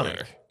whatsoever.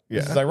 ironic.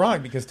 Yeah. This is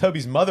ironic because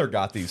Toby's mother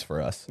got these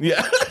for us.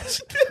 Yeah.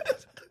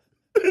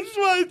 That's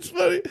why it's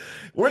funny.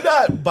 We're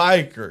not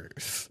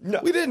bikers. No.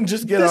 We didn't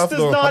just get This off does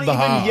the not the even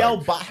hog.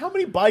 yell. How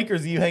many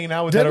bikers are you hanging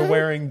out with that are Denim?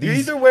 wearing You're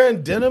these? either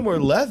wearing denim or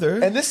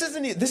leather. And this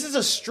isn't. This is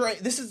a straight.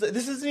 This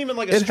isn't even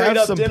like a It straight has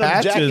up some denim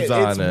patches jacket.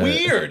 on It's it.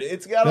 weird.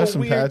 It's got There's a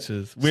some weird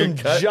patches. Weird some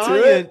cut to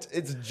giant.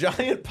 It's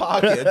giant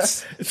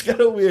pockets. It's got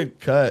a weird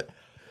cut.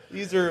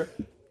 These are.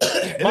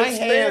 And My it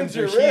hands spans are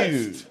your wrist.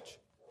 huge. It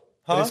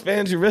Huh?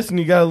 expands your wrist, and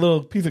you got a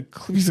little piece of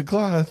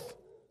cloth.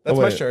 That's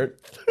Oh, my wait. shirt.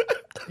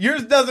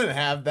 Yours doesn't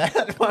have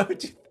that. Why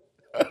would you?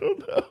 I don't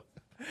know.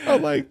 I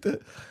liked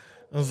it.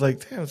 I was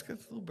like, damn, it's got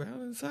a little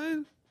brown inside.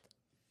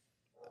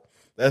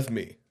 That's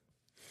me.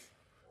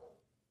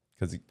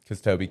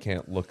 Because Toby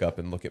can't look up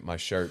and look at my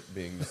shirt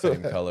being the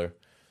same color.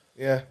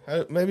 Yeah,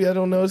 maybe I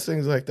don't notice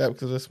things like that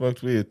because I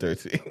smoked weed at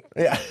 13.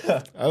 Yeah.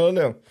 I don't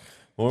know.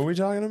 What were we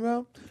talking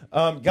about?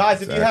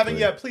 Guys, if you haven't Exactly.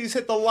 yet, please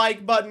hit the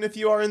like button if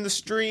you are in the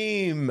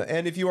stream.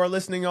 And if you are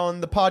listening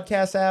on the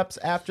podcast apps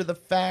after the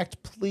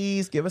fact,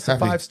 please give us a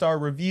Happy. 5-star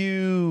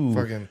review.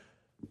 Fucking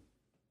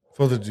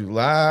 4th of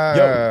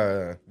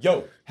July.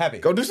 Yo, happy.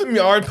 Go do some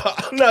yard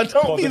pop. No,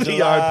 don't 4th be of the July.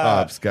 yard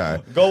pops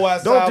guy. Go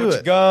outside Don't do with it.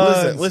 your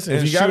guns. Listen.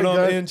 and If you got shoot a them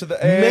gun, into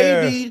the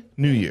air. maybe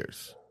New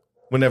Year's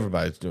when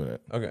everybody's doing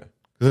it. Okay.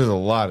 There's a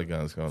lot of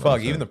guns going on. Fuck,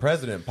 even the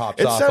president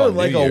pops It off sounded on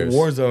like New a Year's.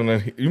 war zone.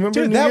 You remember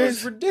Dude, New that Year's?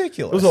 was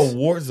ridiculous. It was a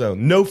war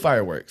zone. No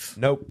fireworks.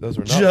 Nope, those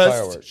were not Just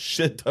fireworks.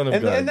 shit ton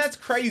of guns. And that's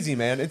crazy,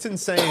 man. It's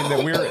insane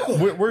that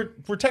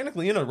we're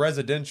technically in a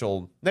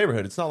residential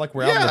neighborhood. It's not like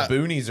we're out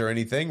in the boonies or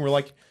anything. We're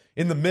like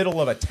in the middle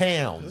of a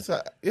town,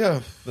 Yeah,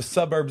 the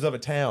suburbs of a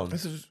town.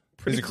 this is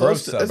pretty These are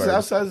close. gross It's suburbs.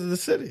 outside of the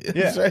city.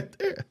 It's Yeah. right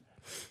there.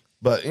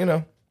 But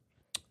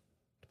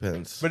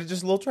depends. But it's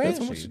just a little trashy.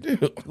 Depends on what you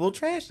do. A little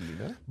trashy, you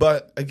know.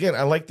 But again,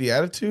 I like the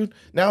attitude.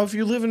 Now, if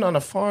you're living on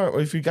a farm or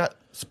if you got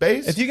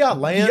space, If you got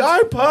land,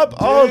 yard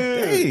pop all dude,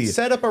 day.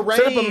 set up a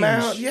range. Set up a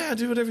mound. Yeah,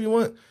 do whatever you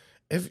want.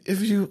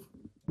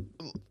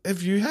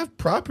 If you have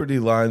property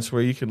lines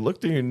where you can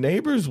look through your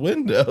neighbor's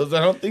windows, I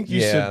don't think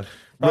you Yeah, should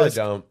probably risk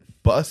don't.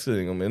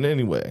 busting them in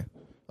any way.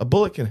 A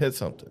bullet can hit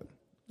something.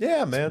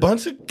 Yeah, man.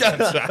 Bunch of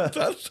gunshots.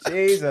 That's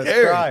Jesus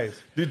scary.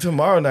 Christ. Dude,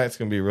 tomorrow night's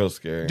gonna be real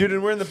scary. Dude,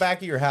 and we're in the back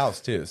of your house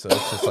too, so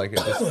it's just like it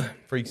just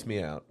freaks me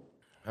out.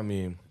 I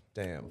mean,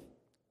 Damn.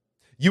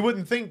 You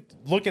wouldn't think,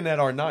 looking at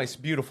our nice,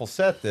 beautiful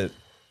set, that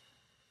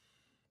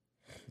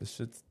this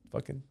shit's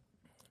fucking.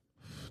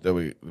 that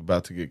we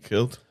about to get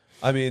killed.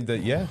 I mean,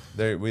 that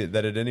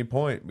that at any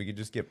point we could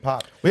just get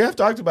popped. We have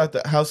talked about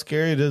that, how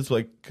scary it is,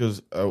 like,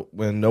 because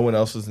when no one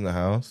else is in the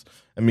house.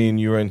 I mean,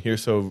 you were in here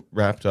so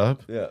wrapped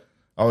up. Yeah.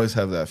 I always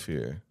have that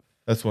fear.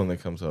 That's one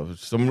that comes up.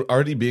 Someone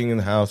already being in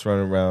the house,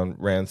 running around,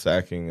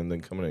 ransacking, and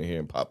then coming in here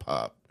and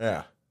pop.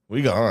 Yeah.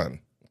 We gone.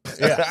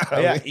 Yeah.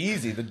 I Yeah. mean,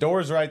 Easy. The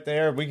door's right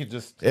there. We could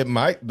just. it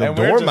might. The And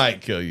we're door just-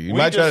 might kill you. You we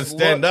might try to just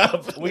stand look-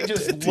 up. We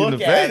just hit you in look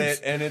the at face.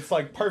 it, and it's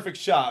like perfect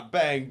shot,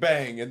 bang,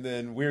 bang, and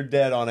then we're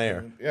dead on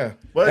air. Yeah.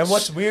 And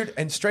what's weird,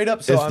 and straight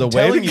up, so It's the I'm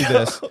way telling to you go.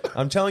 this.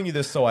 I'm telling you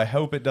this, so I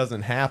hope it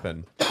doesn't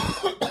happen.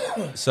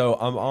 So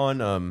I'm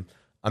on.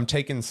 I'm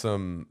taking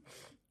some,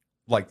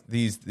 like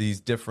these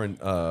different,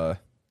 kind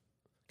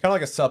of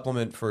like a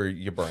supplement for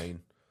your brain,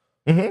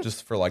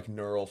 just for like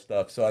neural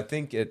stuff. So I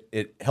think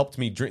it helped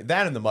me dream.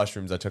 That and the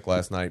mushrooms I took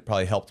last night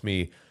probably helped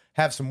me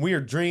have some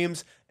weird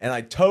dreams. And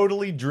I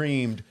totally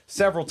dreamed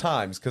several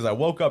times because I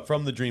woke up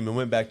from the dream and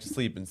went back to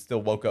sleep and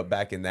still woke up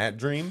back in that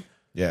dream.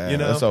 Yeah, You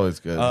know? that's always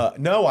good.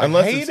 No, I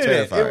Unless it's hated it.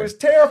 terrifying. It was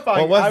terrifying.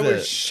 What was I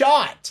was it?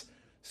 shot.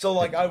 So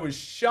like I was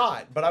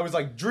shot, but I was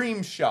like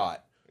dream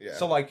shot. Yeah.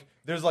 So like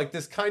there's like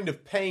this kind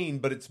of pain,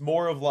 but it's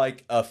more of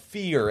like a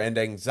fear and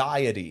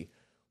anxiety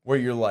Where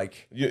you're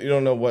like... You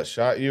don't know what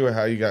shot you or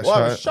how you got Well,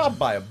 shot? I was shot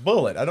by a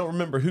bullet. I don't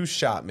remember who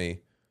shot me.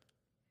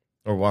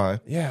 Or why?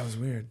 Yeah, it was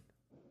weird.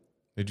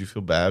 Did you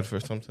feel bad for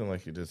something?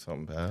 Like you did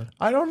something bad?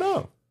 I don't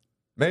know.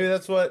 Maybe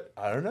that's what...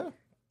 I don't know.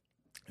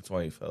 That's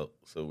why you felt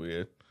so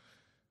weird.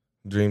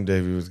 Dream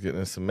Davy was getting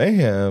in some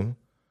mayhem.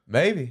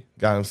 Maybe.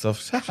 Got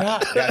himself shot.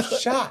 Got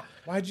shot.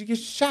 Why'd you get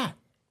shot?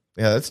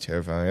 Yeah, that's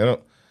terrifying. I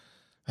don't...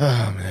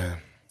 Oh, man.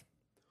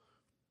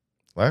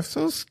 Life's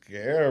so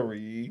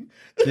scary.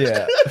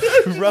 Yeah.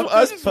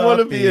 I just want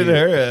to be in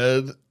her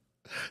head.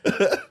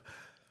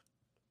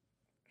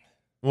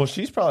 Well,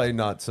 she's probably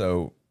not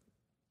so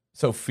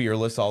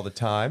fearless all the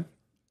time.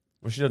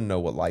 Well, she doesn't know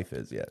what life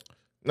is yet.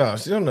 No,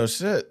 she don't know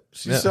shit.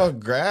 She Yeah. saw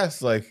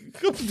grass like a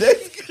couple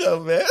days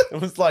ago, man.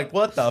 It was like,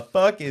 what the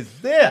fuck is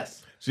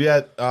this? She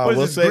had, What is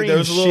we'll this say green there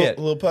was a shit?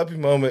 little puppy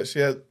moment. She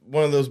had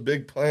one of those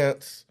big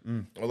plants,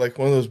 or like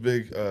one of those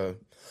big,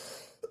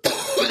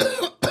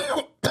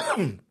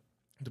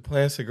 the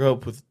plants that grow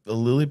up with a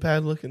lily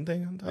pad looking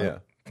thing on top. Yeah.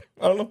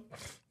 I don't know.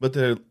 But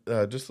they're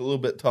just a little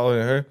bit taller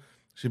than her.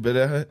 She bit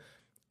at it,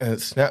 and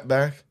it snapped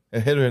back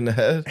and hit her in the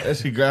head, and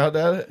she growled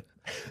at it.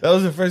 That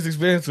was her first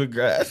experience with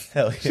grass.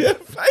 Hell She yeah. had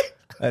a fight.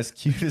 That's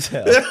cute as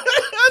hell.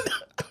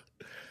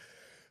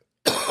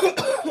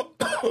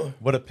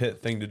 What a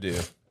pit thing to do.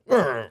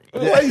 Why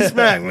you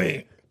smack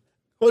me?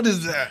 What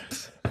is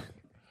that?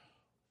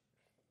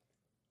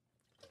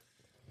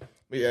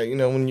 But yeah, you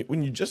know,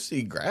 when you just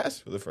see grass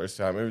for the first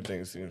time,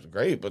 everything seems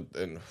great. But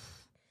then,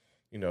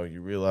 you know,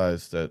 you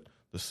realize that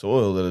the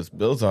soil that it's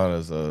built on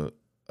is a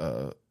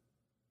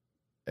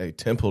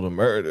temple to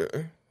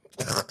murder.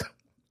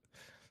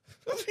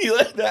 You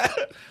like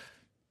that?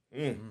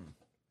 Hit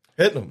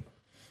them.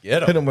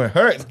 Get Hit him. them where it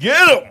hurts.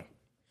 Get them.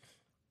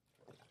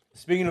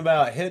 Speaking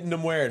about hitting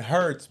them where it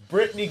hurts,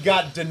 Britney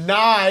got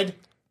denied.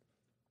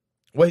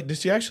 Wait, did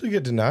she actually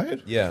get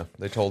denied? Yeah,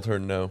 they told her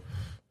no.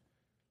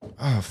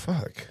 Oh,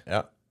 fuck.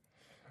 Yeah.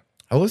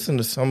 I listened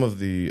to some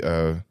of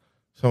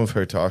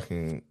her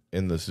talking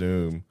in the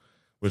Zoom,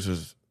 which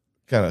was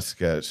kind of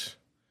sketch.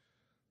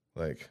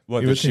 Like, What,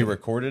 you that would she think-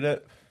 recorded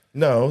it?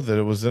 No, that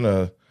it was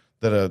that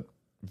a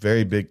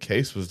very big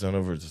case was done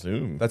over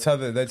Zoom. That's how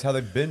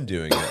they've been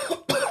doing it.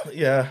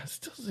 Yeah, it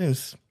still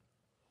seems.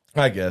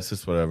 I guess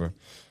it's whatever,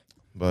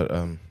 but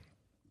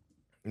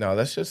no,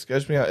 that shit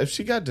sketched me out. If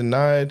she got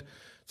denied,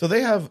 so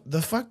they have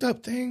the fucked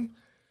up thing.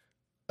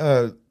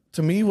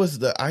 To me, was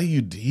the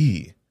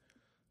IUD.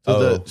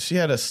 So she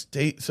had a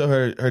state. So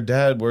her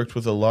dad worked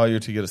with a lawyer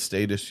to get a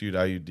state issued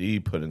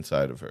IUD put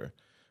inside of her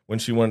when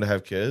she wanted to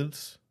have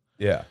kids.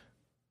 Yeah.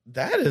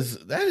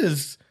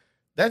 That's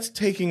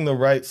taking the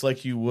rights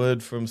like you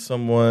would from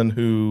someone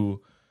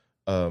who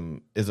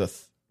is a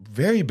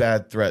very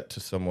bad threat to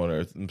someone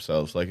or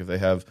themselves. Like if they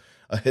have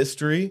a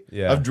history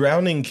of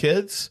drowning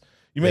kids,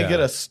 you may get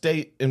a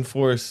state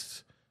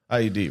enforced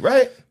IUD,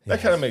 right?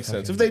 That kind of makes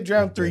sense. If they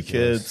drown 3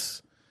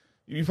 kids,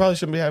 you probably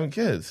shouldn't be having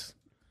kids.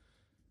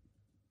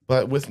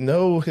 But with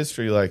no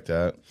history like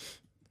that,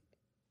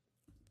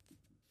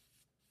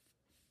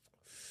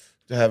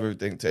 to have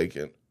everything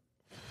taken.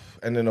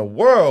 And in a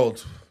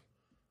world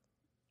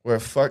where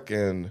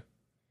fucking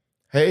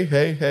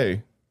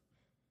hey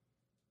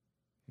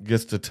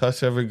gets to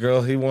touch every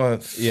girl he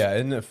wants. Yeah,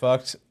 isn't it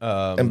fucked?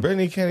 And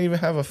Britney can't even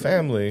have a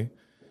family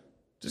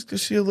just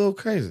because she a little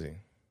crazy.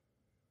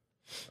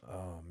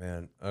 Oh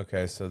man.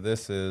 Okay, so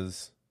this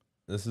is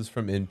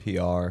from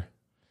NPR.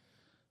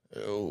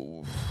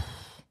 Oh,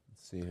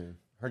 Let's see here.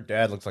 Her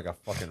dad looks like a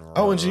fucking.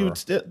 and she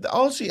would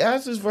all she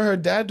asked is for her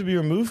dad to be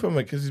removed from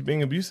it because he's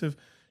being abusive.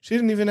 She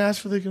didn't even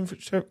ask for the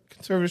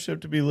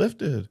conservatorship to be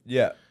lifted.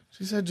 Yeah.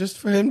 She said just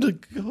for him to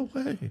go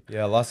away.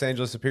 Yeah, Los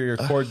Angeles Superior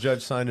Court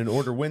judge signed an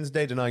order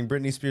Wednesday denying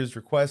Britney Spears'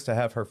 request to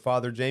have her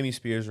father, Jamie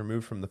Spears,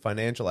 removed from the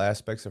financial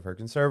aspects of her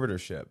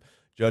conservatorship.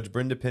 Judge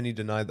Brenda Penny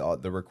denied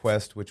the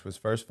request, which was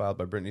first filed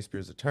by Britney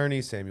Spears'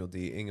 attorney, Samuel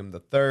D. Ingham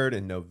III,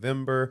 in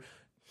November.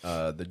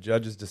 The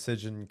judge's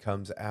decision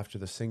comes after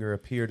the singer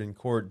appeared in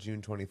court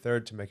June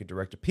 23rd to make a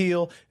direct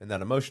appeal. In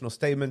that emotional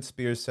statement,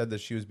 Spears said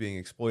that she was being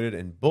exploited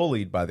and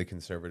bullied by the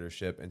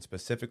conservatorship, and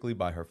specifically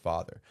by her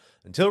father.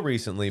 Until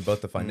recently,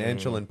 both the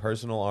financial and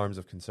personal arms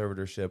of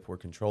conservatorship were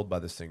controlled by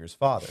the singer's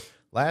father.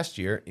 Last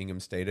year, Ingham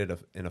stated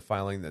in a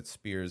filing that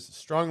Spears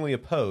strongly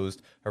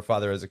opposed her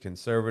father as a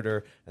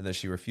conservator and that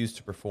she refused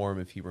to perform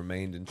if he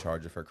remained in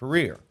charge of her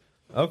career.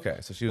 Okay,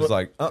 so she was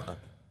like, I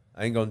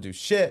ain't gonna do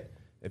shit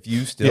if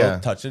you still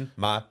touching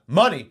my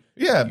money.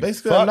 Yeah,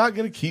 basically, I'm not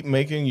going to keep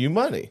making you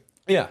money.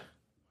 Yeah.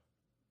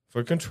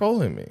 For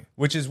controlling me.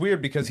 Which is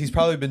weird because he's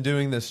probably been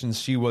doing this since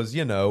she was,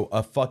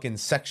 a fucking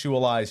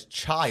sexualized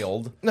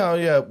child. No,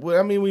 yeah. Well,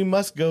 I mean, we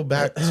must go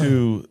back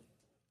to,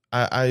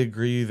 I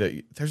agree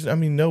that there's,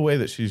 no way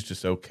that she's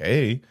just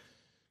okay.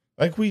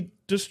 Like, we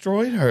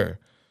destroyed her.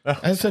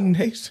 As a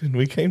nation,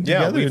 we came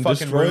together and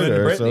fucking destroyed ruined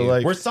her. Britney. So,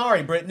 like, we're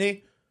sorry,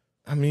 Britney.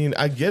 I mean,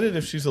 I get it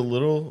if she's a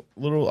little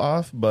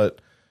off, but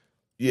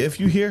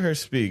if you hear her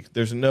speak,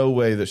 there's no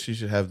way that she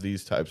should have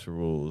these types of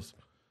rules.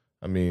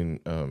 I mean,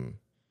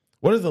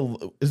 what are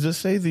does it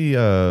say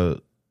the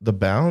the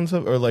bounds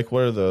of, or like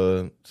what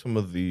are some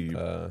of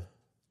the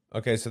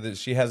Okay, so that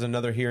she has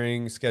another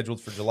hearing scheduled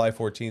for July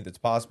 14th. It's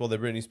possible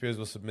that Britney Spears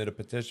will submit a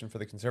petition for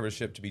the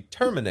conservatorship to be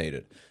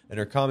terminated. In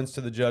her comments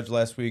to the judge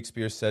last week,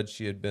 Spears said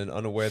she had been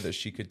unaware that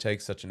she could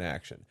take such an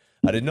action.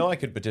 I didn't know I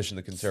could petition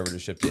the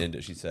conservatorship to end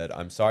it, she said.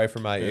 I'm sorry for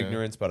my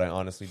ignorance, but I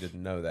honestly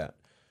didn't know that.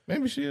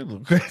 Maybe she is a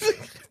little crazy.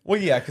 Well,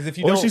 yeah, because if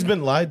you or don't... she's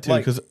been lied to,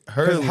 because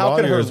her how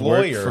could her lawyers work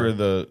lawyer... for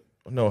the...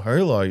 No,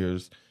 her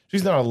lawyers.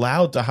 She's not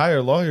allowed to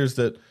hire lawyers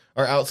that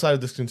are outside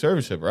of this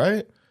conservatorship,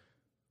 right?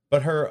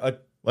 But her...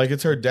 Like,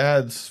 it's her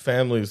dad's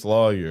family's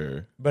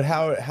lawyer. But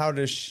how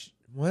does she...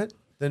 What?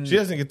 Then she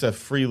doesn't get to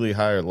freely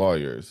hire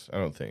lawyers, I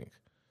don't think.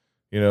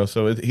 You know,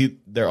 so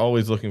they're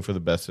always looking for the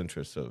best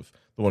interests of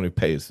the one who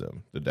pays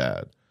them, the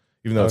dad,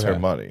 even though it's her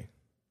money.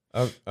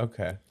 Oh,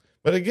 okay.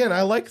 But again,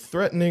 I like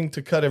threatening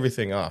to cut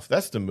everything off.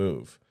 That's the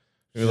move.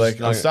 You're like,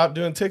 I'll stop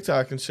doing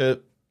TikTok and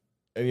shit,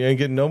 and you ain't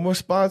getting no more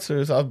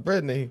sponsors off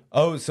Britney.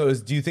 Oh, so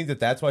do you think that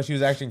that's why she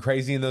was acting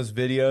crazy in those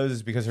videos?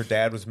 Is because her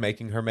dad was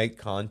making her make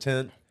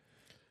content?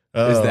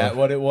 Is that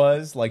what it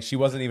was? Like, she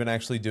wasn't even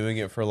actually doing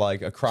it for,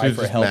 like, a cry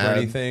for help or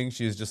anything.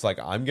 She was just like,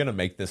 I'm going to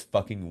make this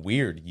fucking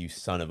weird, you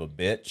son of a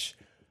bitch.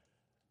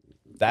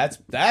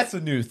 That's a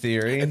new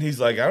theory. And he's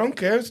like, I don't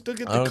care. Still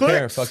get the clicks. I don't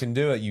care. Fucking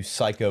do it, you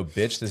psycho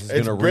bitch. This is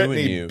going to ruin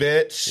you.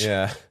 Bitch.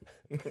 Yeah.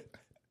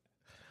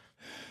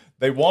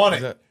 They want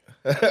it.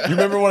 You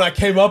remember when I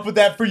came up with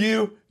that for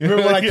you? You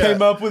remember when I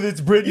came up with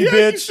it's Britney,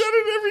 bitch? You said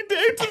it every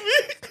day to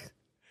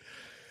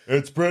me.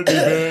 It's Britney,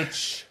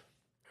 bitch.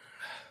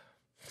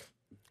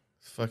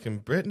 Fucking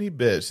Britney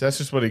bitch. That's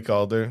just what he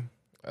called her.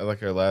 I like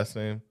her last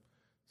name.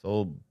 It's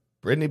old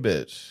Britney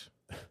bitch.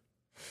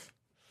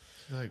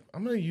 She's like,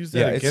 I'm gonna use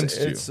that against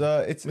you. It's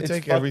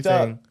take fucked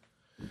everything. Up.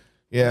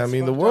 Yeah, it's I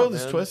mean the world up,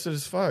 is man. twisted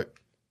as fuck.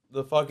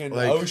 The fucking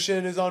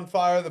ocean is on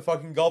fire. The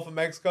fucking Gulf of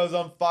Mexico is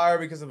on fire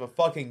because of a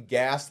fucking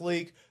gas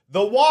leak.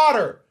 The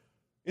water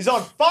is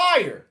on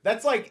fire.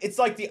 That's like, it's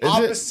like the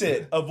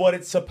opposite of what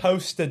it's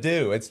supposed to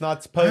do. It's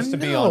not supposed to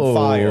be on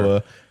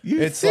fire.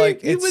 It's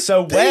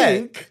so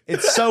wet.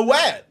 It's so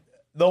wet.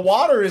 The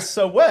water is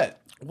so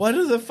wet. What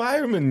do the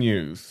firemen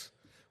use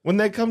when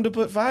they come to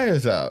put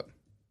fires out?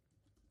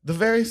 The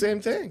very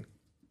same thing.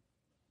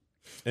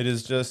 It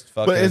is just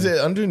fucking... But is it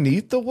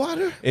underneath the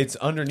water? It's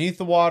underneath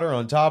the water,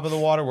 on top of the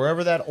water.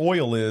 Wherever that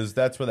oil is,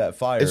 that's where that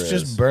fire is. It's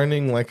just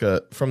burning like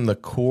from the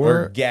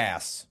core? Or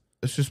gas.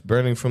 It's just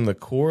burning from the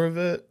core of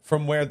it?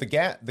 From where the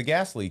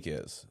gas leak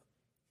is.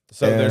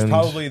 So there's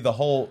probably the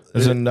whole...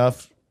 There's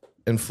enough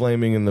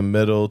inflaming in the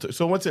middle.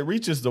 So once it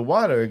reaches the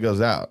water, it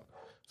goes out.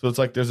 So it's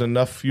like there's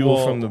enough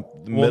fuel from the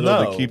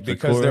middle to keep the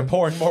core. Because they're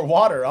pouring more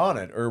water on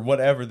it, or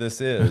whatever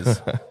this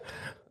is.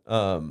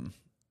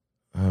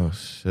 Oh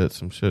shit!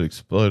 Some shit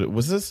exploded.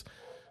 Was this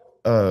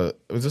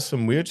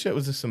some weird shit?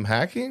 Was this some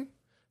hacking?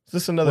 Is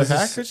this another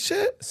hacker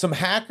shit? Some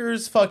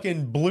hackers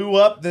fucking blew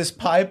up this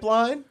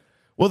pipeline.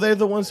 Well, they're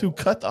the ones who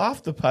cut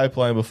off the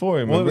pipeline before.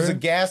 Remember? Well, it was a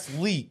gas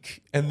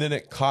leak, and then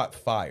it caught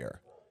fire.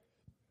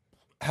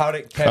 How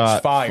did it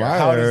catch fire?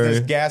 How does this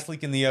gas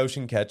leak in the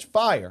ocean catch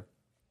fire?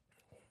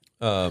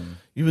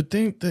 You would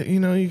think that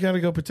you got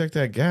to go protect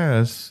that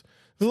gas.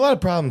 There's a lot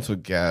of problems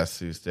with gas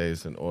these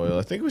days and oil.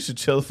 I think we should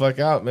chill the fuck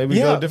out. Maybe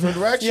go a different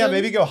direction. Yeah,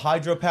 maybe go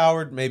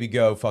hydro-powered. Maybe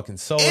go fucking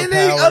solar-powered.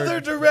 Any other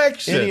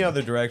direction. Any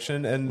other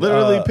direction. And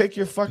literally pick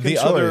your fucking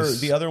choice.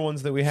 The other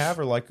ones that we have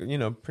are like,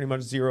 pretty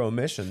much zero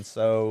emissions.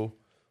 So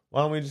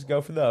why don't we just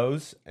go for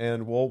those?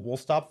 And we'll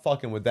stop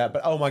fucking with that.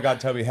 But oh my God,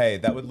 Toby, hey,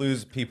 that would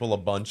lose people a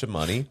bunch of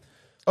money.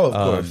 Oh, of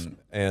course.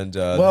 And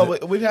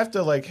we'd have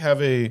to like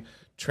have a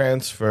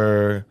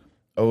transfer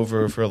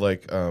over for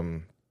like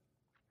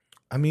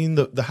I mean,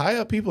 the high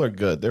up people are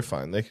good. They're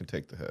fine. They can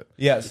take the hit.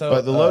 Yeah. So,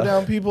 but the low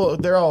down people,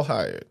 they're all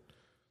hired.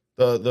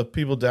 The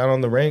people down on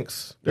the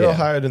ranks, they're all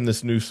hired in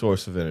this new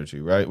source of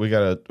energy, right? We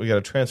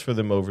gotta transfer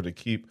them over to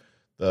keep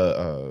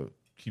the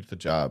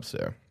jobs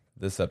there.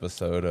 This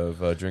episode of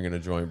Drinking a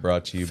Joint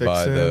brought to you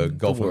by the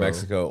Gulf of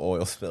Mexico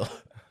oil spill.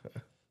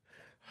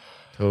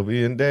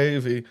 Toby and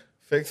Davey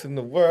fixing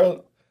the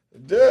world,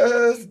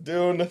 just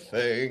doing the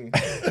thing.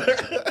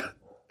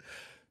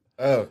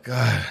 Oh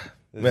God,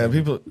 man,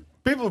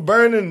 people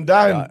burning and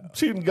dying,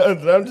 shooting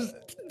guns, and I'm just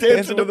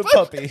dancing with a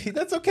puppy.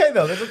 That's okay,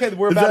 though. That's okay.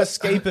 We're about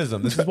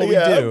escapism. This is what we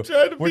do.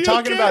 We're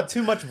talking about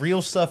too much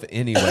real stuff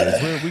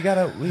anyways.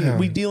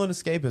 We deal in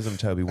escapism,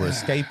 Toby. We're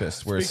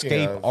escapists. We're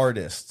escape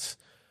artists.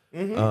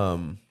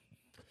 Mm-hmm.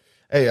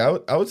 Hey,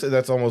 I would say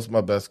that's almost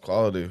my best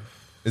quality.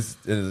 Is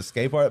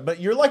escape art? But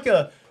you're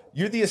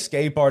the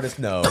escape artist.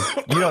 No,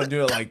 you don't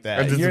do it like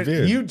that.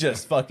 You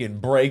just fucking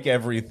break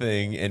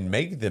everything and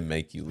make them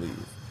make you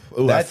leave.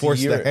 Ooh, I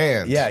force the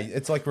hand. Yeah,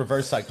 it's like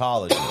reverse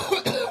psychology.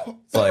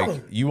 It's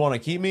like, you want to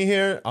keep me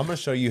here? I'm going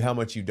to show you how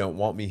much you don't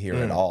want me here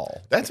at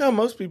all. That's how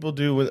most people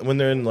do when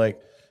they're in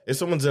like, if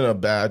someone's in a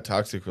bad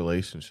toxic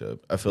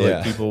relationship, I feel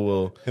like people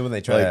will and when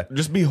they try to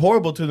just be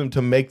horrible to them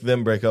to make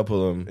them break up with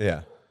them.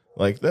 Yeah.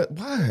 Like that.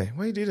 Why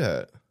do you do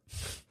that?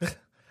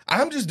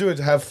 I'm just doing it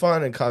to have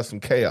fun and cause some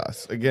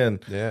chaos. Again,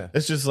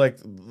 it's just like,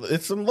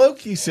 it's some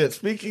Loki shit.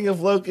 Speaking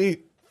of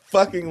Loki,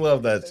 fucking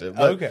love that shit.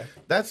 But Okay.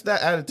 That's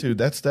that attitude.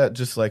 That's that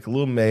just like a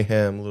little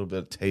mayhem, a little bit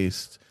of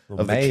taste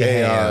of mayhem. the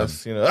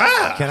chaos. You know,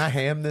 Can I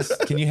ham this?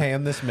 Can you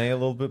ham this May a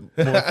little bit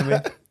more for me?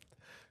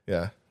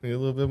 Yeah, need a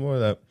little bit more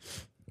of that.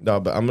 No,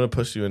 but I'm gonna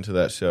push you into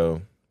that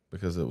show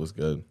because it was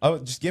good. Oh,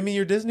 just give me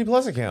your Disney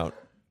Plus account.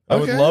 I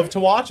would Okay. love to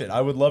watch it.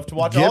 I would love to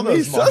watch all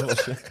those Marvel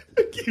shows.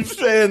 I keep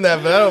saying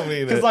that, but I don't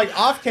mean it. Because like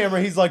off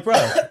camera, he's like, bro,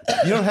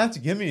 you don't have to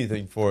give me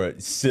anything for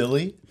it,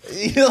 silly.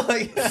 You're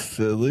like,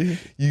 silly.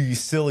 you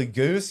silly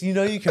goose. You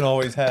know you can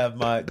always have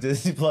my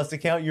Disney Plus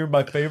account. You're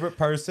my favorite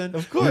person.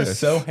 Of course. You're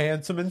so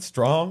handsome and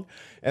strong.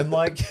 And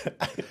like,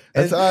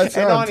 That's how I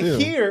sound,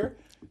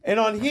 and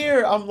on too.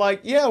 here, I'm like,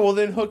 yeah, well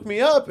then hook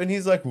me up. And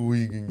he's like, well, what are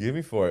you gonna give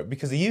me for it?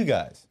 Because of you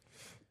guys.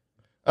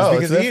 Oh,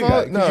 Because it's of you their guys.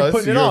 fault? 'Cause No, you're it's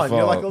putting it your on.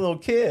 You're like a fault. little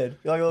kid.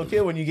 You're like a little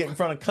kid when you get in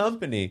front of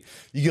company.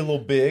 You get a little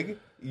big.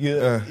 You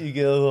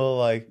get a little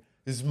like,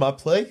 this is my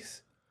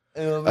place.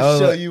 And I'm gonna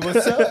show you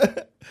what's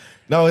up.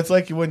 No, it's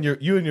like when you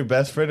and your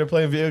best friend are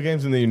playing video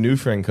games, and then your new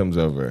friend comes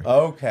over.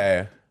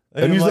 Okay.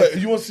 And he's like,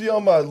 you want to see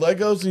all my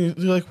Legos? And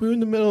you're like, we're in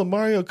the middle of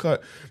Mario Kart.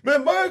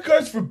 Man, Mario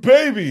Kart's for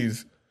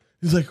babies.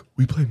 He's like,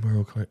 we play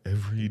Mario Kart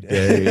every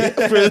day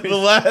for the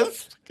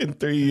last fucking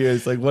 3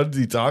 years. Like, what is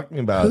he talking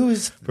about?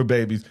 For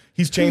babies?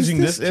 He's changing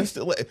this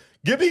instantly.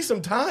 Give me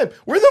some time.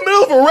 We're in the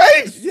middle of a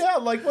race. yeah,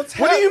 like what's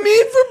What do happening? you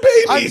mean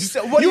for babies?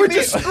 what do you you were mean?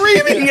 just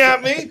screaming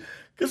at me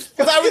because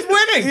I was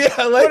winning.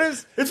 Yeah, like What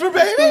is- it's for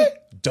baby.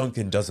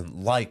 Duncan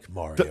doesn't like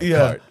Mario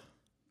Yeah. Kart.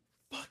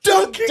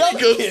 Duncan Duncan.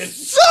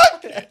 goes,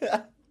 suck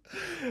it.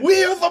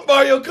 We are the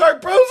Mario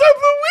Kart bros.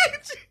 I'm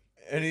Luigi.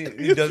 And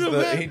he You're does so the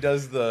mad. he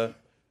does the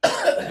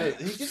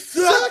he just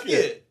Suck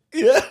it.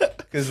 Yeah.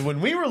 Because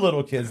when we were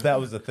little kids, that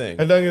was the thing.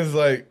 And Duncan's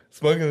like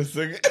smoking a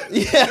cigarette.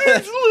 Yeah.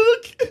 He's a little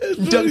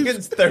kid.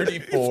 Duncan's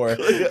 34.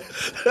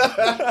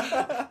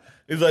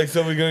 He's like,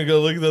 so we're gonna go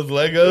look at those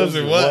Legos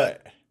or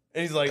what?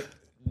 And he's like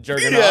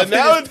jerking Yeah, off.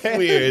 now in his it's pants.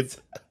 weird.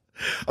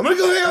 I'm gonna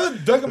go hang out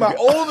with Duncan, my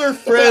older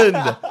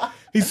friend.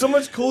 He's so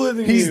much cooler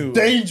than He's you.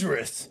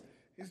 dangerous.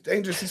 He's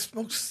dangerous. He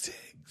smokes cigs.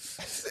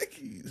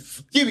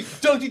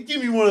 Ciggies. Duncan,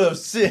 give me one of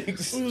those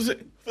six. What was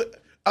it?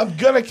 I'm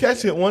gonna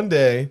catch it one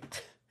day.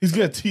 He's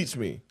gonna teach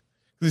me.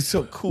 He's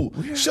so cool.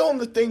 Show him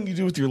the thing you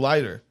do with your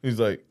lighter. He's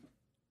like,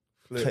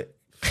 flip.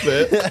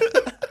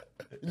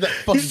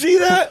 You see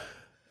that?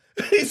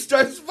 He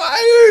starts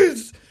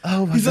fires.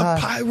 Oh my He's God.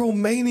 a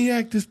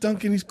pyromaniac, this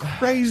Duncan. He's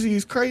crazy.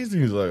 He's crazy.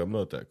 He's like, I'm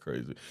not that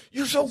crazy.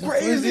 You're so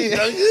crazy,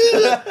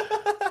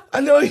 Duncan. I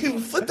know you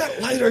flip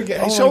that lighter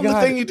again. Oh Show him my the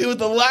God. thing you do with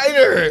the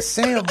lighter.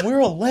 Sam, we're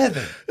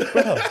 11.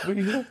 Bro,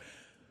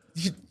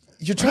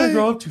 you're trying to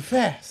grow up too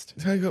fast.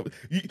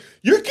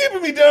 You're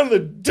keeping me down in the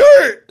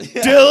dirt,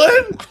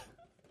 Dylan.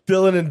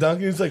 Dylan and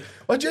Duncan. He's like,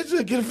 why'd you have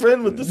to get a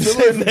friend with the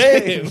similar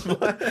name?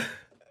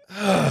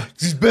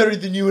 He's better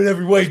than you in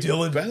every way,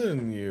 Dylan. Better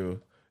than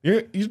you.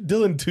 You're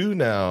Dylan 2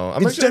 now.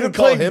 I'm Instead actually of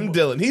gonna call playing- him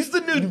Dylan. He's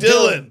the new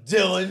Dylan.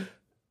 Dylan.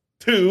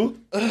 2.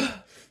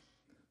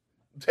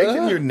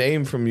 Taking your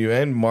name from you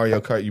and Mario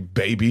Kart, you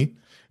baby.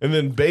 And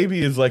then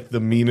baby is like the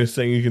meanest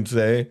thing you can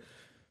say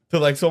to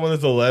like someone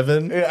that's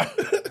 11. Yeah.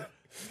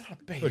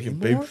 Fucking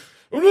baby.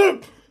 I'm not a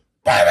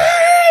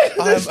baby!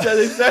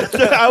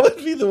 I would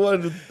be the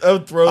one to I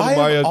would throw the I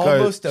Mario am Kart.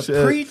 almost a shit.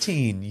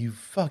 preteen, you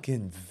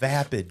fucking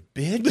vapid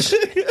bitch.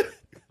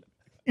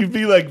 You'd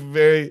be like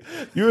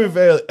you were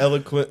very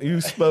eloquent.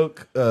 You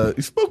spoke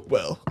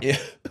well. Yeah.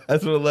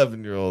 That's what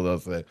 11-year-old I'll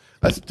say.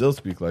 I still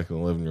speak like an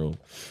 11-year-old.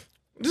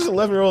 Just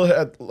 11-year-old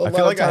had a lot I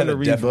feel like of time to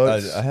read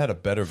books. I had a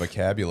better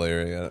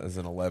vocabulary as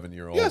an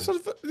 11-year-old. Yeah, so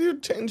you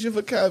change your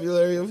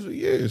vocabulary over the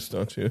years,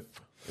 don't you?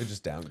 It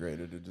just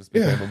downgraded. It just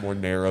became a more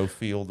narrow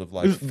field of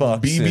like It was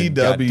fucks and BBWs.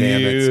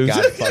 goddammits,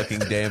 god fucking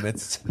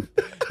dammits.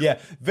 Yeah,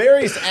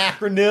 various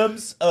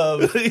acronyms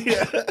of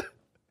Yeah.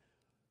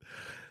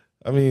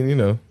 I mean,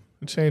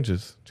 it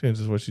changes.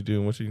 Changes what you do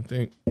and what you can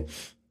think.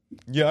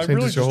 yeah. I'm Changes really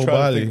your just whole trying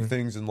body. to think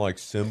things in like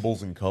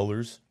symbols and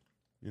colors.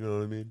 You know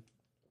what I mean?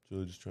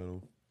 Really just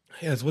trying to.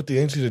 Yeah, it's what the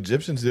ancient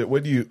Egyptians did.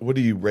 What do you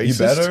racist? You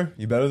better?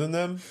 You better than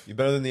them? You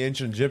better than the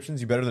ancient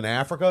Egyptians? You better than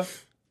Africa?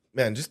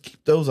 Man, just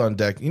keep those on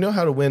deck. You know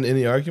how to win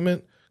any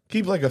argument?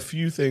 Keep like a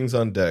few things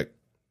on deck.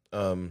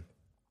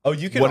 Oh,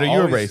 you can. What are you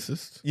a always-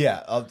 racist?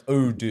 Yeah.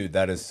 Oh, dude,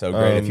 that is so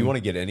great. If you want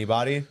to get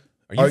anybody,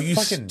 Are you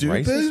fucking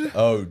stupid? racist?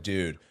 Oh,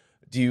 dude,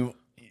 you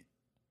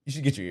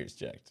should get your ears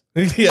checked.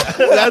 Yeah,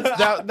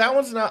 that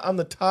one's not on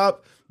the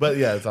top, but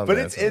yeah, it's on. But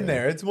there. it's in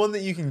there. It's one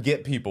that you can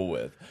get people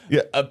with.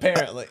 Yeah,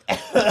 Apparently.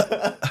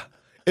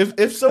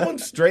 if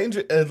someone's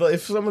stranger,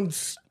 if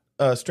someone's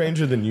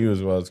stranger than you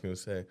is what I was going to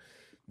say.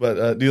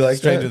 But do you like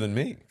Stranger than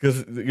me.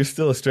 Because you're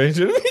still a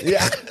stranger to me.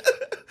 Yeah.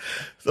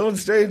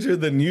 Someone's stranger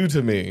than you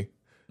to me.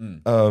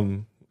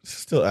 It's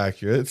still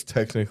accurate. It's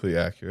technically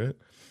accurate.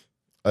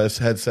 I just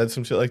had said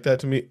some shit like that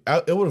to me.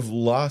 It would have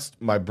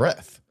lost my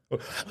breath.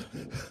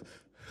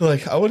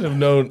 Like I would have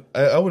known.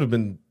 I would have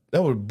been.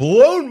 That would have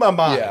blown my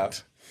mind. Yeah.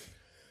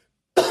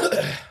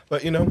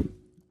 But I'm kind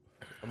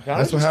of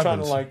That's what just trying to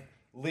happens. like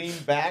lean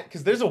back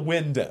because there's a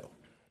window.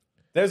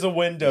 There's a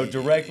window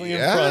directly in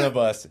front of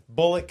us.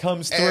 Bullet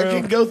comes through. And it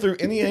can go through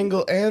any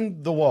angle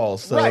and the wall.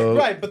 So.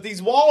 Right. But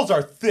these walls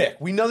are thick.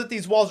 We know that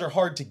these walls are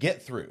hard to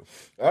get through.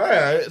 All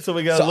right. So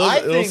we got So I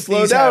it'll think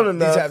slow down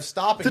enough these have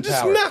stopping to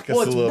just power. knock us well,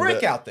 a it's little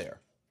brick bit. out there.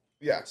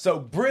 Yeah. So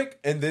brick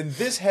and then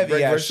this heavy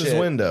Brick ass versus shit.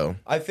 window.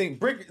 I think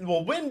brick.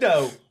 Well,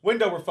 window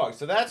we're fucked.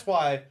 So that's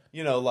why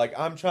like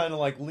I'm trying to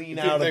like lean You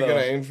out think of they're the.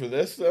 gonna aim for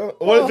this though?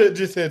 What if it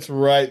just hits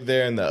right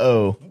there in the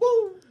O?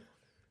 Woo.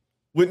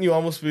 Wouldn't you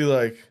almost be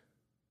like,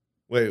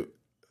 wait,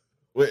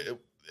 it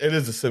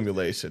is a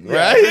simulation,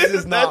 Yeah, right? this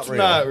is That's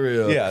not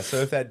real. Yeah. So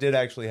if that did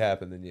actually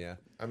happen, then yeah.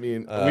 I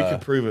mean, we could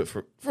prove it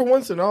for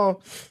once and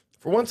all.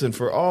 For once and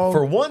for all.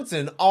 For once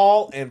and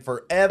all and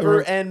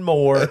forever and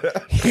more,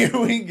 here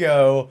we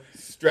go.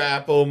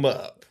 Strap them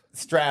up.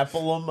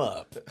 Strapple them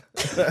up.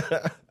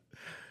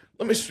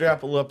 Let me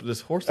strapple up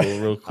this horsel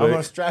real quick. I'm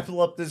going to strapple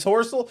up this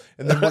horsel,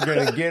 and then we're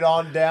going to get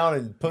on down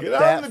and put Get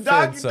that on the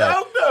doggy fence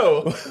up.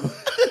 dog.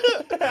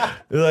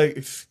 You're like,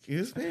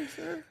 excuse me,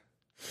 sir?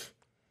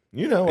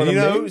 You know what I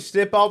mean?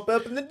 Step up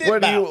in the dip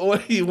What out.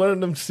 are you, one of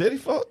them city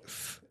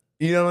folks?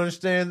 You don't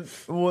understand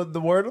what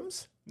the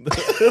wordums?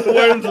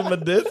 Worms and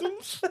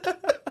medicines?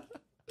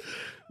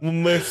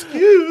 Well,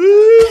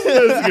 excuse.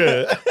 That's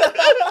good.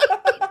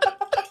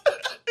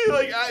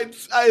 Like,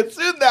 I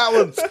assume that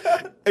one's,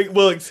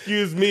 well,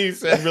 excuse me,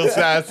 said real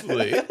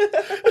sassily.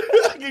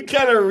 I can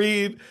kind of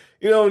read,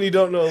 when you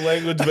don't know a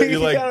language, but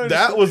you're like,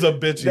 that was a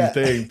bitchy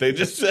thing they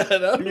just said.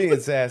 You're being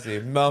sassy.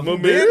 Mama,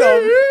 Maybe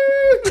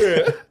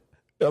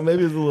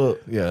it's a little,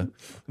 yeah. It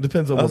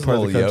depends on what part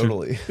of the country.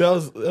 Yodely. That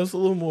was a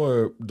little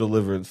more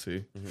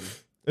deliverancy. Mm-hmm.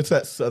 It's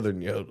that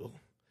southern yodel,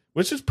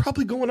 which is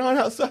probably going on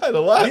outside a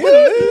lot.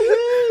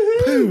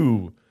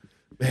 Pooh.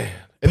 Man.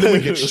 And then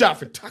we get shot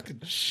for talking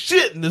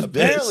shit in this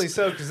Apparently bitch.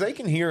 so, because they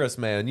can hear us,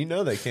 man. You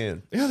know they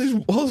can. Yeah, these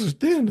walls are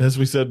thin, as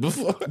we said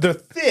before. They're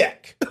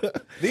thick.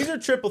 These are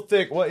triple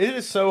thick. Well, it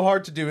is so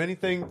hard to do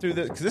anything through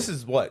this, because this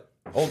is what?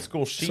 Old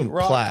school Some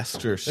sheetrock?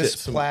 plaster shit.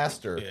 It's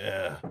plaster.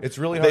 Yeah. It's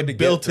really hard They to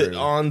built get it through.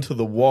 onto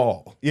the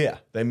wall. Yeah.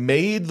 They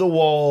made the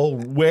wall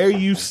where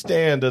you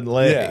stand and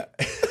lay. Yeah.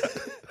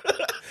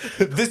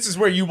 This is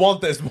where you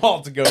want this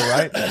wall to go,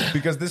 right?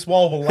 Because this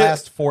wall will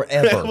last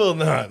forever. It will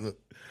not.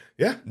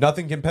 Yeah.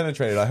 Nothing can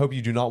penetrate it. I hope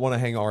you do not want to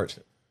hang art.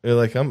 You're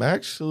like, I'm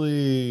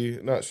actually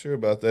not sure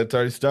about that. It's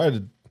already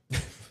started.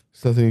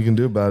 There's nothing you can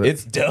do about it.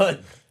 It's done.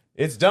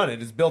 It's done.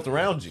 It is built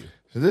around you.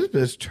 So this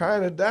bitch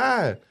trying to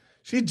die.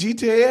 She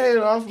GTA'd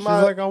off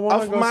my, like, I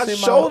wanna off go my see my-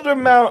 shoulder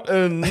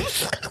mountain.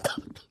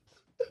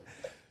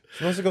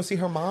 She wants to go see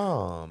her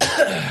mom.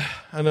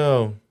 I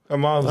know. Her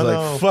mom's I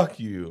know. like, fuck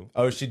you.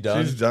 Oh, is she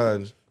done? She's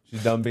done.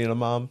 She's done being a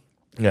mom?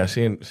 Yeah,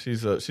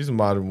 she's a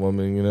modern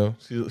woman,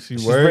 She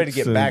She's works ready to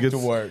get and back gets- to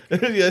work.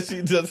 Yeah,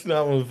 she does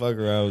not want to fuck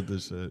around with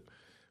this shit.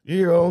 You're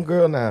your own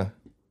girl now.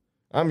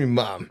 I'm your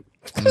mom.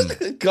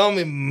 Call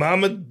me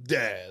Mama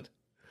Dad.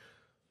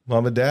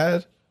 Mama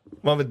Dad?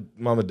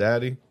 Mama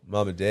Daddy?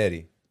 Mom and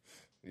daddy.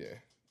 Yeah.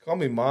 Call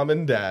me Mom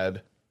and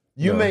Dad.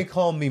 You No. may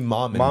call me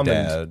mom and Mom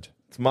and- dad.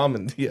 It's Mom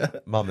and, yeah.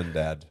 Mom and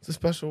dad. It's a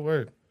special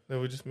word that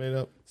we just made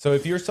up. So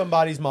if you're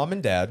somebody's mom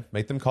and dad,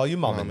 make them call you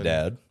mom and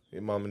dad. Yeah,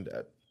 Mom and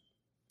Dad.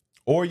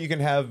 Or you can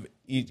have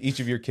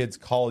each of your kids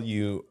call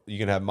you. You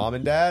can have mom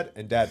and dad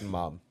and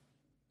mom.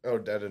 Oh,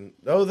 Dad and...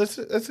 Oh, that's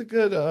a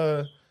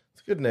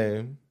good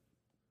name.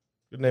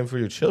 Good name for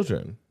your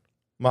children.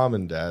 Mom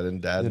and Dad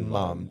and Dad and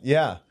Mom.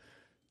 Yeah.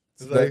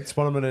 It's like- That's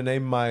what I'm going to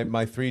name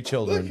my 3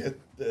 children. Look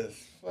at this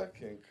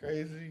fucking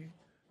crazy.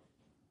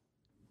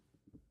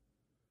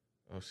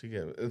 Oh, she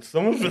get it's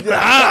someone's in the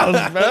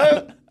house,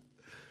 man.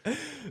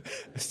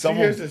 She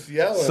hears us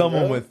yelling.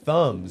 Someone bro. with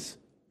thumbs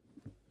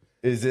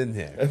is in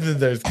there. And then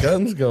there's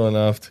guns going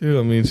off too.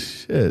 I mean,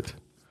 shit.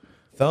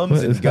 Thumbs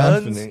What and is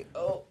guns. happening?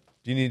 Oh,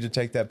 Do you need to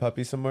take that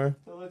puppy somewhere?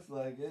 it looks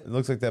like it. It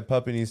looks like that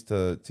puppy needs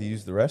to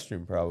use the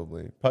restroom.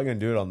 Probably gonna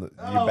do it on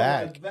your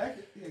back.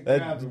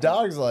 That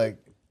dog's like,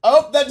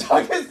 oh, that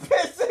dog is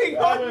pissing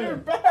on your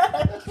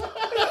back.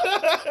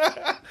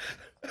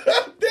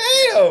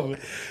 Damn.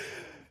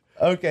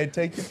 Okay,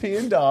 take your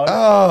peeing dog.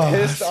 Oh,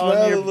 Piss smell on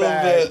a your little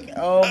back. bit.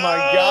 Oh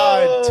my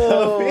God,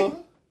 Toby.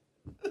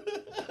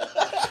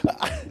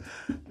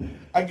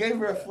 I gave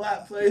her a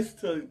flat place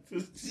to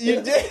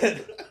You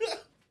did.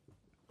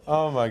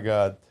 Oh my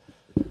God.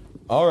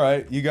 All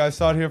right, you guys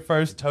saw it here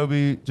first.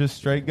 Toby just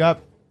straight got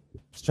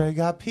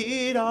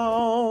peed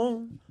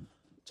on.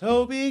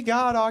 Toby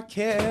got R.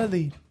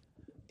 Kelly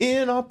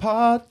in our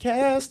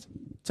podcast.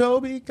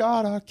 Toby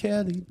got R.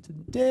 Kelly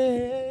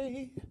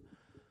today.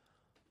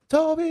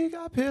 Toby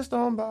got pissed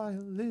on by a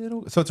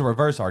little. So it's a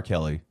reverse R.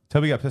 Kelly.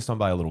 Toby got pissed on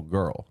by a little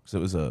girl because it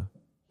was a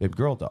baby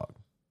girl dog,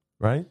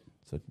 right?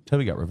 So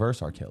Toby got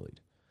reverse R.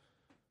 Kelly'd.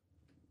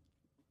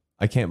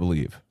 I can't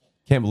believe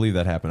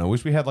that happened. I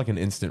wish we had like an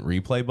instant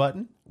replay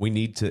button. We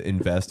need to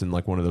invest in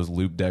like one of those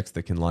loop decks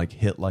that can like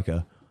hit like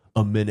a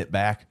minute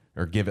back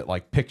or give it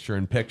like picture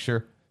in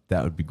picture.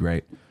 That would be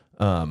great.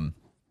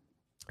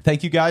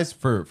 Thank you guys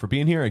for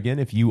being here again.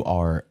 If you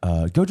are,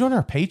 go join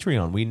our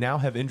Patreon. We now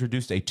have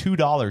introduced a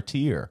 $2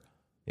 tier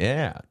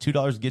Yeah,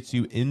 $2 gets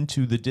you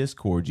into the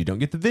Discord. You don't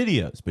get the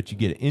videos, but you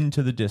get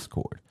into the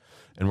Discord.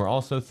 And we're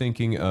also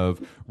thinking of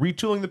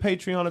retooling the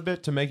Patreon a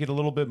bit to make it a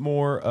little bit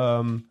more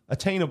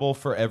attainable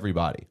for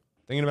everybody.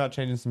 Thinking about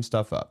changing some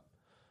stuff up.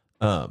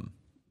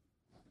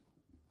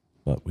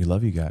 But we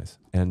love you guys.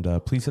 And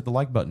please hit the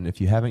like button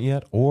if you haven't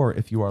yet. Or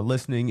if you are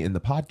listening in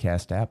the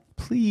podcast app,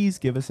 please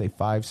give us a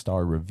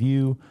 5-star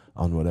review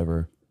on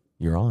whatever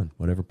you're on,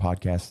 whatever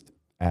podcast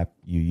app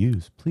you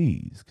use,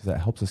 please, because that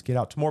helps us get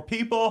out to more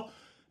people.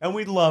 And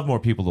we'd love more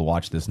people to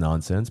watch this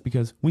nonsense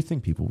because we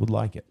think people would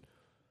like it.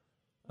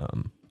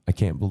 I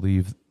can't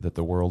believe that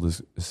the world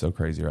is so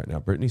crazy right now.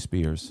 Britney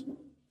Spears,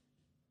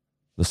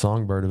 the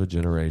songbird of a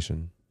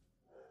generation,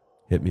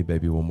 Hit Me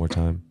Baby One More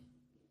Time,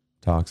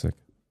 Toxic,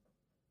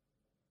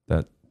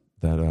 that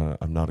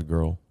I'm Not a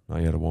Girl,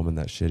 Not Yet a Woman,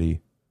 that shitty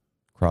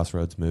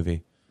Crossroads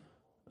movie,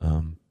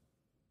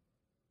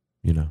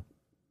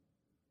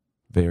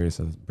 various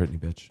other, Britney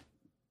bitch,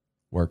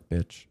 work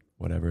bitch,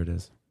 whatever it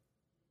is.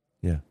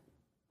 Yeah.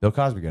 Bill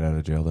Cosby got out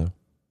of jail though.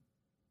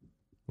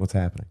 What's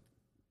happening?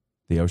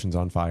 The ocean's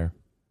on fire.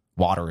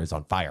 Water is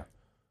on fire.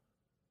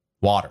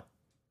 Water.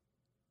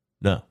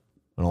 No,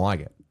 I don't like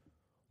it.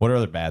 What are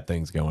other bad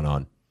things going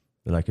on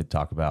that I could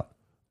talk about?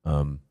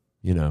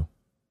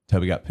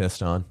 Toby got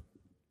pissed on.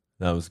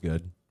 That was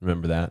good.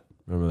 Remember that?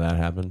 Remember that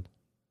happened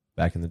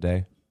back in the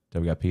day?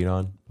 Toby got peed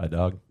on by a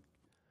dog.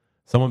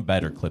 Someone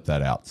better clip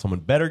that out.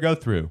 Someone better go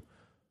through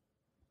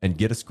and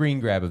get a screen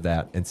grab of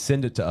that and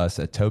send it to us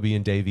at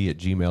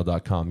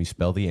tobyanddavey@gmail.com. You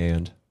spell the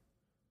and.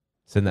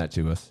 Send that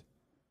to us.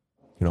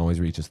 You can always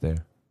reach us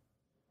there.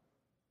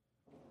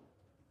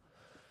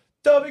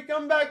 Toby,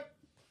 come back.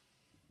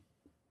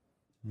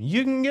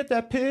 You can get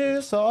that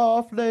piss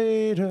off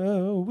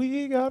later.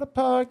 We got a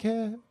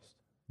podcast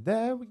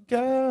that we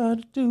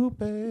gotta do,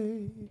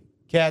 babe.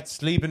 Cats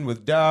sleeping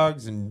with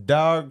dogs and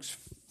dogs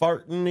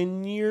farting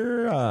in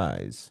your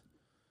eyes.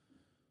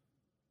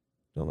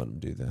 Don't let them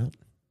do that.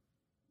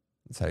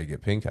 That's how you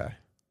get pink eye.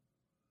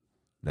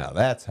 Now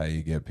that's how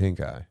you get pink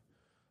eye.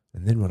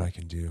 And then what I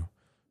can do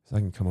is I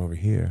can come over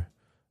here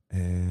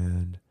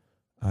and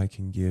I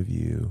can give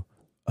you...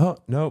 Oh,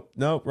 nope,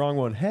 wrong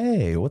one.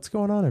 Hey, what's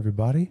going on,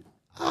 everybody?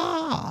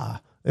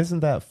 Ah, isn't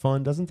that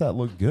fun? Doesn't that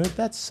look good?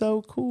 That's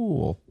so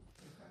cool.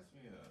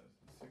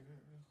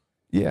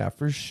 Yeah,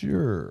 for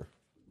sure.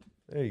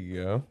 There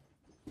you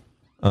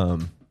go.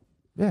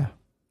 Yeah,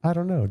 I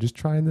don't know. Just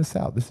trying this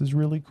out. This is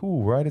really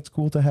cool, right? It's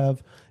cool to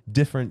have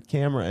different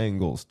camera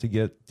angles to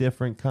get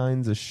different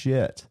kinds of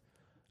shit.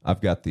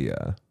 I've got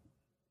the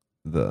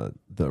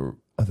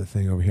other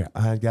thing over here.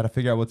 I got to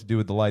figure out what to do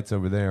with the lights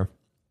over there.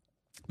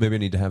 Maybe I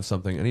need to have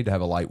something. I need to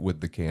have a light with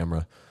the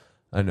camera.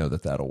 I know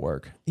that'll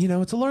work.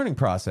 It's a learning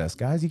process,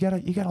 guys. You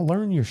gotta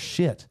learn your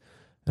shit.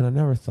 And I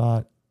never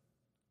thought,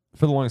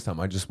 for the longest time,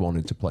 I just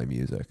wanted to play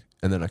music.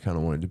 And then I kind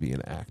of wanted to be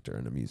an actor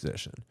and a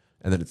musician.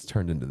 And then it's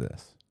turned into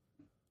this.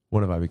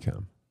 What have I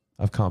become?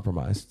 I've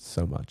compromised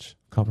so much.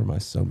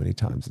 Compromised so many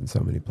times in so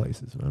many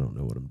places. And I don't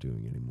know what I'm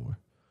doing anymore.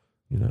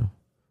 I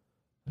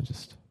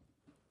just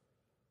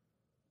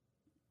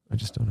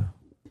don't know.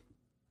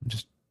 I'm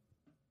just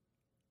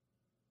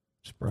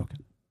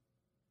broken.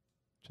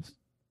 Just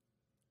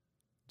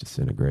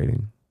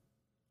disintegrating.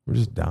 We're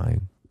just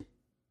dying.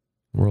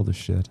 The world is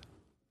shit.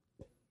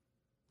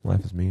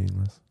 Life is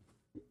meaningless.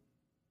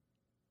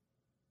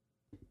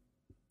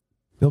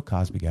 Bill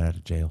Cosby got out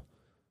of jail.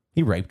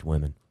 He raped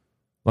women.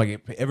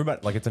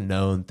 Everybody, it's a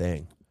known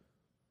thing.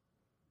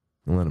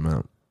 Don't let him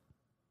out.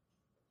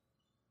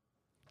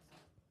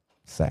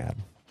 Sad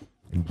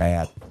and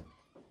bad.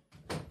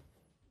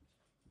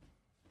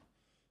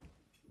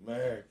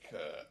 America.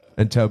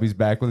 And Toby's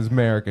back with his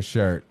America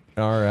shirt.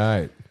 All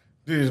right.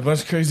 Dude, a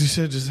bunch of crazy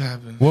shit just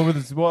happened. What were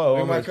this? Whoa.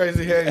 Look at my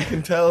crazy hair. You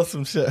can tell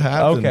some shit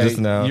happened just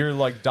now. You're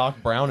like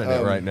Doc Brown in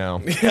it right now.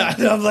 Yeah,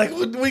 I'm like,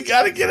 we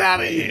got to get out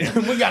of here.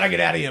 We got to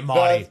get out of here,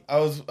 Marty. I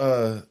was,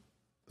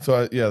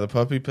 the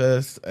puppy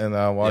pissed, and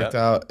I walked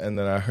out, and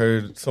then I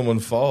heard someone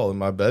fall in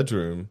my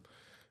bedroom,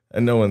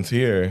 and no one's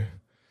here.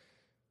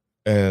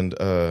 And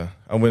I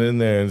went in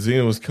there, and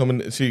Zena was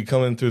coming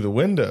through the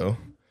window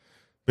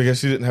because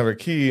she didn't have her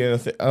key.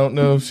 And I don't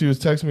know if she was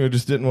texting me or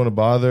just didn't want to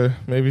bother.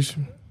 Maybe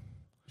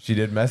she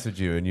did message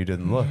you, and you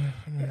didn't look.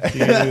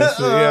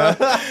 Yeah,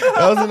 that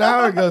was an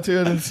hour ago, too.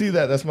 I didn't see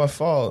that. That's my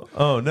fault.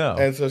 Oh, no.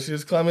 And so she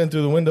was climbing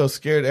through the window,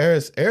 scared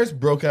Eris. Eris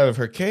broke out of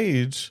her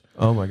cage.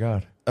 Oh, my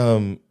God.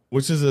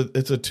 Which is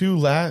it's a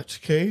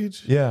 2-latch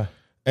cage. Yeah.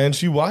 And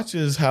she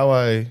watches how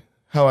I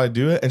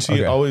do it, and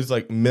she always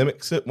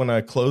mimics it when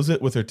I close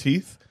it with her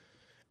teeth.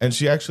 And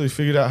she actually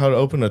figured out how to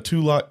open a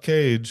 2-lock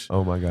cage.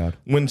 Oh my God!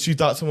 When she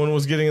thought someone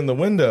was getting in the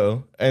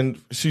window,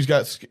 and she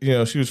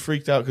was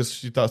freaked out because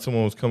she thought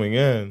someone was coming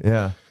in.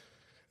 Yeah.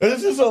 And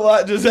it's just a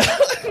lot.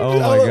 Oh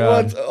my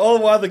God! Once, all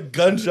while the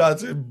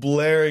gunshots are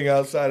blaring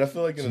outside, I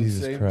feel like an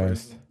Jesus insane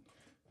Christ. person.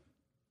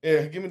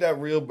 Yeah, give me that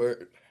real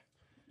bird.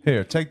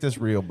 Here, take this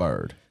real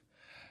bird.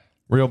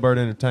 Real Bird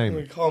Let me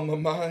Entertainment. calm my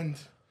mind.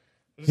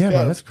 Yeah,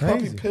 man, that's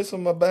crazy. Puppy piss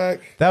on my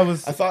back. I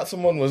thought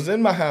someone was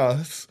in my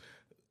house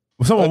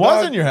Someone A was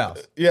dog- in your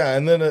house. Yeah,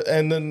 and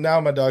then now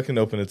my dog can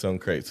open its own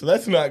crate. So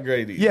that's not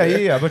great either.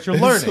 Yeah, but you're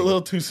It's learning. a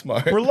little too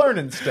smart. We're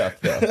learning stuff,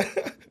 though.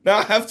 Now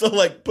I have to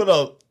like put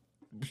a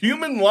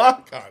human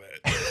lock on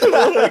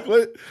it. Like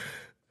what?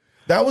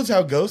 That was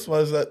how Ghost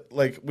was. That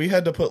like we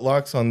had to put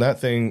locks on that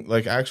thing,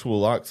 like actual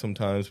locks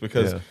sometimes,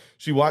 because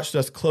she watched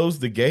us close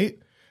the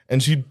gate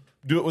and she'd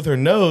do it with her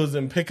nose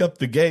and pick up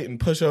the gate and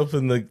push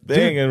open the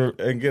thing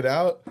and get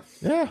out.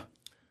 Yeah.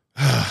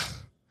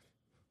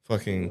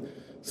 Fucking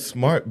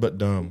smart but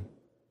dumb.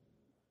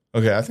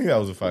 Okay, I think that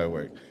was a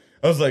firework.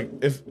 I was like,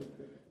 if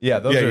Yeah,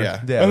 those are. Yeah,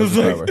 I those was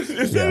are like, fireworks.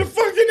 is that a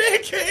fucking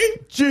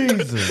AK?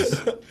 Jesus.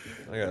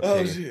 I gotta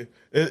Oh pee. shit!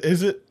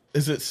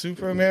 Is it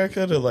Super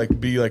America to like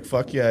be like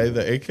fuck yeah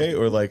the AK,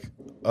 or like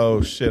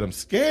oh shit I'm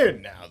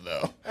scared now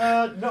though?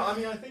 No, I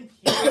mean I think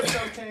here it's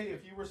okay.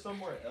 If you were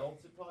somewhere else,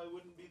 it probably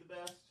wouldn't be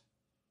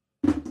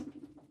the best.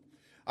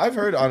 I've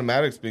heard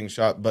automatics being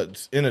shot, but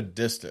it's in a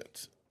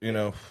distance. You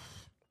know,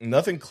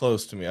 nothing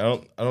close to me. I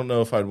don't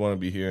know if I'd want to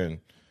be hearing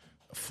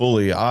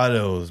fully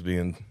autos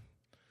being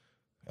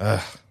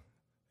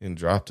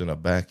dropped in a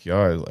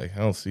backyard. Like I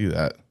don't see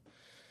that.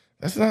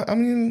 That's not. I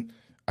mean,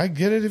 I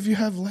get it if you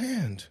have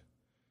land.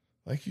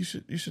 Like you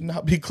should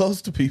not be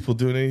close to people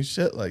doing any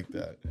shit like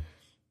that.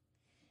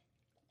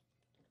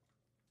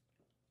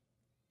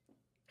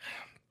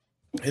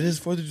 It is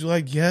 4th of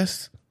July,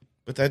 yes,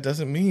 but that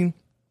doesn't mean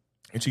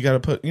that you got to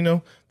put,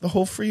 the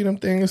whole freedom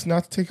thing is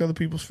not to take other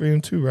people's freedom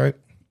too, right?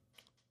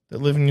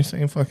 That live in your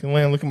same fucking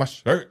land. Look at my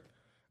shirt.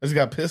 I just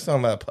got pissed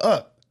on by a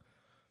pup.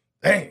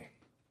 Dang.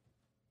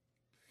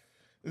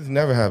 This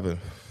never happened.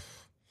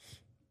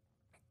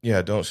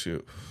 Yeah, don't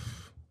shoot.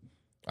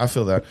 I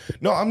feel that.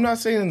 No, I'm not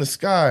saying in the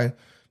sky.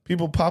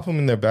 People pop them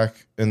in their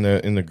back in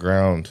the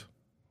ground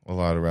a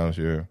lot around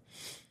here.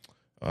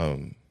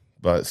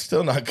 But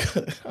still not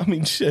good. I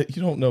mean, shit,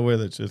 you don't know where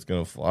that shit's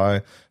gonna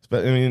fly.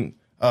 But I mean,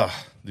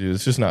 dude,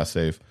 it's just not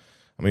safe.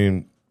 I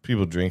mean,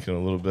 people drinking a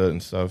little bit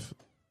and stuff.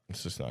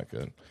 It's just not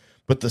good.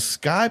 But the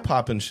sky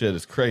popping shit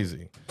is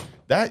crazy.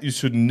 That you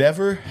should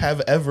never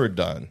have ever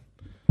done.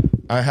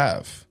 I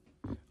have,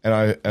 and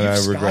I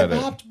regret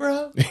popped,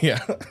 bro? it. Yeah.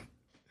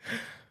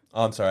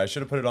 Oh, I'm sorry. I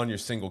should have put it on your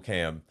single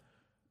cam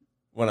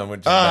when I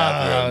went to the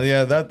bathroom.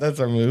 Yeah, that's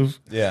our move.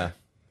 Yeah.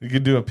 You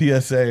could do a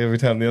PSA every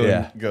time the other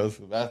Yeah. goes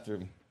to the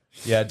bathroom.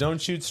 Yeah,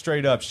 don't shoot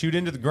straight up. Shoot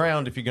into the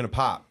ground if you're going to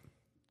pop.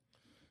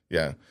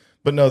 Yeah.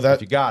 But no,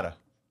 If you gotta.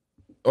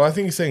 I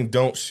think he's saying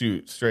don't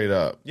shoot straight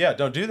up. Yeah,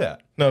 don't do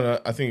that. No,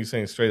 I think he's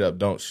saying straight up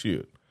don't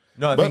shoot.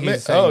 No, I think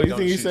he's saying don't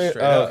shoot straight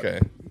up. Okay.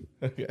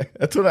 Okay.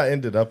 That's what I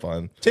ended up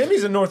on.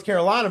 Timmy's a North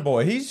Carolina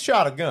boy. He's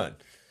shot a gun.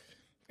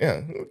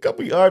 Yeah. A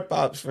couple yard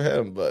pops for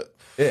him, but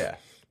Yeah.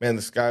 man,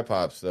 the sky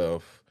pops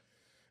though.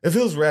 It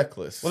feels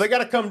reckless. Well, they got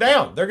to come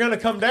down. They're going to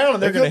come down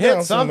and they're They going to come hit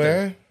down something.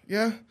 somewhere.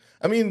 Yeah.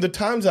 I mean, the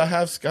times I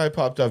have sky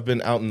popped, I've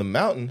been out in the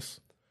mountains.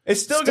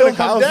 It's still going to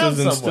come down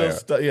and somewhere.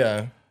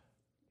 Yeah.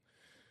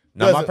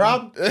 Not my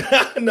problem.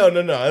 No.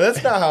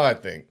 That's not how I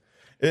think.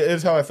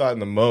 It's how I thought in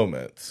the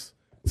moments.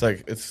 It's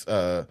like it's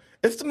the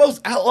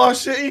most outlaw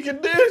shit you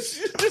can do.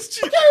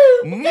 Just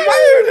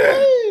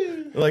murder.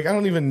 Like I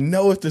don't even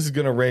know if this is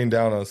gonna rain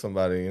down on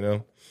somebody.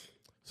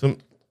 Some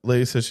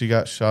lady said she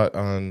got shot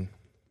on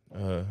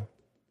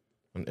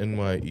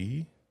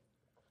NYE.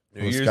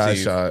 New Year's Sky Eve.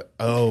 shot.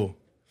 Oh,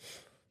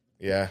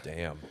 yeah.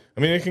 Damn. I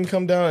mean, it can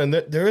come down, and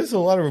there is a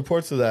lot of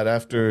reports of that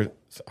after.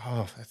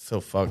 Oh, that's so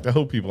fucked. I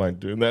hope people aren't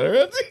doing that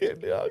around here,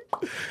 dog.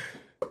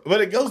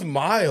 But it goes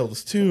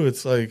miles too.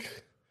 It's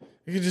like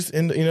you could just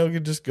you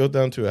could just go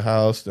down to a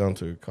house, down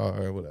to a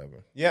car,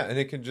 whatever. Yeah, and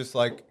it can just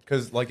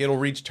because it'll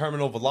reach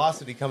terminal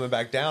velocity coming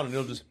back down, and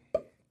it'll just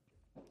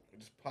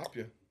Pop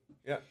you.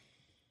 yeah.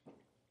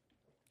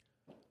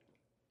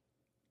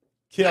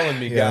 Killing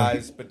me,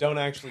 guys, but don't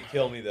actually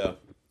kill me though.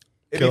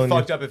 It'd Killing be you.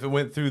 fucked up if it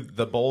went through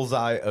the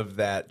bullseye of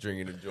that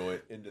drinking a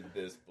joint into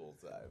this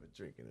bullseye of a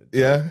drinking a joint.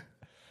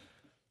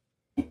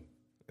 Yeah.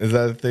 Is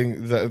that a thing?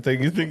 Is that a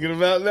thing you're thinking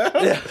about now?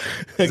 Yeah.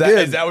 Again,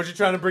 Is that what you're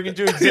trying to bring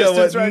into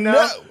existence right now?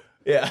 No.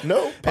 Yeah.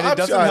 No And pop it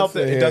doesn't shots help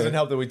that in it here. doesn't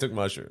help that we took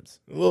mushrooms.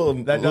 Little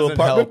That apartment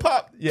doesn't help.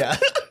 pop. Yeah.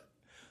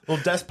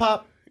 Little desk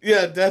pop.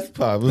 Yeah, death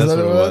pop. That's that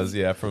what it was.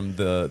 Yeah, from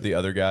the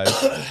other guys.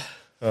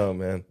 Oh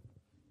man,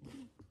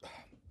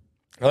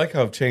 I like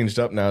how I've changed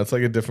up now. It's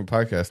like a different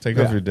podcast. Take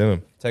off your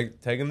denim.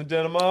 Taking the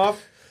denim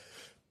off.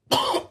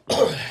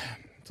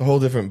 It's a whole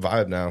different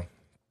vibe now.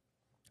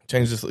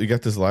 Change this. You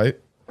got this light.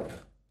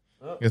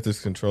 You got this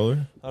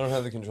controller. I don't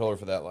have the controller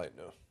for that light,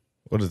 no.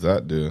 What does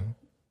that do?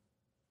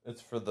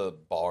 It's for the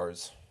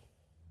bars.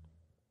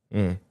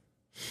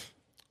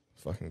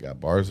 Fucking got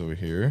bars over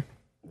here.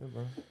 Yeah,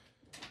 bro.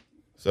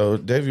 So,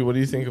 Davey, what do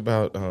you think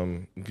about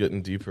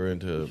getting deeper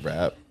into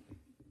rap?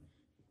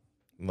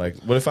 Like,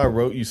 what if I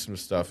wrote you some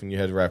stuff and you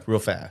had to rap real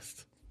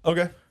fast?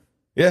 Okay.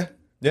 Yeah.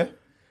 Yeah.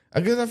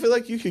 I guess I feel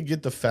like you could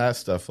get the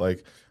fast stuff.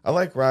 Like, I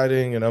like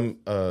writing, and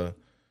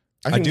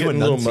I can do get in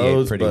little enunciate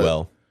modes pretty but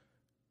well.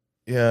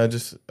 Yeah,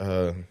 just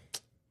I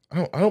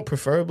don't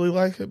preferably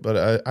like it, but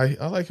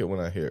I like it when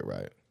I hear it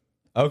right.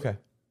 Okay.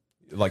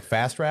 Like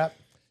fast rap?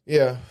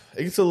 Yeah,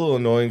 it gets a little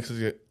annoying because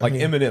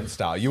Eminem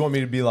style. You want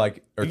me to be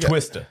like, or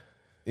Twista.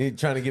 You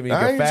trying to get me to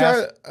go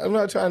fast? I'm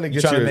not trying to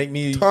get trying your to make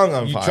me tongue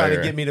on you fire. trying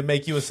to get me to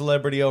make you a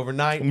celebrity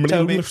overnight,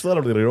 Toby? That's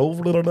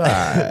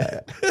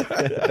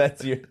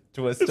your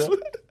Twista.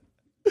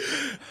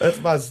 That's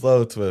my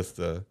slow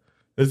Twister.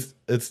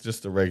 It's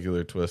just a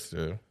regular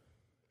Twister.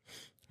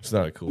 It's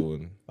not a cool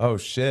one. Oh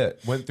shit!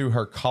 Went through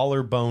her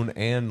collarbone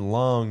and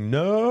lung.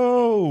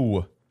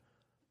 No.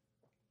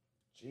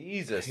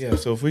 Jesus. Yeah.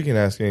 So if we can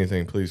ask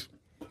anything, please,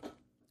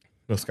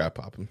 no sky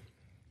popping.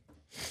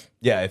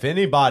 Yeah. If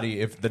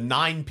the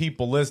 9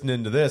 people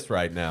listening to this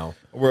right now,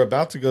 We're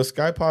about to go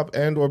sky pop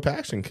and or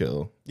passion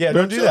kill. yeah,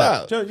 don't do chill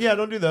that. out.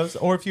 Don't do those.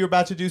 Or if you're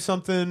about to do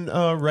something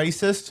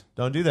racist,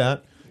 don't do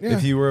that. Yeah.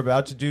 If you were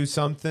about to do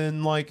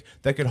something like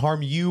that could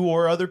harm you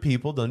or other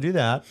people, don't do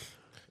that.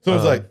 So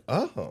it's like,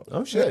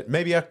 oh Shit.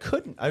 Maybe I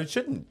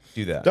shouldn't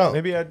do that. Don't.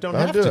 Maybe I don't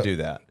Don't have do to it. do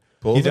that.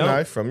 Pull You the don't?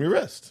 knife from your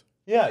wrist.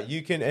 Yeah,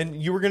 you can,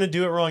 and you were gonna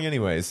do it wrong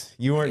anyways.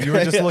 You were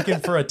just looking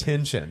for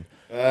attention.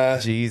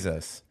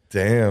 Jesus,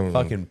 Damn.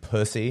 fucking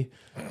pussy.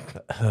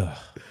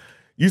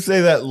 You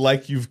say that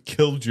like you've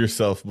killed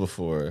yourself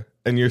before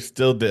and you're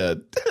still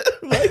dead.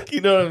 Like,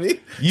 you know what I mean?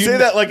 You say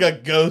that like a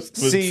ghost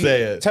would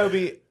say it.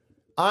 Toby,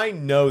 I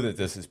know that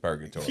this is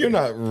purgatory. You're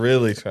not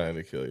really trying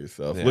to kill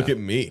yourself. Yeah. Look at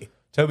me.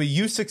 Toby,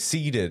 you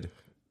succeeded.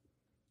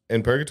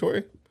 In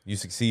purgatory? You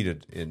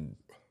succeeded in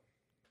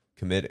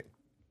committing.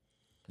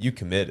 You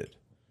committed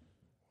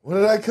What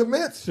did I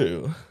commit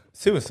to?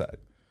 suicide.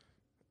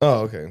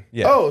 Oh, okay.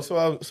 Yeah. Oh,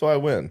 so I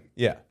win.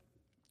 Yeah,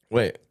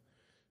 Wait.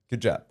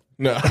 good job.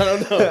 No, I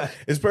don't know.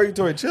 Is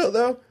purgatory chill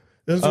though?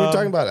 We're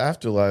talking about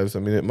afterlives. I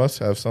mean, it must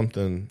have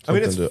something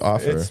to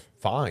offer. It's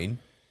fine.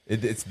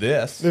 It's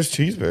this. There's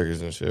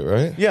cheeseburgers and shit,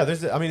 right? Yeah,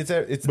 it's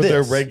But this.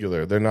 they're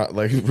regular. They're not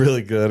like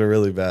really good or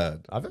really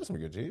bad. I've had some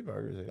good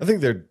cheeseburgers. I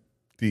think they're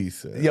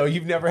decent. Yo,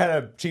 you've never had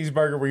a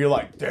cheeseburger where you're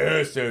like,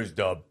 this is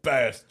the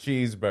best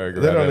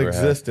cheeseburger They I've don't ever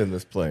exist in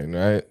this plane,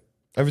 right?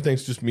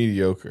 Everything's just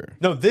mediocre.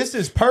 had. No, this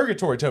is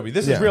purgatory, Toby.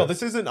 This is Yeah. real.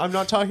 This isn't, I'm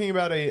not talking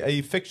about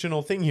a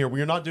fictional thing here.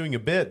 We're not doing a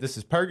bit. This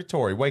is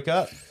purgatory. Wake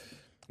up.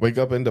 Wake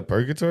up into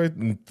purgatory?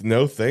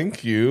 No,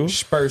 thank you.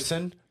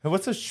 Spurson.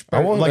 What's a spurson? I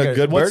want a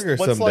good burger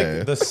what's someday.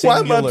 Like the Why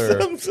am I singular?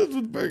 obsessed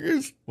with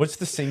burgers? What's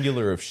the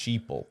singular of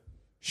sheeple?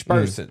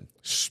 Spurson.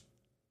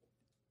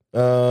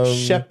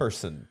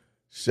 Shepperson.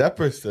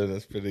 Shepperson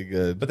is pretty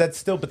good. But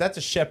that's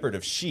a shepherd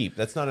of sheep.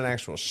 That's not an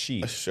actual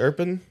sheep. A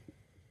Sherpin?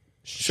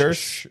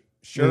 Sherpson.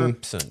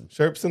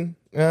 Sherpson?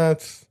 Yeah,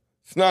 it's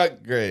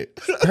not great.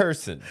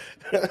 Person.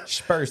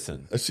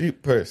 Spurson. A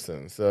sheep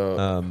person.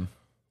 So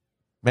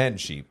Man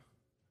sheep.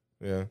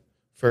 yeah,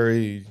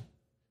 furry.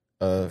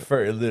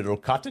 For a little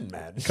cotton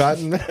man.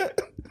 Cotton man.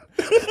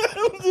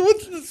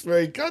 What's this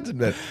furry cotton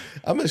man?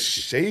 I'm gonna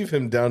shave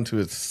him down to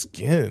his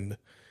skin.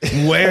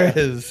 Wear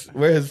his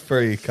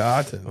furry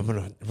cotton. I'm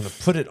gonna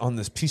put it on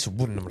this piece of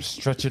wood and I'm gonna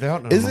stretch it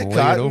out and Is I'm it gonna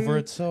cotton? lay it over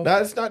itself.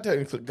 No, it's not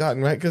technically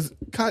cotton, right? Because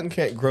cotton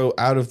can't grow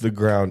out of the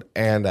ground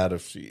and out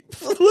of sheep.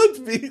 Let's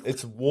be.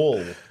 It's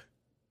wool.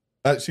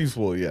 Sheep's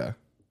wool, yeah,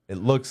 It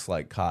looks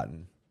like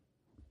cotton.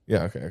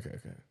 yeah. Okay.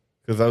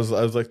 Because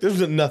I was like,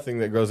 there's nothing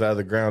that grows out of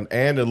the ground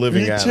and a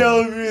living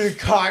animal. me the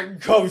cotton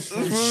comes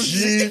from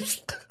sheep?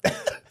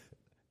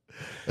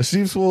 A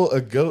sheep's wool,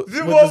 a goat.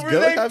 Then What, what does were goat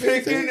they have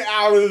picking anything?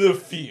 out of the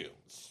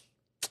fields?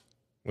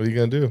 What are you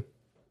gonna do?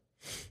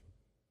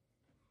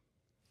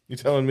 You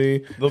telling me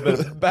A little bit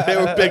of they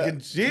were picking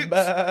sheep?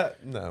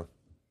 No,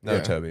 Yeah.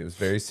 Toby. It was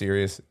very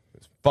serious. It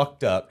was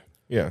fucked up.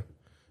 Yeah,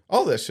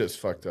 all that shit's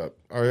fucked up.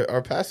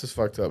 Our past is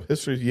fucked up.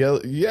 History's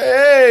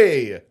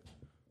yay!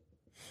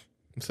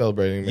 I'm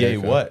celebrating. Yay!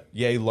 America. What?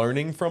 Yay!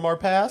 Learning from our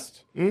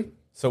past,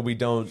 so we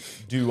don't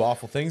do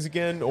awful things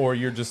again. Or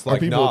you're just like,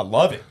 people- no, I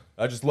love it.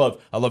 I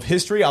love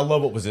history. I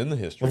love what was in the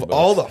history. Of books.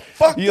 all the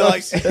fuck you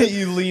like,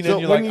 you lean in. So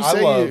You're when like, you I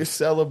say love. you're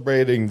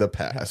celebrating the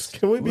past,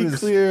 can we be What is-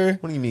 clear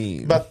What do you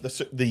mean? about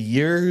the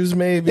years?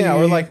 Maybe. Yeah,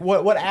 or like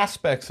what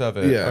aspects of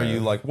it Yeah. are you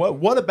like?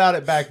 What about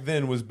it back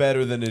then was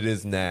better than it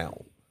is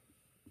now?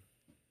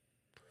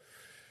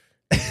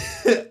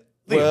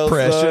 The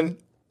impression.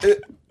 son,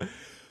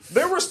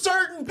 There were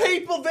certain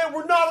people that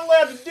were not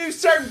allowed to do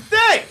certain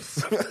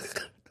things.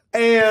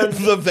 And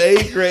the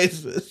vague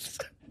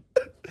racist.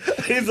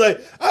 He's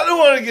like, I don't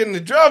want to get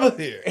into trouble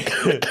here.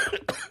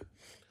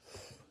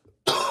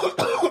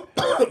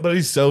 But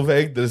he's so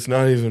vague that it's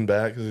not even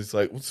bad because he's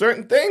like, well,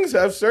 certain things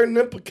have certain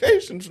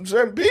implications from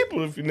certain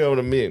people, if you know what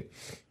I mean.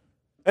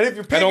 and if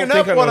you're I don't picking think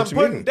up I know what I'm what you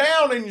putting mean.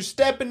 down and you're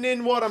stepping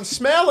in what I'm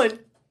smelling,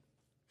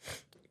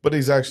 But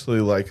he's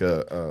actually like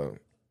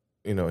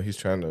he's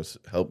trying to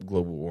help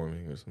global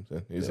warming or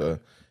something. He's an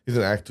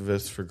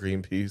activist for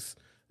Greenpeace,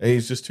 and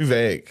he's just too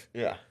vague.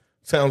 yeah.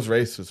 Sounds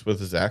racist with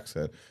his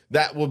accent.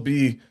 That'll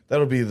be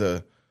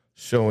the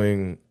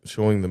showing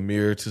the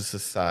mirror to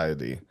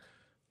society.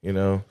 You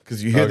know,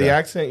 because you hear the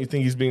accent, you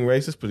think he's being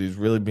racist, but he's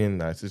really being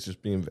nice. It's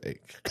just being vague.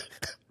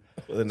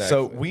 With an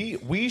So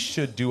accent. we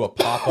should do a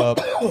pop up.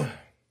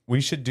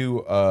 We should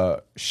do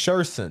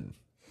Sherson.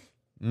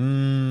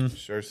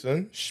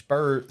 Sherson.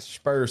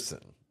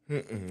 Spurson.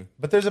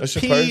 But there's a That's a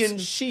P person. in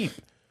sheep.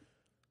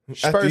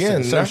 At the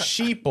end, So not-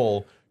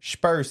 sheeple,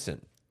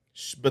 sperson,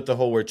 But the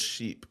whole word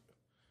sheep.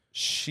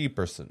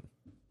 sheeperson.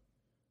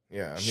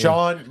 Yeah. I mean,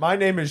 Sean, my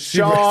name is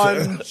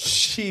Sean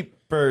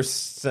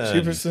Sheeperson.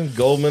 Sheeperson,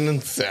 Goldman,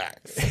 and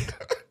Sachs.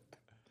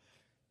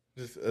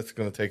 That's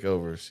going to take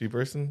over.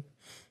 Sheeperson?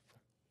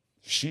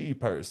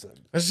 Sheeperson.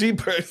 A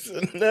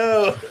sheeperson.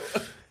 No.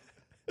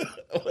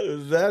 What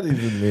does that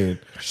even mean?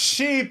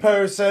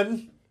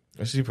 Sheeperson.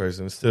 A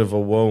sheeperson instead of a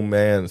woe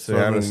man. So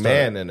I'm I'm a gonna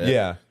man start. in it.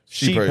 Yeah.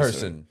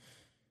 Sheeperson.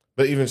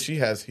 But even she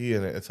has he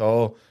in it. It's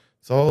all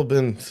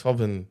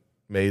been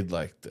made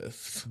like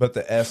this. But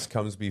the S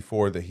comes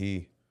before the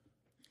he.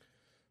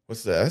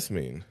 What's the S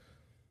mean?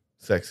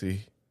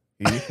 Sexy.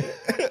 He.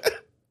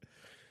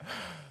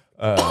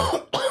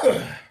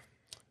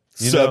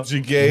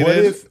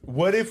 Subjugated.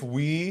 What if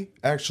we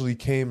actually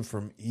came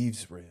from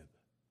Eve's rib?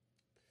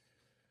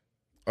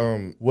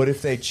 What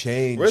if they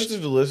changed? Ribs are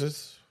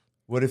delicious.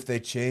 What if they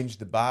changed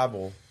the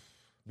Bible?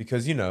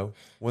 Because,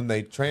 when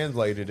they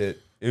translated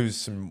it, it was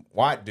some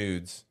white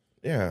dudes.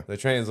 Yeah. They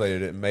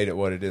translated it and made it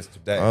what it is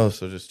today. Oh,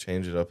 so just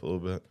change it up a little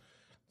bit.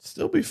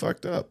 Still be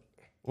fucked up.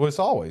 Well, it's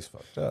always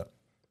fucked up.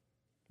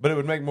 But it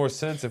would make more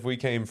sense if we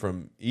came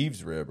from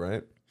Eve's rib,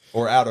 right?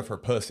 Or out of her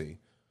pussy.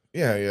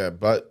 Yeah.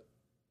 Butt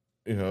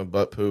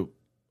poop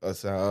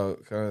us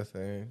out kind of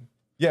thing.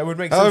 Yeah, it would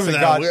make However sense that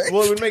that God. works.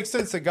 Well, it would make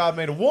sense that God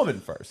made a woman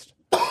first.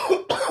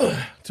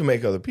 To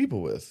make other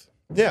people with.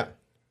 Yeah,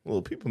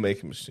 Well, people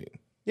making machine.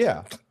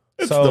 yeah.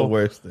 It's So the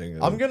worst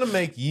thing. I'm gonna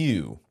make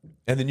you,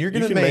 and then you're You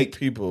gonna can make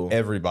people.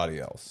 everybody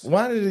else.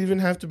 Why did it even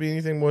have to be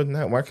anything more than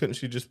that? Why couldn't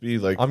she just be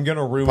like? I'm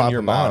gonna ruin pop your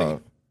them body.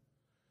 out?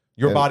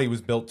 Your And- body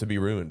was built to be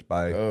ruined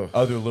by Ugh.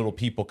 other little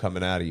people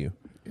coming out of you.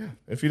 Yeah.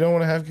 If you don't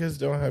want to have kids,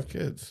 don't have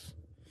kids.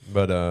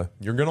 But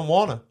you're gonna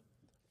wanna.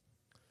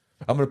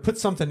 I'm gonna put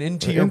something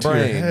into your Into your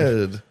brain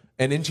head.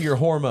 and into your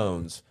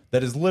hormones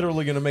that is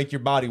literally gonna make your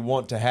body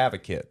want to have a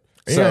kid.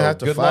 You're gonna have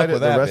to good fight luck it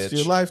with the that, rest bitch. of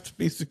your life to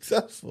be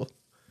successful,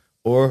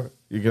 or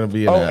you're gonna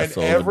be an Oh, and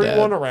asshole.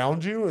 everyone dad.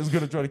 around you is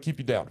gonna try to keep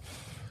you down.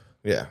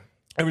 Yeah.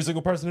 Every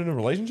single person in a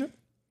relationship,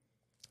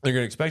 they're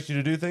gonna expect you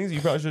to do things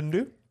you probably shouldn't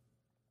do.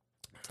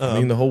 I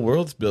mean, the whole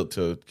world's built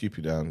to keep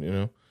you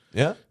down.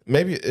 Yeah.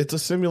 Maybe it's a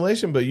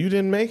simulation, but you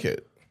didn't make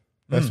it.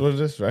 That's what it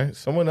is, right?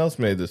 Someone else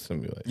made this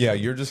simulation. Yeah,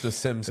 you're just a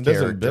Sims It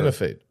character.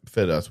 doesn't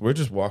fit us. We're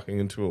just walking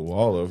into a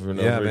wall over and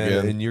Yeah, over man,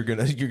 again. and you're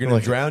gonna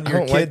Like, drown I your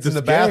don't like kids in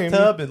this the game.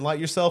 bathtub and light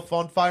yourself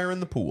on fire in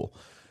the pool.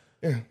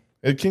 Yeah.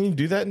 Can you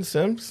do that in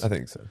Sims? I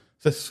think so.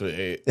 That's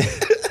sweet.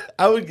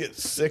 I would get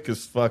sick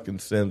as fucking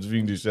Sims if you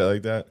can do shit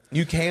like that.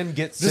 You can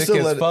get Just sick to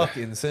as let it- fuck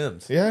in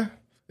Sims. Yeah.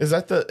 Is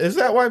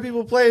that why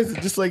people play? Is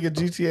it just like a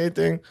GTA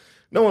thing?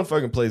 No one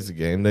fucking plays the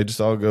game. They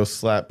just all go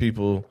slap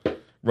people,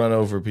 run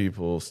over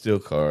people, steal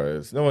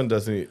cars. No one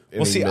does any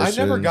Well, see, I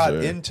never missions got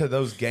or- into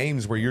those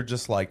games where you're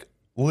just like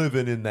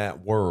living in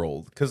that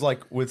world. Because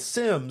like with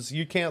Sims,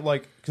 you can't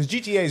because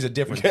GTA is a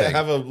different Can't thing.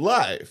 have a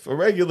life, a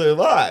regular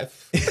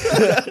life.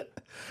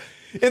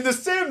 In The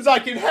Sims, I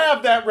can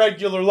have that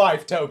regular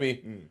life,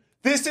 Toby.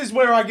 This is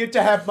where I get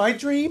to have my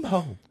dream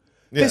home.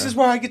 This Yeah. is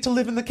where I get to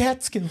live in the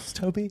Catskills,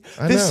 Toby.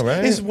 I This know,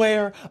 right? is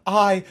where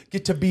I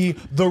get to be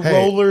the Hey.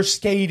 roller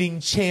skating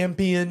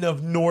champion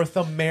of North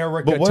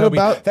America, But what Toby.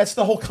 about- That's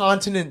the whole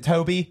continent,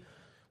 Toby.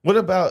 What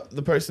about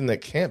the person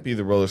that can't be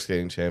the roller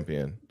skating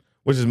champion,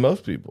 which is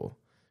most people?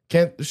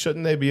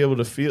 Shouldn't they be able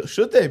to feel?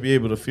 Should they be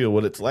able to feel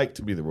what it's like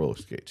to be the roller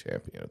skate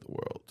champion of the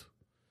world?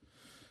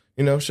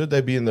 Should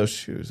they be in those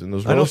shoes and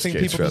those? I roller don't think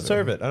skates, people rather?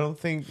 deserve it. I don't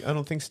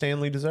think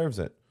Stanley deserves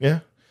it. Yeah,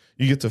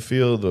 you get to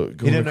feel the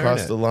going didn't earn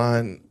across it. the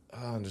line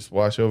and just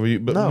wash over you.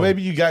 But No.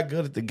 maybe you got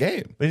good at the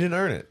game, But he didn't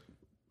earn it.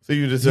 so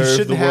you You deserve the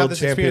shouldn't have world this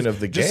champion experience. of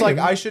the game. Just like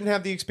I shouldn't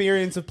have the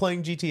experience of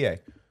playing GTA.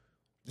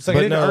 Just like But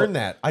I didn't no. earn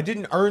that. I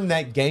didn't earn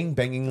that gang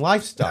banging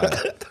lifestyle.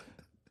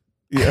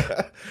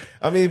 Yeah,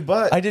 I mean,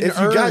 but I didn't if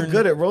you got earn-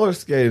 good at roller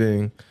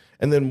skating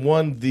and then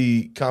won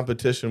the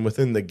competition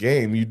within the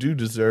game, you do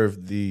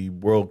deserve the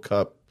World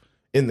Cup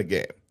in the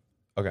game,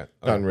 okay.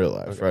 not in real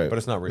life, Okay. right? But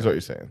it's not real. Is what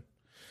you're saying.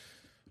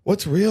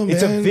 What's real, man?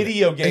 It's a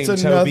video game,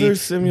 It's Toby. another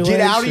simulation.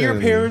 Get out of your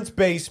parents'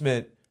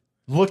 basement.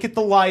 Look at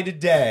the light of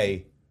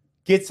day.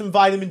 Get some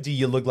vitamin D.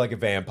 You look like a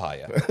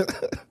vampire.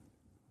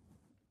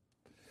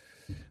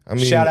 I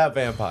mean, Shout out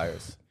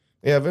vampires.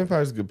 Yeah,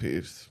 Vampire's a good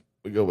piece.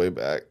 We go way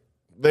back.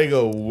 They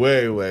go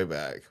way, way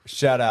back.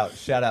 Shout out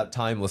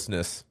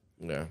timelessness.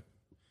 Yeah.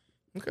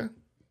 Okay.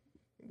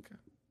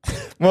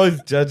 I'm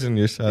always judging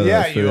your shout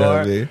Yeah, outs, you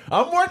are. me.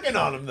 I'm working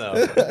on them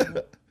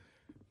though.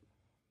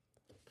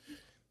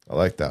 I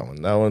like that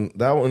one.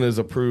 That one is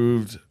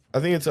approved. I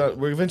think it's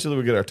we're eventually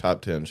we get our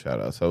top 10 shout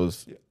outs. I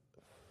was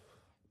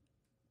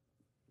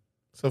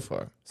so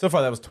far. So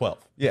far that was 12.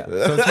 Yeah.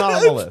 So it's not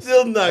on the list.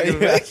 Still not gonna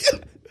make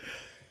it.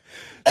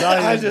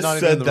 I just not even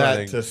said in the that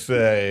running. to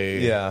say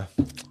Yeah.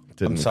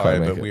 Didn't I'm sorry, quite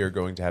make but it. we are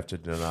going to have to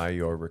deny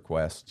your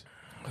request.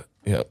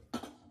 Yep.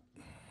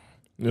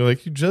 You're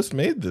like, you just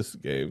made this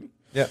game.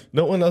 Yeah.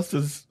 No one else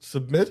has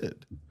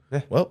submitted.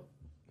 Yeah. Well,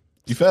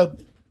 you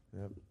failed.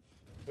 Yep.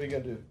 What are you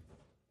gonna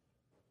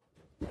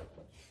do?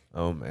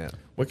 Oh man.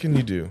 What can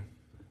you do?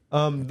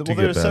 Well, get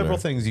there are several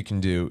better? things you can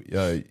do.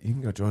 You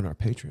can go join our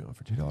Patreon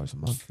for $2 a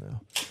month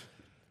now.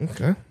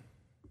 Okay.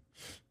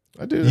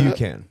 I do that. You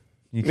can.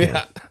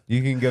 Yeah.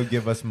 You can go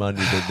give us money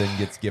that then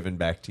gets given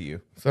back to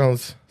you.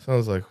 Sounds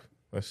like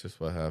that's just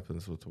what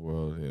happens with the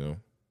world, you know.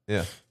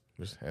 Yeah.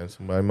 Just hand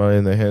somebody money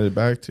and they hand it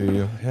back to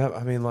you. Yeah,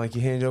 I mean, like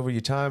you hand over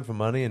your time for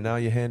money, and now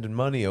you're handing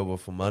money over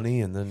for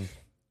money, and then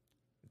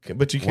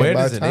But you Where can't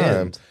buy does it time.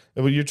 end?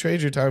 Well, you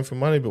trade your time for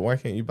money, but why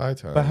can't you buy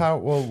time? but how?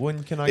 Well,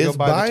 when can I Is go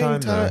buy the buying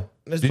time?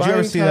 Though? Is Did you buying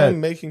ever see time that?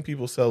 making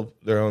people sell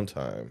their own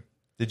time?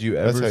 Did you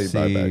That's ever how you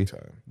buy see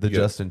back time. the You get-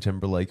 Justin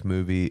Timberlake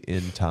movie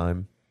In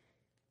Time?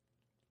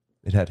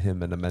 It had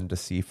him and Amanda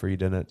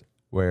Seyfried in it,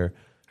 where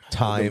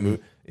time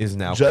is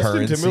now Justin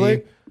currency.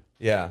 Timberlake?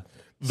 Yeah.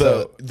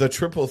 The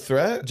triple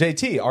threat?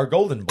 JT, our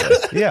golden boy.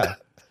 Yeah.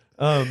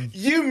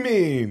 You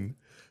mean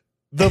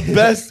the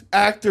best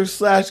actor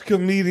 /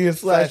 comedian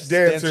 /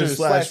 dancer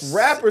 /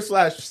 rapper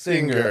 /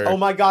 singer? Oh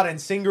my God!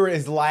 And singer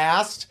is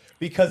last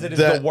because it is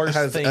that the worst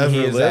has thing ever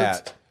he is lived?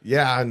 at.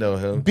 Yeah, I know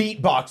him.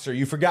 Beatboxer.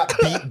 You forgot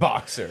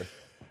beatboxer.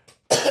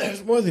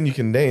 There's more than you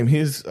can name.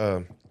 He's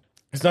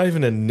not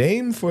even a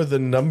name for the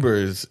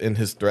numbers in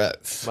his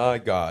threats. My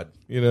God.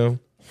 You know?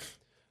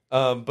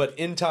 But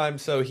in time,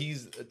 so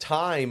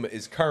time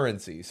is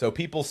currency. So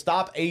people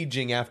stop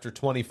aging after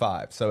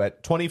 25. So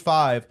at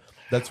 25,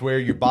 that's where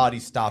your body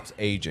stops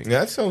aging.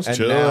 Yeah, that sounds And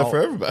chill now-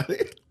 for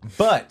everybody.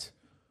 But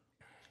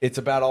it's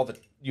about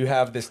you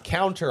have this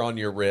counter on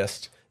your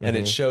wrist, and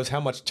Mm-hmm. it shows how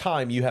much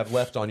time you have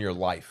left on your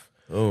life.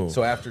 Oh.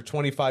 So after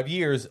 25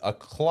 years, a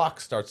clock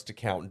starts to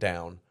count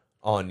down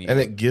on you. And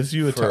it gives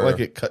you a time, For-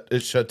 like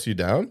it shuts you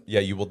down? Yeah,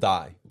 you will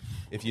die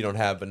if you don't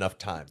have enough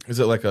time. Is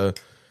it like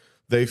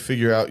they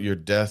figure out your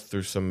death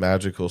through some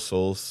magical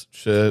soul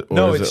shit? Or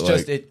No, is it's it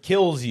just like, it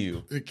kills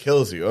you. it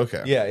kills you.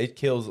 Okay. Yeah, it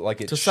kills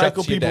it To shuts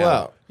cycle you people down.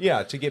 out.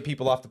 Yeah, to get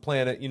people off the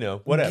planet.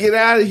 Whatever. Get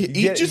out of here. Eat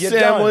Get- your get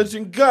sandwich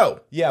done. and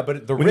go. Yeah,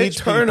 but the We need rich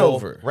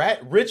turnover.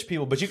 people, rich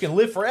people, but you can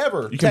live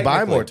forever. You can buy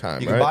technically. more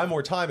time, You can right? buy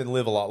more time and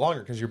live a lot longer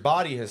because your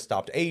body has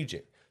stopped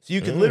aging. So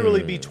you can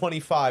literally be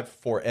 25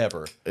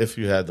 forever. If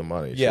you had the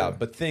money. Yeah, sure.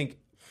 but think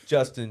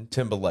Justin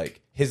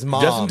Timberlake, his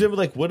mom. Justin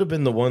Timberlake would have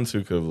been the ones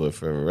who could have lived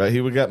forever, right?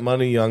 He would have got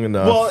money young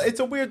enough. Well, it's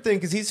a weird thing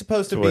because he's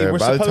supposed to be. where We're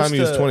by the supposed time he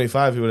was to-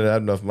 25, he would have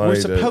had enough money We're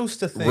supposed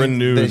to think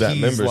renew that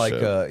he's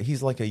membership.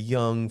 he's like a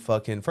young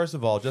fucking. First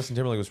of all, Justin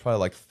Timberlake was probably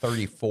like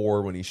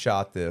 34 when he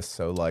shot this,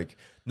 so like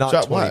not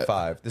Shot what?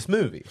 25. This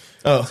movie.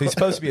 Oh. So he's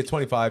supposed to be a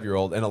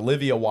 25-year-old, and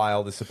Olivia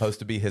Wilde is supposed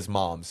to be his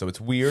mom. So it's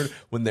weird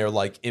when they're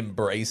like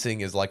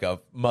embracing as like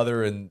a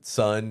mother and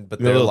son, but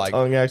The they're little like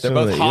tongue they're action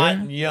both in the hot ear?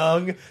 and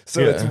young.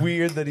 So Yeah. it's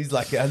weird that he's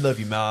like, "I love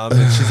you, mom,"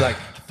 and she's like,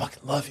 "I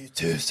fucking love you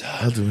too, son."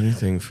 I'll do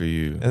anything for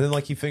you. And then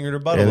like he fingered her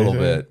butt a little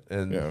Anything? bit,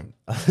 and Yeah.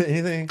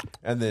 anything,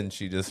 and then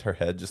her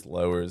head just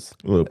lowers.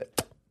 A little, give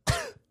it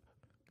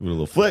a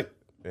little flick.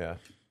 Yeah.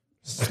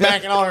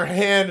 Smacking on her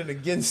hand and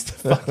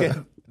against the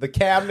fucking the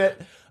cabinet.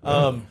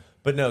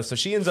 But no, so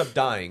she ends up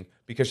dying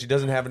because she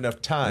doesn't have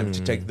enough time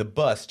to take the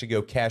bus to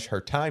go cash her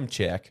time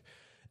check.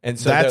 And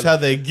so That's how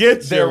they get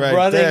you they're right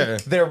running. there.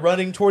 They're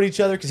running toward each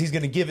other because he's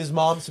going to give his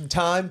mom some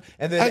time.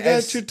 And then I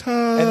got your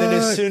time. And then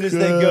as soon as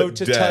they go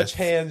to Good touch death.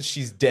 hands,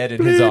 she's dead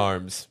in his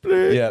arms.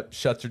 Yep,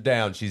 shuts her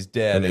down. She's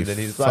dead. And And, he then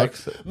he's like,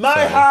 fucks it. "My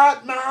Sorry.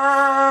 hot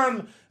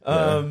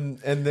mom."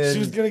 And then She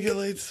was going to get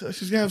laid. So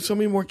she's going to have so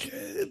many more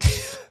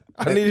kids.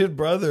 I needed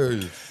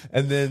brothers.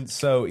 And then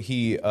so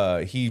he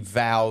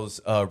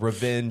vows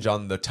revenge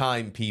on the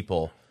time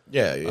people,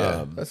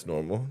 Yeah. That's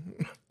normal.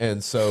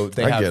 and so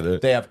they I get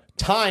it. have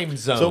time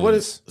zones. So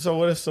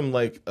what if some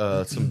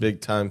some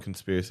big time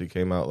conspiracy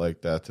came out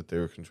like that they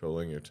were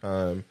controlling your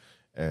time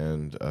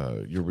and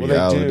your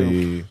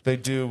reality? They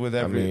do with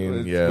every. mean,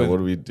 with- yeah, with what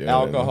are we doing?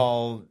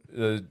 Alcohol,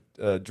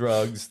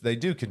 drugs. They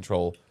do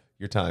control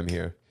your time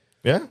here.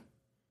 Yeah.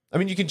 I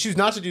mean, you can choose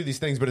not to do these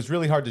things, but it's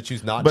really hard to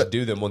choose not But to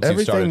do them once you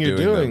started everything you're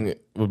doing doing them.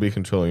 would be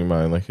controlling your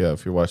mind. Like, yeah,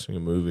 if you're watching a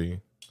movie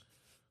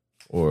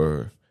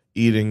or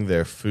eating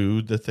their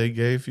food that they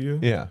gave you,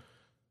 Yeah.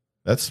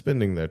 that's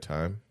spending their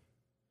time.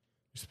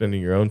 You're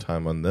spending your own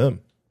time on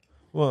them.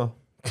 Well.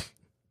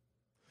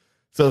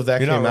 So if that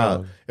You're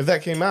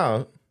not came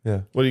out,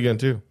 Yeah. what are you gonna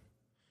do?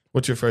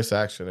 What's your first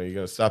action? Are you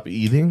gonna stop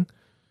eating?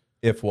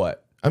 If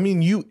what? I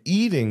mean, you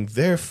eating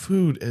their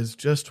food is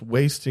just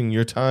wasting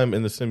your time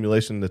in the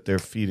simulation that they're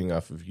feeding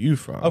off of you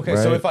from. Okay,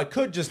 so right? if I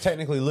could just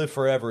technically live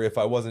forever if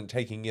I wasn't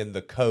taking in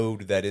the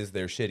code that is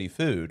their shitty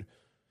food,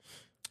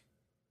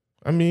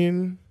 I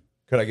mean,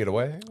 could I get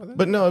away with it?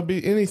 but no, it'd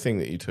be anything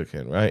that you took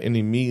in, right?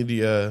 Any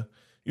media,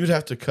 you'd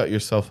have to cut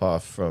yourself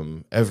off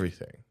from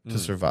everything to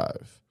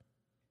survive.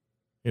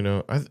 You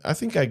know, I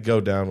think I'd go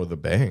down with a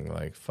bang.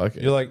 Like, fuck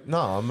it. You're like, no,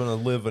 I'm gonna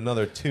live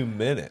another 2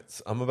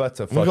 minutes. I'm about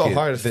to gonna go fuck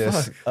hard as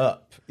this fuck.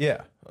 up.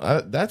 Yeah,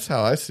 That's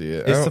how I see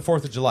it. it's the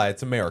 4th of July.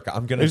 It's America.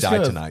 I'm gonna You're just die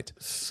gonna tonight.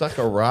 Suck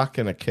a rock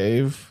in a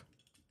cave,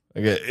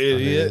 like an I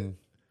idiot. mean,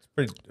 it's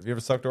pretty. Have you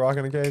ever sucked a rock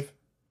in a cave?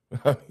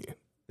 I mean,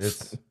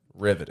 It's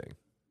riveting.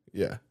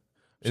 yeah,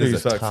 It Sure is you a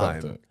suck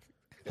time. something.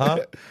 Huh?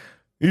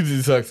 You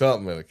just suck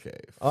something in a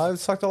cave. I've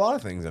sucked a lot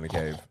of things in a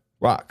cave.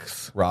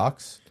 Rocks.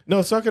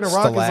 No, sucking a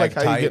rock is like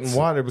how you get in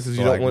water because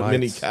you don't want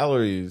many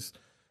calories.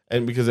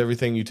 And because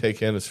everything you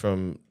take in is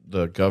from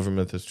the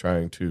government that's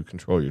trying to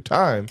control your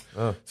time.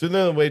 So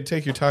the way to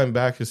take your time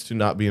back is to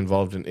not be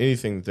involved in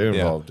anything that they're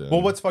involved in.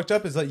 Well, what's fucked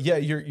up is like,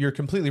 you're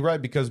completely right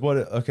because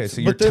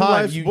so your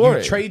time,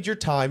 you trade your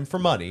time for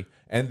money,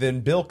 and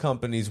then bill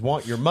companies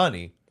want your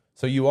money.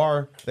 So they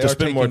are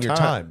taking your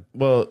time.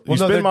 Well, you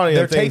spend money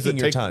on things that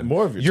take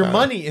more of your time. Your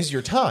money is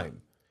your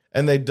time.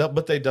 And they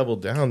double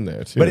down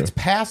there too. But it's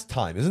past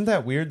time. Isn't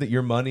that weird that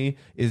your money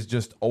is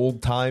just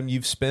old time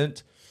you've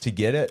spent to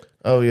get it?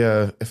 Oh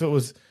yeah.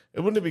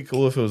 Wouldn't it be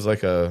cool if it was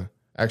like a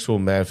actual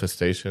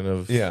manifestation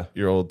of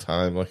your old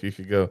time? Like you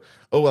could go,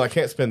 oh well, I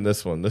can't spend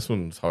this one. This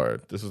one's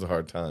hard. This was a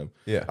hard time.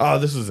 Yeah. Oh,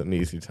 this was an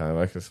easy time.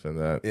 I can spend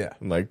that. Yeah.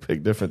 And like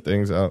pick different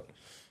things out.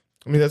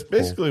 I mean, that's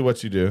basically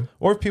what you do.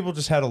 Or if people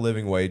just had a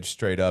living wage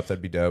straight up,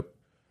 that'd be dope.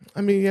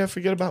 I mean, yeah,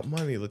 forget about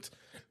money. Let's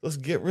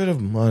get rid of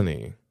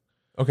money.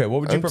 Okay,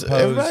 what would you propose?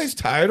 Everybody's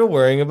tired of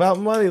worrying about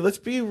money. Let's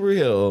be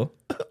real.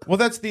 Well,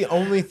 that's the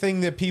only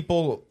thing that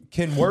people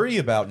can worry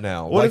about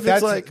now. What if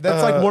that's like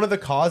one of the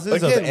causes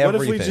of everything. What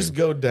if we just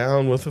go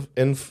down with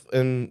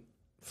in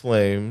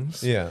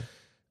flames? Yeah,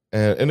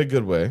 and in a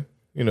good way.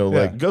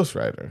 Like Ghost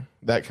Rider.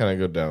 That kind of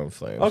go down in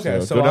flames.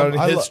 Okay, so go down in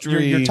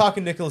history. You're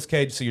talking Nicolas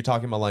Cage, so you're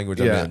talking my language.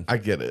 Yeah, I'm in. I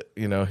get it.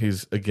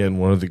 He's again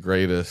one of the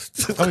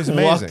greatest. Oh, he's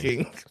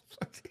amazing.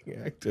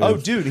 Fucking actors. Oh,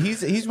 dude,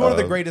 he's one of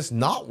the greatest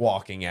not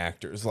walking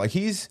actors. Like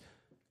he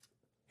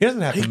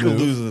doesn't have to move. He could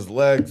lose his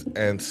legs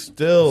and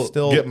still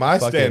get my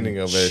standing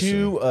ovation.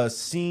 Chew a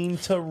scene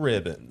to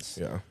ribbons.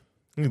 Yeah,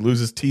 he lose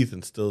his teeth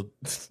and still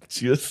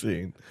chew a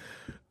scene.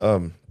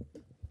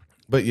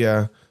 But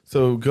yeah,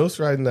 so Ghost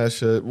Riding that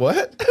shit.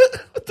 What?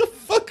 What the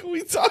fuck are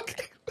we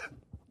talking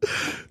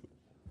about?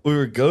 We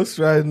were Ghost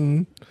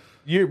Riding.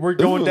 We're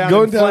going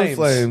down in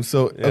flames.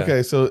 So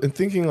okay, so in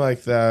thinking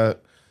like that.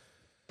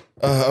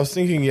 I was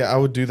thinking, I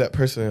would do that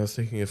personally. I was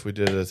thinking if we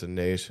did it as a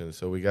nation.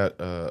 So we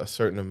got a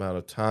certain amount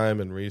of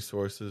time and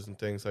resources and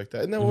things like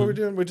that. And then what we're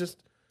doing, we're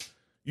just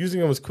using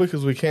them as quick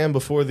as we can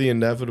before the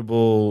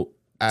inevitable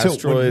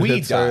asteroid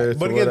hits Earth.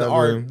 But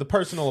again, the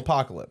personal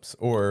apocalypse.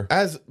 But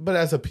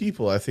as a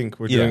people, I think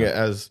we're doing it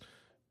as,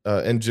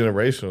 and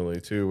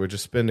generationally too. We're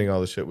just spending all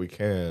the shit we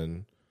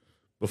can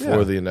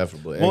before the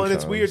inevitable end. Well, and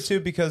it's weird too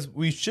because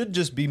we should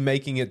just be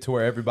making it to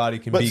where everybody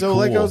can be cool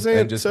like I was saying,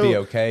 and just be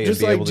okay and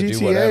be able to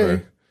do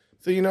whatever.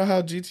 So you know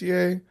how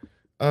GTA,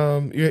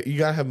 you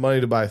gotta have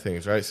money to buy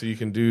things, right? So you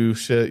can do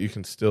shit, you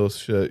can steal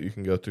shit, you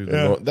can go through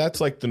that's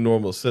like the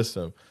normal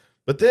system.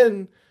 But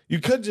then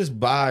you could just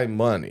buy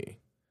money,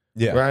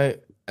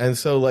 right? And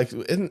so like,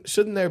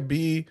 shouldn't there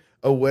be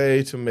a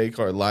way to make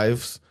our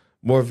lives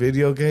more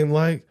video game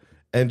like?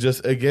 And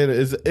just again,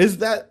 is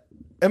that?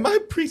 Am I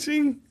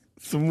preaching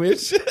some weird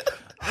shit?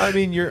 I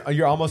mean,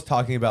 you're almost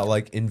talking about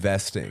like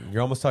investing.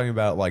 You're almost talking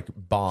about like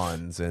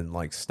bonds and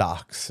like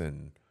stocks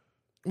and.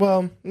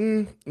 Well,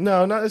 no,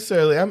 not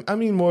necessarily. I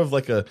mean more of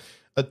like a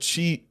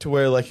cheat to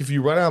where like if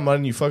you run out of money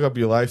and you fuck up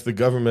your life, the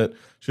government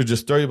should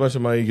just throw you a bunch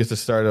of money, you get to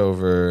start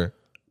over,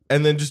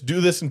 and then just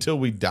do this until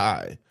we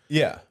die.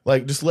 Yeah.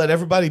 Like just let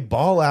everybody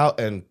ball out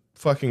and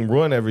fucking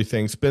ruin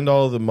everything, spend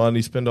all the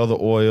money, spend all the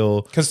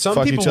oil. Because some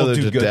people will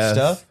do good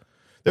stuff.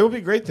 There will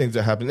be great things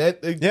that happen.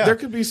 There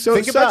could be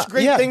such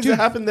great things that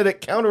happen that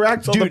it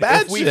counteracts all the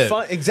bad shit.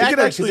 Exactly.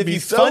 Because if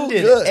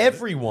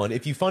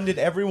you funded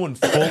everyone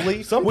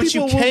fully, some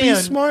people will be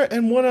smart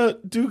and want to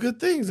do good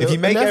things. If you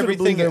make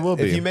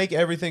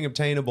everything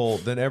obtainable,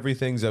 then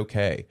everything's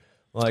okay.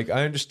 Like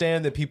I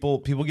understand that people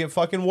get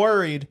fucking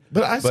worried,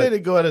 but I say to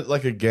go at it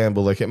like a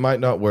gamble. Like it might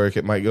not work.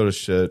 It might go to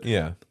shit.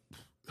 Yeah.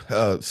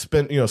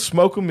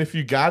 Smoke them if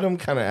you got them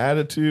kind of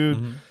attitude.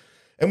 Mm-hmm.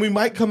 And we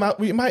might come out,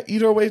 we might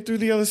eat our way through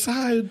the other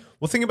side.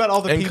 Well, think about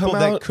all the people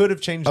that could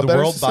have changed the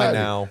world by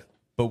now,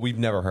 but we've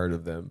never heard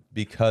of them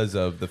because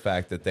of the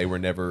fact that they were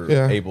never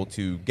able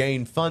to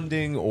gain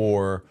funding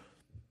or,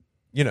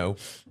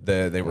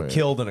 they were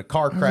killed in a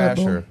car crash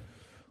or.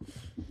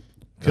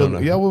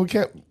 Yeah, well, we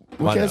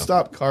can't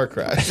stop car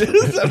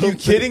crashes. Are you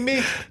kidding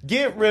me?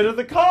 Get rid of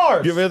the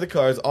cars. Get rid of the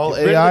cars. All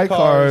AI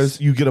cars.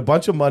 You get a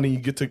bunch of money. You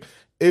get to,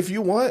 if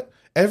you want.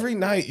 Every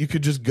night you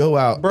could just go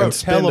out and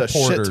spend a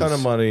shit ton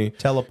of money.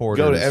 Teleporters.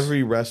 Go to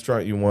every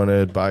restaurant you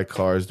wanted, buy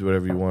cars, do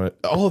whatever you wanted.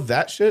 All of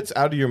that shit's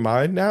out of your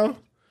mind now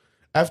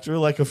after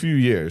like a few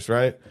years,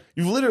 right?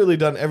 You've literally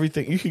done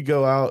everything. You could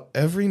go out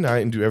every night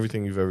and do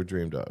everything you've ever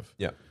dreamed of.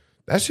 Yeah.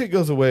 That shit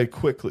goes away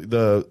quickly.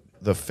 The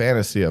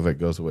fantasy of it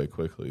goes away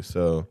quickly.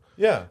 So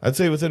yeah, I'd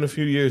say within a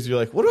few years, you're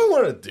like, what do I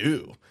want to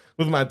do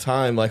with my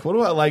time? Like, what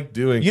do I like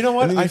doing? You know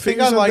what? I think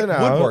I like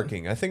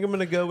woodworking. I think I'm going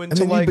to go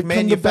into like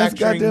manufacturing. The best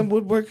goddamn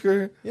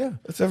woodworker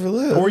that's ever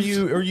lived. Or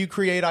you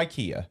create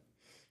IKEA.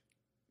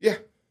 Yeah.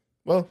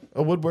 Well,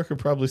 a woodworker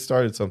probably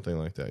started something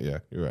like that. Yeah,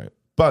 you're right.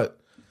 But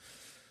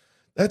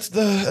that's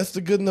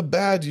the good and the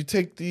bad. You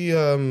take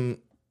the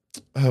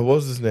what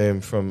was his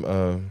name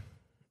from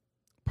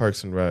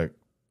Parks and Rec?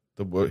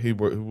 Who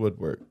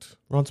woodworked?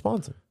 Ron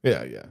Swanson.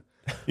 Yeah.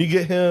 You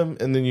get him,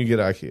 and then you get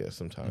IKEA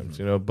sometimes,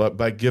 you know. But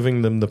by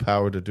giving them the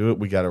power to do it,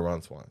 we got to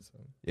Ron Swanson.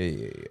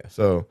 Yeah.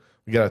 So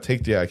we got to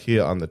take the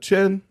IKEA on the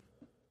chin.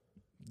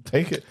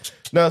 Take it.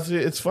 Now, see,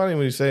 it's funny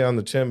when you say on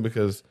the chin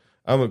because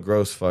I'm a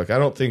gross fuck. I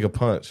don't think a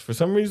punch. For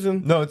some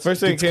reason, No,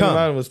 first thing that came to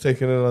mind was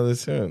taking it on the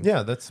chin.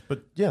 Yeah,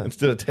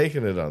 Instead of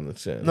taking it on the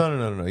chin.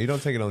 No. You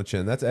don't take it on the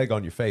chin. That's egg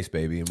on your face,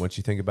 baby. And once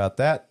you think about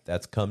that,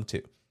 that's cum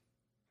too.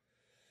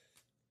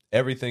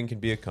 Everything can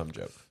be a cum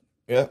joke.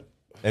 Yeah.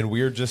 And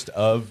we're just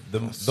the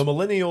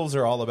millennials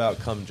are all about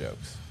cum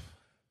jokes.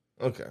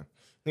 Okay.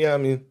 Yeah, I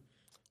mean,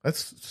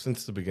 that's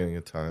since the beginning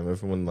of time.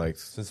 Everyone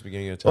likes. Since the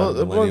beginning of time.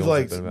 Well, everyone's millennials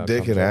like have been about dick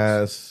cum and jokes.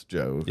 ass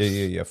jokes.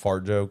 Yeah.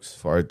 Fart jokes.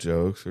 Fart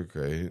jokes are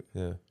great.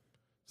 Yeah.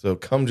 So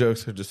cum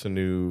jokes are just a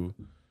new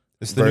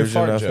It's the new version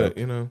fart of joke. it,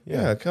 you know?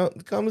 Yeah. Yeah,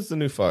 cum is the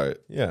new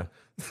fart. Yeah.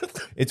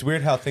 It's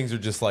weird how things are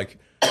just like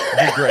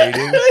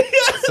degrading.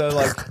 So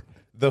like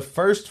the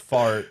first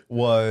fart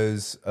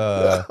was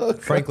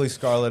frankly,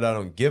 Scarlett, I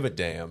don't give a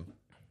damn.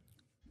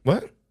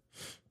 What?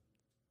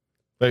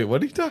 Wait,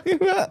 what are you talking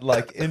about?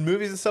 Like in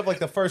movies and stuff, like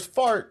the first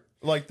fart,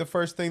 like the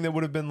first thing that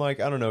would have been like,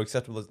 I don't know,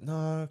 acceptable is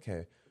okay.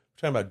 I'm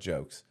talking about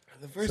jokes.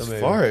 The first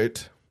maybe-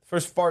 fart?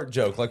 First fart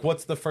joke. Like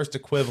what's the first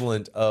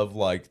equivalent of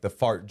like the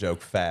fart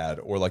joke fad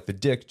or like the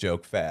dick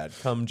joke fad,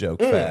 cum joke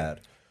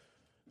fad?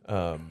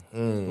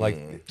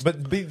 Like,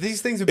 but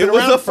these things have been It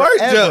was around a fart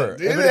forever. joke.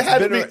 Dude. But It it's had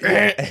to been be.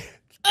 a-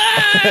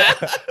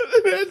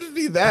 It had to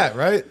be that,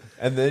 right?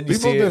 And then you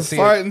People see, been see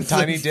farting a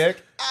tiny since-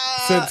 dick.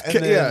 since And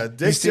then yeah, you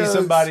dick see jokes.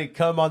 somebody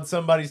come on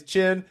somebody's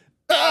chin.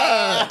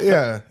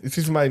 Yeah, you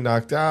see somebody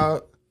knocked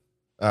out.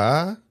 You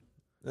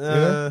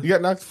know? You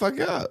got knocked the fuck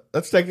out.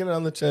 That's taking it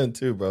on the chin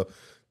too, bro.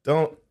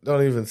 Don't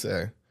even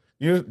say.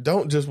 You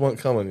don't just want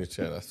cum on your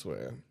chin. I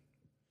swear.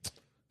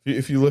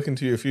 If you look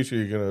into your future,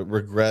 you're gonna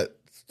regret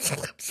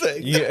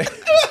saying. Yeah.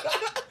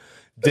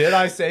 Did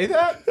I say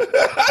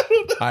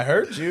that? I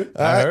heard you.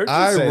 I heard you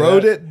I say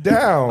wrote that. it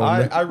down.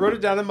 I wrote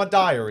it down in my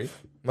diary.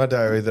 My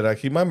diary that I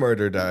keep, my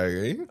murder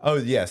diary. Oh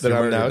yes, That your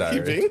I'm murder now diary.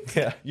 keeping.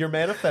 Yeah, your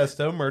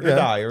manifesto, murder Yeah.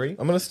 diary.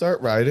 I'm gonna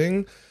start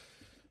writing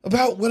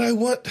about what I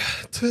want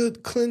to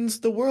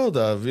cleanse the world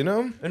of. You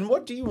know. And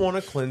what do you want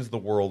to cleanse the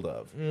world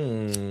of?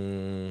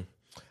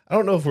 I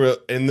don't know if we're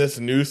in this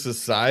new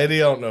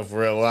society. I don't know if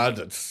we're allowed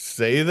to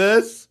say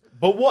this.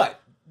 But what?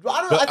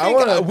 I don't. But I I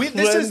want to think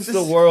cleanse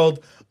the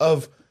world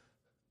of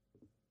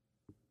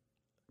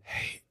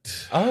hate,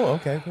 Oh,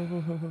 okay.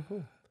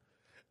 Cool.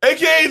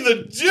 aka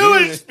the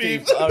Jewish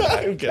people.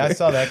 Okay. I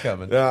saw that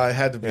coming. No, it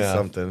had to be Yeah.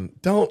 something.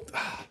 Don't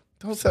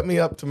set me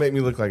up to make me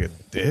look like a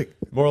dick.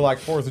 More like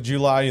 4th of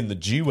July in the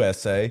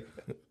USA.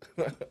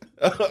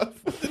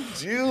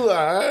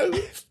 July.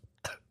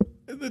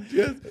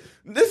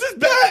 This is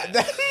bad.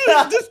 This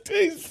is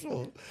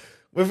distasteful.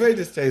 We're very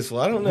distasteful.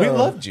 I don't know. We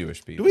love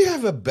Jewish Do people. we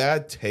have a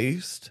bad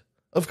taste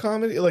of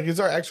comedy? Like, is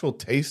our actual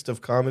taste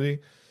of comedy?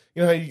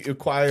 You know how you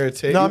acquire a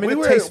taste? No, I mean,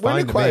 it tastes we're fine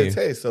an to acquired me.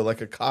 taste, so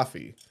like a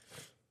coffee.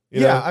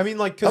 You Yeah, know? I mean,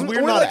 like, because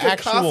we're we're not like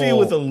actual a coffee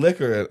with a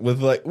liquor,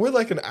 we're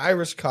like an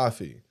Irish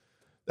coffee.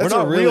 That's we're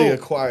not a really real,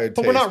 acquired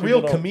but taste. we're not real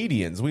People don't-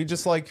 comedians. We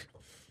just like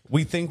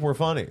we think we're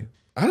funny.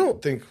 I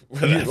don't think we're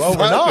that Well, we're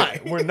funny.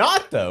 not. We're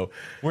not though.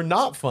 We're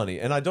not funny,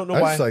 and I don't know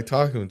I why. just like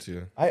talking to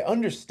you. I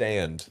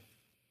understand.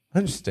 I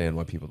understand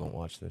why people don't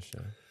watch this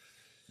show.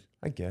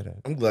 I get it.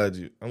 I'm glad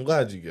you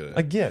get it.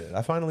 I get it.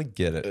 I finally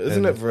get it.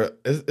 Isn't And-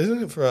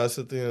 it for us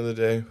at the end of the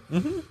day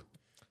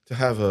to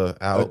have a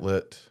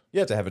outlet?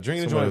 Yeah, to have a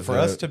drink and Somebody enjoyment for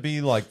vent. us to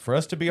be like for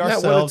us to be Isn't that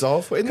ourselves. what it's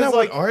all for? Isn't 'Cause, that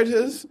like, what art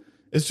is?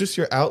 It's just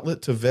your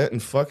outlet to vent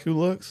and fuck who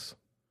looks.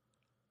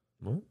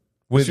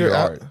 with It's your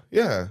out- art?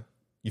 Yeah.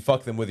 You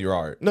fuck them with your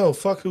art. No,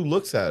 fuck who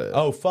looks at it.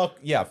 Oh fuck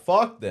yeah,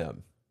 fuck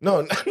them.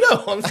 No,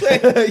 I'm saying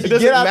You it doesn't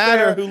get out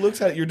matter there- who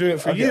looks at it. You're doing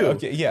it for Okay, you.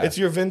 okay, yeah. It's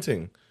your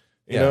venting.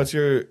 You Yeah. know, it's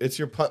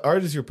your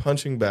art is your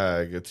punching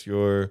bag. It's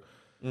your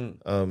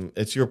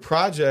it's your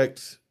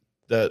project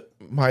that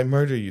might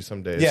murder you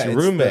someday. It's your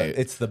roommate.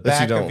 It's the that you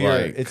back don't of your.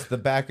 like. It's the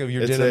back of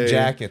your It's denim a-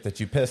 jacket that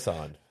you piss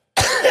on.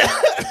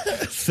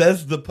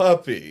 Says the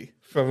puppy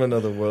from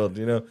another world.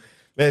 You know,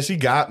 man, she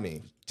got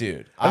me.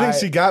 Dude, I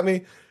think she got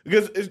me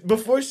because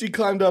before she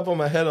climbed up on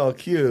my head all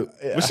cute,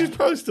 but she's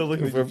probably still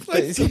looking for a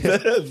place to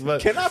piss.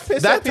 But Can I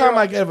piss that up here? time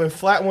I gave her a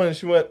flat one and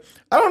she went,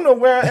 I don't know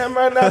where I am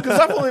right now because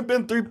I've only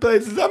been 3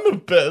 places. I'm gonna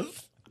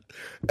piss.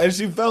 And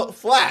she felt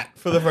flat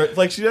for the first,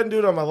 like she doesn't do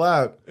it on my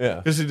lap, Yeah.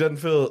 because she doesn't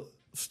feel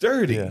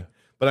sturdy. Yeah.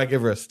 But I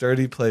gave her a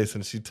sturdy place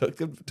and she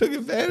took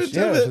advantage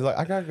Yeah, of she's it. like,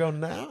 I gotta go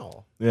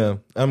now. Yeah,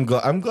 I'm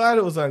glad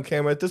it was on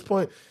camera. At this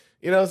point,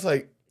 you know, it's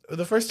like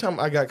the first time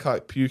I got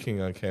caught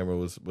puking on camera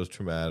was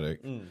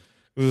traumatic.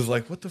 It was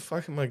like, what the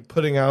fuck am I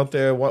putting out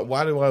there?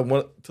 Why do I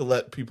want to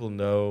let people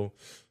know,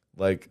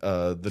 like,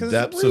 the 'Cause it's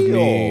depths of me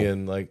real.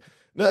 and like,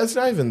 no, it's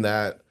not even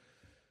that.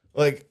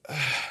 Like,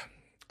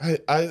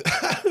 I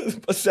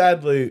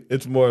sadly,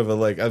 it's more of a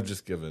like I've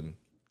just given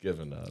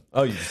up.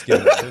 Oh, you just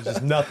get it. There's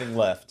just nothing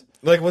left.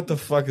 Like, what the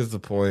fuck is the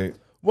point?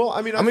 Well,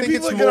 I mean, I think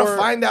people it's are going more...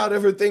 to find out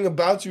everything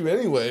about you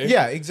anyway.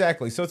 Yeah,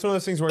 exactly. So it's one of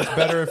those things where it's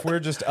better if we're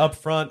just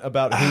upfront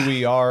about who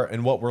we are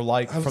and what we're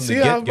like from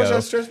the how much I get-go.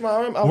 stretched my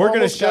arm? We're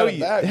going to show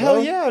you. Hell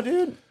bro. yeah,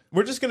 dude.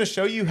 We're just going to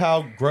show you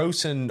how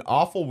gross and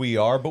awful we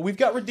are, but we've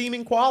got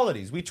redeeming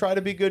qualities. We try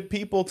to be good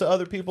people to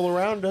other people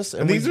around us,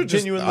 and these we are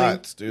just genuinely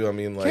thoughts, dude. I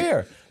mean, like,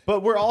 care.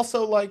 But we're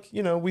also like,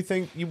 you know, we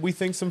think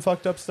some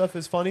fucked up stuff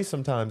is funny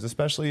sometimes,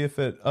 especially if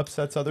it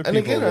upsets other people.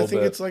 And again, a little I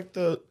think bit. it's like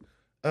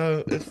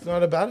it's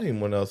not about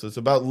anyone else. It's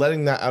about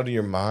letting that out of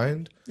your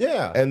mind.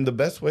 Yeah. And the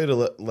best way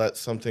to let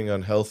something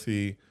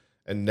unhealthy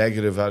and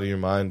negative out of your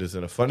mind is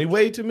in a funny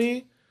way to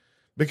me,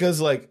 because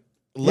like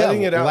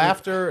letting it out,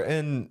 laughter,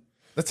 and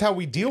that's how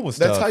we deal with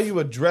stuff. that's how you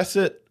address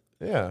it.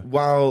 Yeah.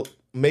 While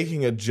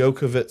making a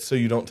joke of it, so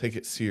you don't take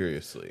it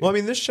seriously. Well, I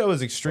mean, this show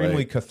is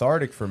extremely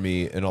cathartic for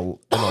me in a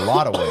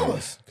lot of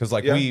ways, because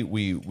like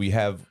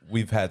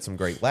we've had some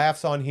great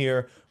laughs on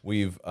here.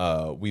 We've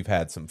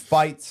had some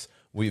fights.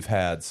 We've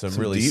had some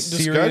really deep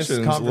serious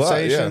discussions,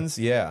 conversations.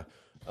 Yeah.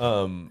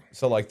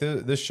 So like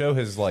this show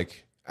has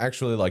like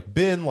actually like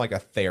been like a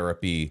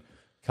therapy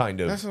kind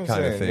of That's what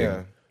I'm thing.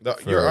 saying, yeah.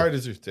 Your art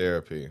is your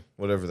therapy,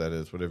 whatever that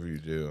is, whatever you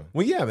do.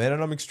 Well, yeah, man,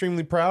 and I'm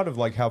extremely proud of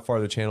like how far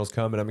the channel's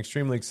come, and I'm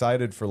extremely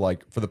excited for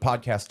the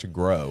podcast to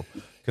grow,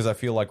 because I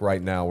feel like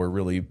right now we're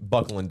really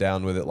buckling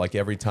down with it. Like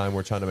every time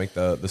we're trying to make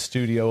the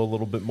studio a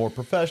little bit more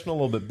professional, a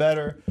little bit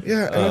better.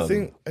 Yeah, and I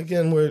think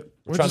again we're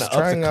trying just to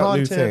up trying the out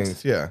new content.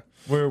 things. Yeah,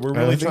 We're I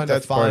really think trying to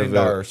that's part of find it.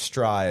 our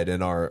stride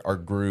and our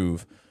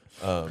groove.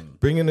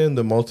 Bringing in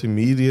the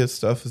multimedia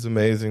stuff is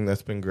amazing.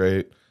 That's been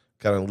great.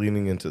 Kind of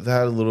leaning into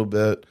that a little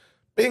bit,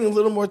 being a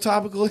little more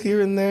topical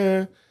here and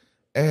there,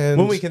 and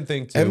When we can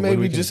think too, and when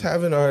maybe we can- just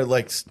having our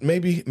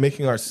maybe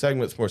making our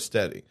segments more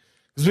steady,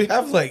 because we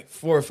have like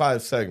 4 or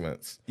 5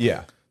 segments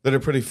Yeah. that are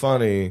pretty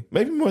funny.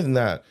 Maybe more than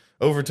that.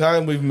 Over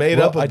time, we've made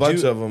up a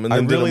bunch of them, and then I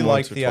really did them like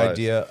once or the twice.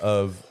 idea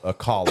of a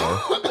caller.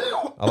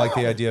 I like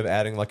the idea of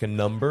adding like a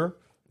number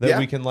that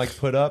we can like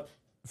put up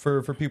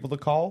for people to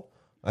call.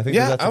 I think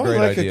Yeah, that's a I would great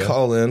like idea. a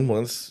call in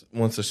once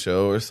a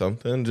show or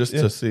something, just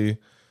to see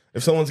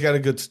if someone's got a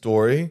good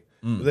story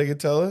they could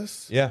tell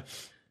us. Yeah,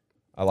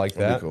 I like that.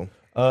 That'd be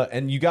cool.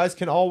 And you guys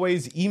can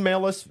always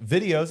email us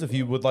videos if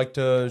you would like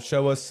to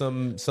show us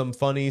some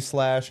funny /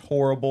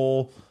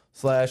 horrible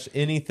 /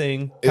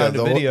 anything kind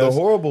of videos. The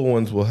horrible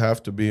ones will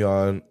have to be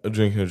on a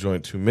Drinking a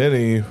Joint Too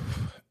Many,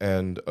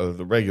 and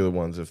the regular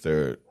ones, if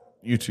they're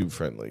YouTube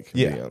friendly,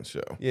 can be on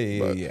show.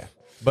 Yeah.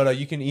 But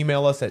you can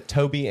email us at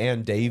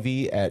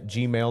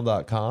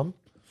tobyanddavy@gmail.com.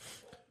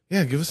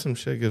 Yeah, give us some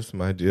shit, give us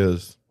some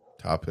ideas,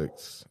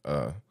 topics,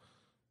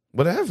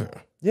 whatever.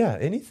 Yeah,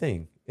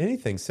 anything.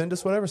 Send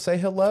us whatever. Say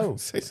hello.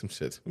 Say some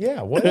shit.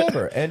 Yeah,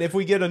 whatever. And if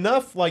we get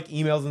enough like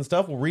emails and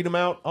stuff, we'll read them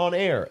out on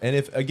air. And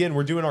if again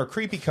we're doing our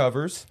creepy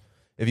covers,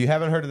 if you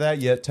haven't heard of that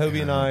yet,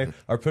 Toby and I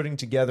are putting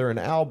together an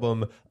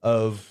album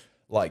of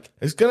like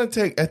It's gonna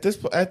take at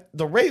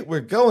the rate we're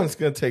going, it's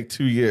gonna take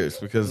 2 years,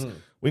 because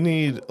we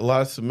need a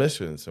lot of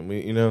submissions, and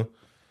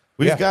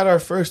we've got our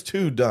first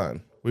 2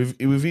 done.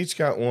 We've each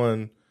got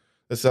one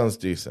that sounds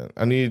decent.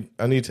 I need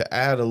to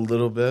add a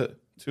little bit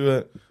to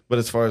it, but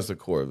as far as the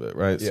core of it,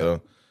 right? Yeah.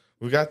 So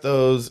we got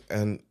those,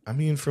 and I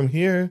mean from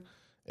here,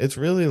 it's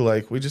really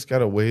like we just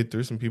gotta wade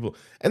through some people.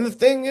 And the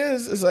thing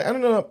is like I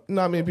don't know,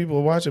 not many people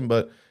are watching,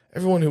 but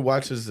everyone who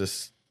watches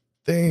this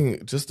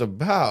thing just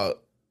about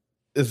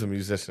is a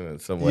musician in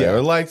some way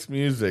or likes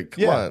music.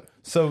 Come on.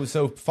 So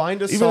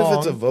find a Even song. if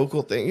it's a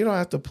vocal thing, you don't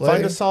have to play.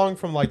 Find a song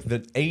from like the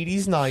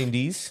 80s,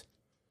 90s.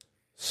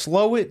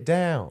 Slow it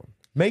down.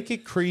 Make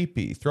it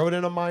creepy. Throw it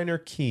in a minor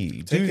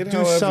key. Take it do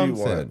however you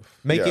something. want.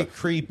 Make Yeah. it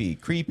creepy.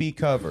 Creepy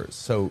covers.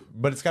 So,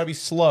 but it's got to be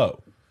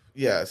slow.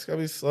 Yeah, it's got to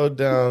be slowed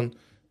down.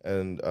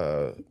 And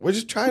we're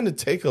just trying to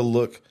take a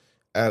look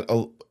at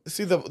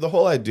the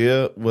whole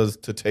idea was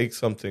to take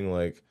something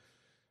like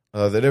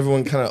that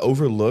everyone kind of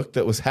overlooked,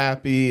 that was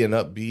happy and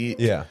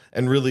upbeat,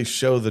 and really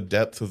show the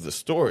depth of the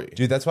story.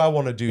 Dude, that's why I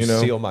want to do You know?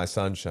 Steal My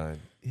Sunshine.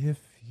 If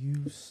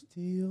you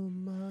steal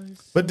my sunshine.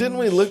 But didn't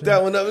we look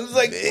that one up? It was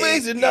like,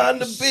 blazing on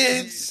the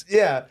beach.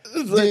 Yeah. It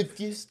was like, If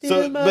you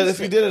steal my but if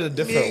you did it a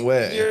different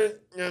way.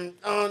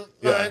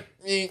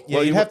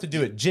 Well, you have to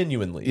do it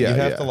genuinely. Yeah, you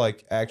have yeah. to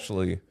like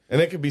actually. And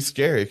it could be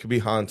scary. It could be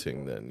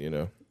haunting then, you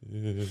know?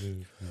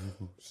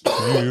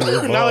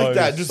 Not Not like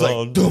that, just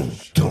like, dum,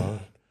 dum.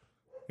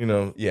 You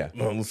know? Yeah.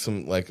 With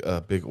some like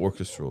big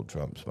orchestral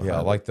drums behind Yeah,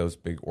 I it. like those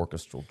big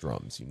orchestral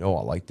drums. You know,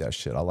 I like that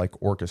shit. I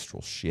like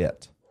orchestral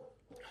shit.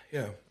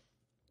 Yeah.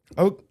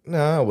 Oh, no,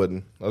 I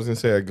wouldn't. I was going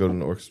to say I'd go to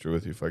an orchestra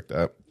with you. Fuck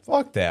that.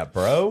 Fuck that,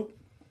 bro.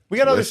 We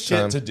got other Waste shit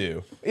time. to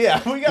do.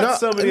 Yeah, we got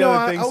so many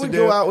other things I to would do.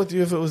 go out with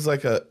you if it was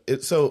like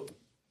so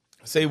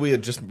say we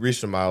had just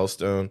reached a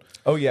milestone.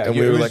 Oh, yeah. And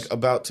Yeah, we it were was- like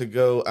about to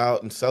go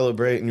out and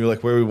celebrate, and you're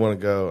like, where we want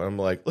to go? I'm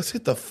like, let's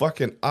hit the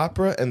fucking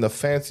opera and the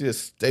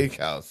fanciest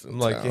steakhouse in I'm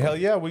like, town. hell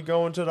yeah, we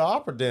going to the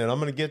opera den. I'm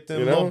gonna get them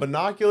You know? little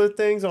binocular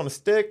things on a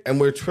stick.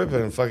 And we're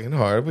tripping fucking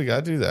hard. We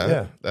gotta do that.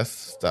 Yeah. That's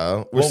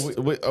style. Well,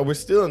 We're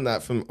stealing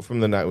that from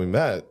the night we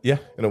met. Yeah.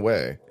 In a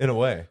way. In a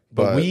way.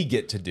 But But- we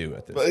get to do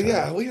it this But time.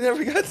 yeah, we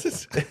never got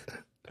to.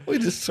 We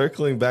just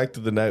circling back to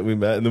the night we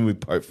met, and then we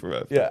part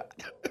forever. Yeah.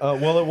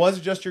 Well, it was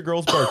just your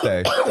girl's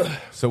birthday,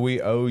 so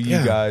we owe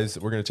you guys.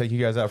 We're gonna take you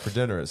guys out for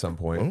dinner at some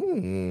point.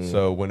 Ooh.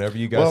 So whenever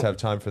you guys have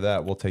time for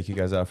that, we'll take you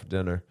guys out for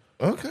dinner.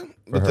 Okay. For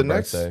But her the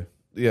next, birthday.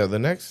 the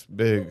next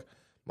big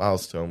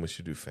milestone, we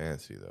should do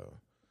fancy though.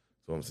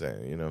 That's what I'm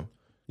saying. You know.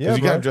 Yeah, Because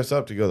you got to bro. dress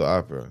up to go to the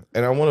opera.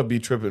 And I want to be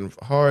tripping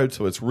hard,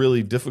 so it's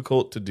really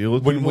difficult to deal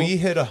with When people. we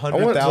hit I want to,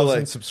 100,000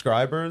 like-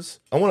 subscribers,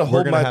 I want to we're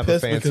hold gonna my have a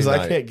piss fancy because I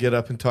night. can't get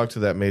up and talk to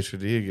that maitre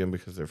d' again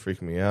because they're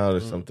freaking me out or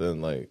something.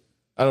 Like,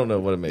 I don't know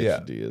what a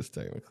maitre d' is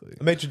technically.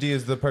 the maitre d'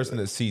 is the person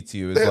that seats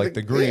you. Is Yeah, like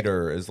the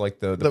greeter. Is like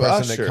the person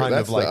usher, that kind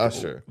that's of like. the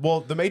usher. Well,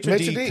 the maitre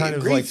d' kind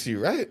of like. greets you,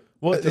 right?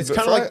 Well, At the it's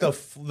kind of like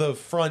front? the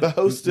front The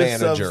hostess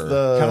of manager,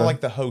 the- kind of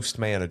like the host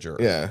manager.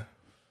 Yeah.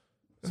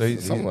 So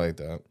Something like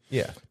that.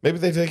 yeah. Maybe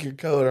they take your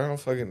coat. I don't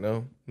fucking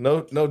know.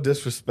 No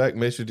disrespect.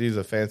 Maitre d' is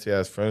a fancy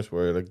ass French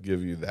word. I'll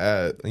give you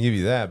that. I give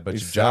you that, but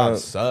You your job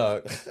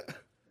sound- sucks.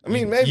 I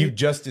mean, maybe. You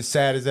just as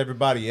sad as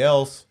everybody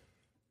else.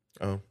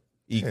 Oh.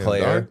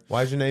 Eclair. darn.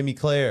 Why's your name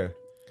Eclair?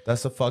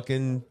 That's a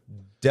fucking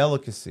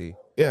delicacy.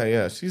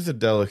 Yeah. She's a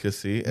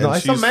delicacy. And No,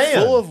 it's a she's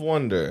man. full of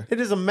wonder. It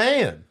is a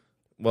man.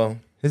 Well,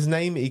 His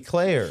name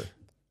Eclair.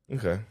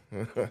 okay.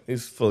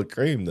 He's full of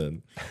cream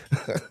then.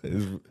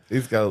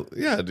 he's got,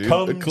 dude.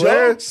 Come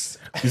Eclair. jokes.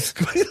 He's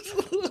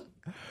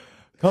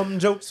Come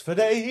jokes for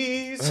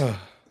days.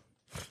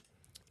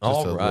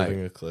 All a right.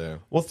 living Eclair.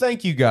 Well,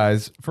 thank you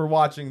guys for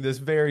watching this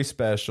very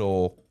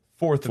special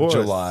 4th of Fourth.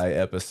 July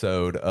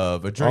episode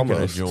of A Drink and a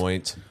Almost.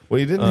 Joint. Well,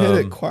 you didn't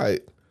hit it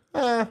quite.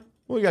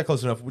 We got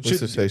close enough. Let's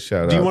just say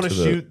shout Do you out want to to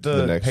shoot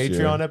the next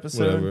Patreon year,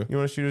 episode? whatever. You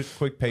want to shoot a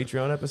quick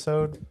Patreon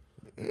episode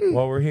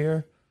while we're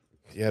here?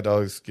 Yeah,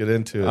 dogs, get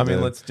into it. I mean,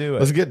 then. let's do it.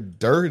 Let's get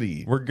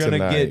dirty. We're gonna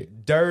tonight.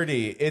 get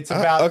dirty. It's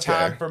about Okay.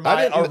 time for I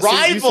my didn't- see,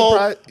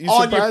 arrival you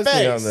on your surprised me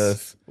face. on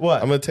this.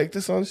 What? I'm gonna take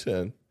this on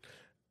Shin,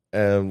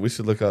 and we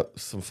should look up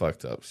some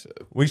fucked up shit.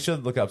 We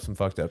should look up some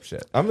fucked up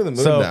shit. I'm in the mood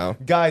So, now.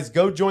 guys,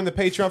 go join the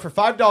Patreon for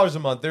 $5 a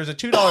month. There's a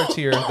 $2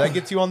 tier that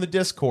gets you on the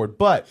Discord,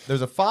 but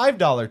there's a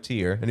 $5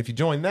 tier, and if you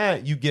join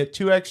that, you get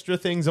 2 extra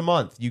things a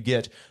month. You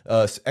get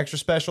extra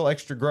special,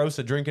 extra gross,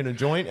 a drink and a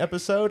joint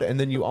episode, and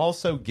then you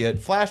also get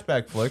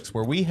flashback flicks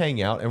where we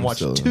hang out and watch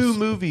still 2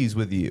 movies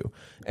with you,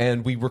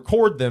 and we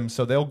record them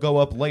so they'll go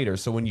up later.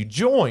 So when you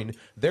join,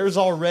 there's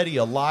already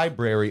a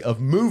library of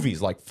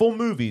movies, like full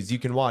movies you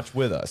can watch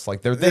with us.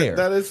 Like they're there.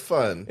 That is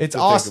fun. It's to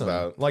think awesome.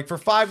 about. Like for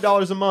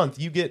 $5 a month,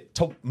 you get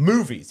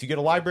movies. You get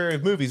a library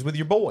of movies with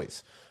your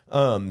boys.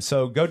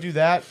 So go do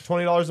that.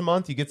 $20 a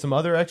month, you get some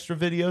other extra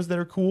videos that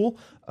are cool.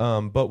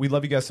 But we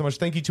love you guys so much.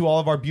 Thank you to all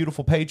of our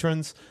beautiful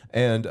patrons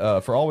and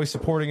for always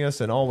supporting us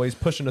and always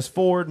pushing us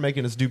forward,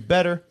 making us do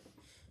better.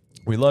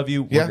 We love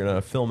you. Yeah. We're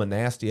gonna film a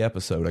nasty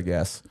episode, I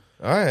guess.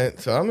 All right,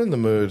 so I'm in the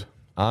mood.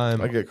 I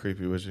I'm get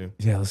creepy with you.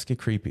 yeah. Let's get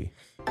creepy.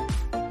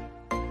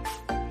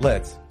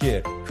 Let's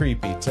get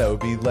creepy,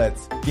 Toby.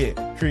 Let's get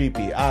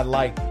creepy. I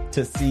like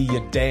to see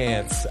you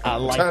dance. I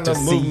like Trying to to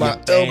see move my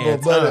you dance.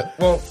 elbow, but it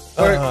won't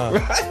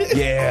work. Right?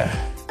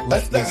 Yeah.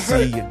 Let That's me that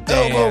see you hurt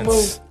elbow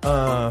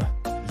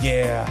dance.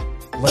 Yeah.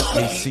 Let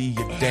me see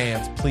you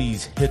dance.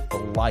 Please hit the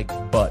like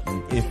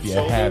button if you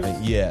Shoulders.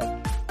 haven't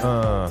yet.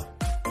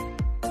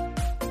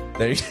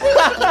 There you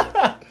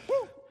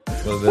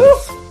Well,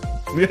 this.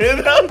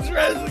 Yeah, that was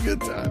right. It's a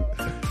good time.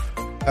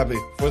 Happy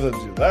 4th of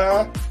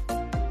July.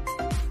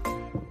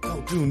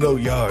 Don't do no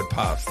yard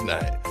pops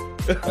tonight.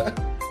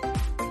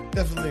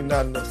 Definitely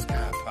not no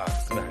sky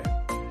pops tonight.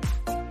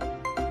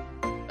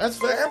 That's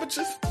for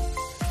amateurs.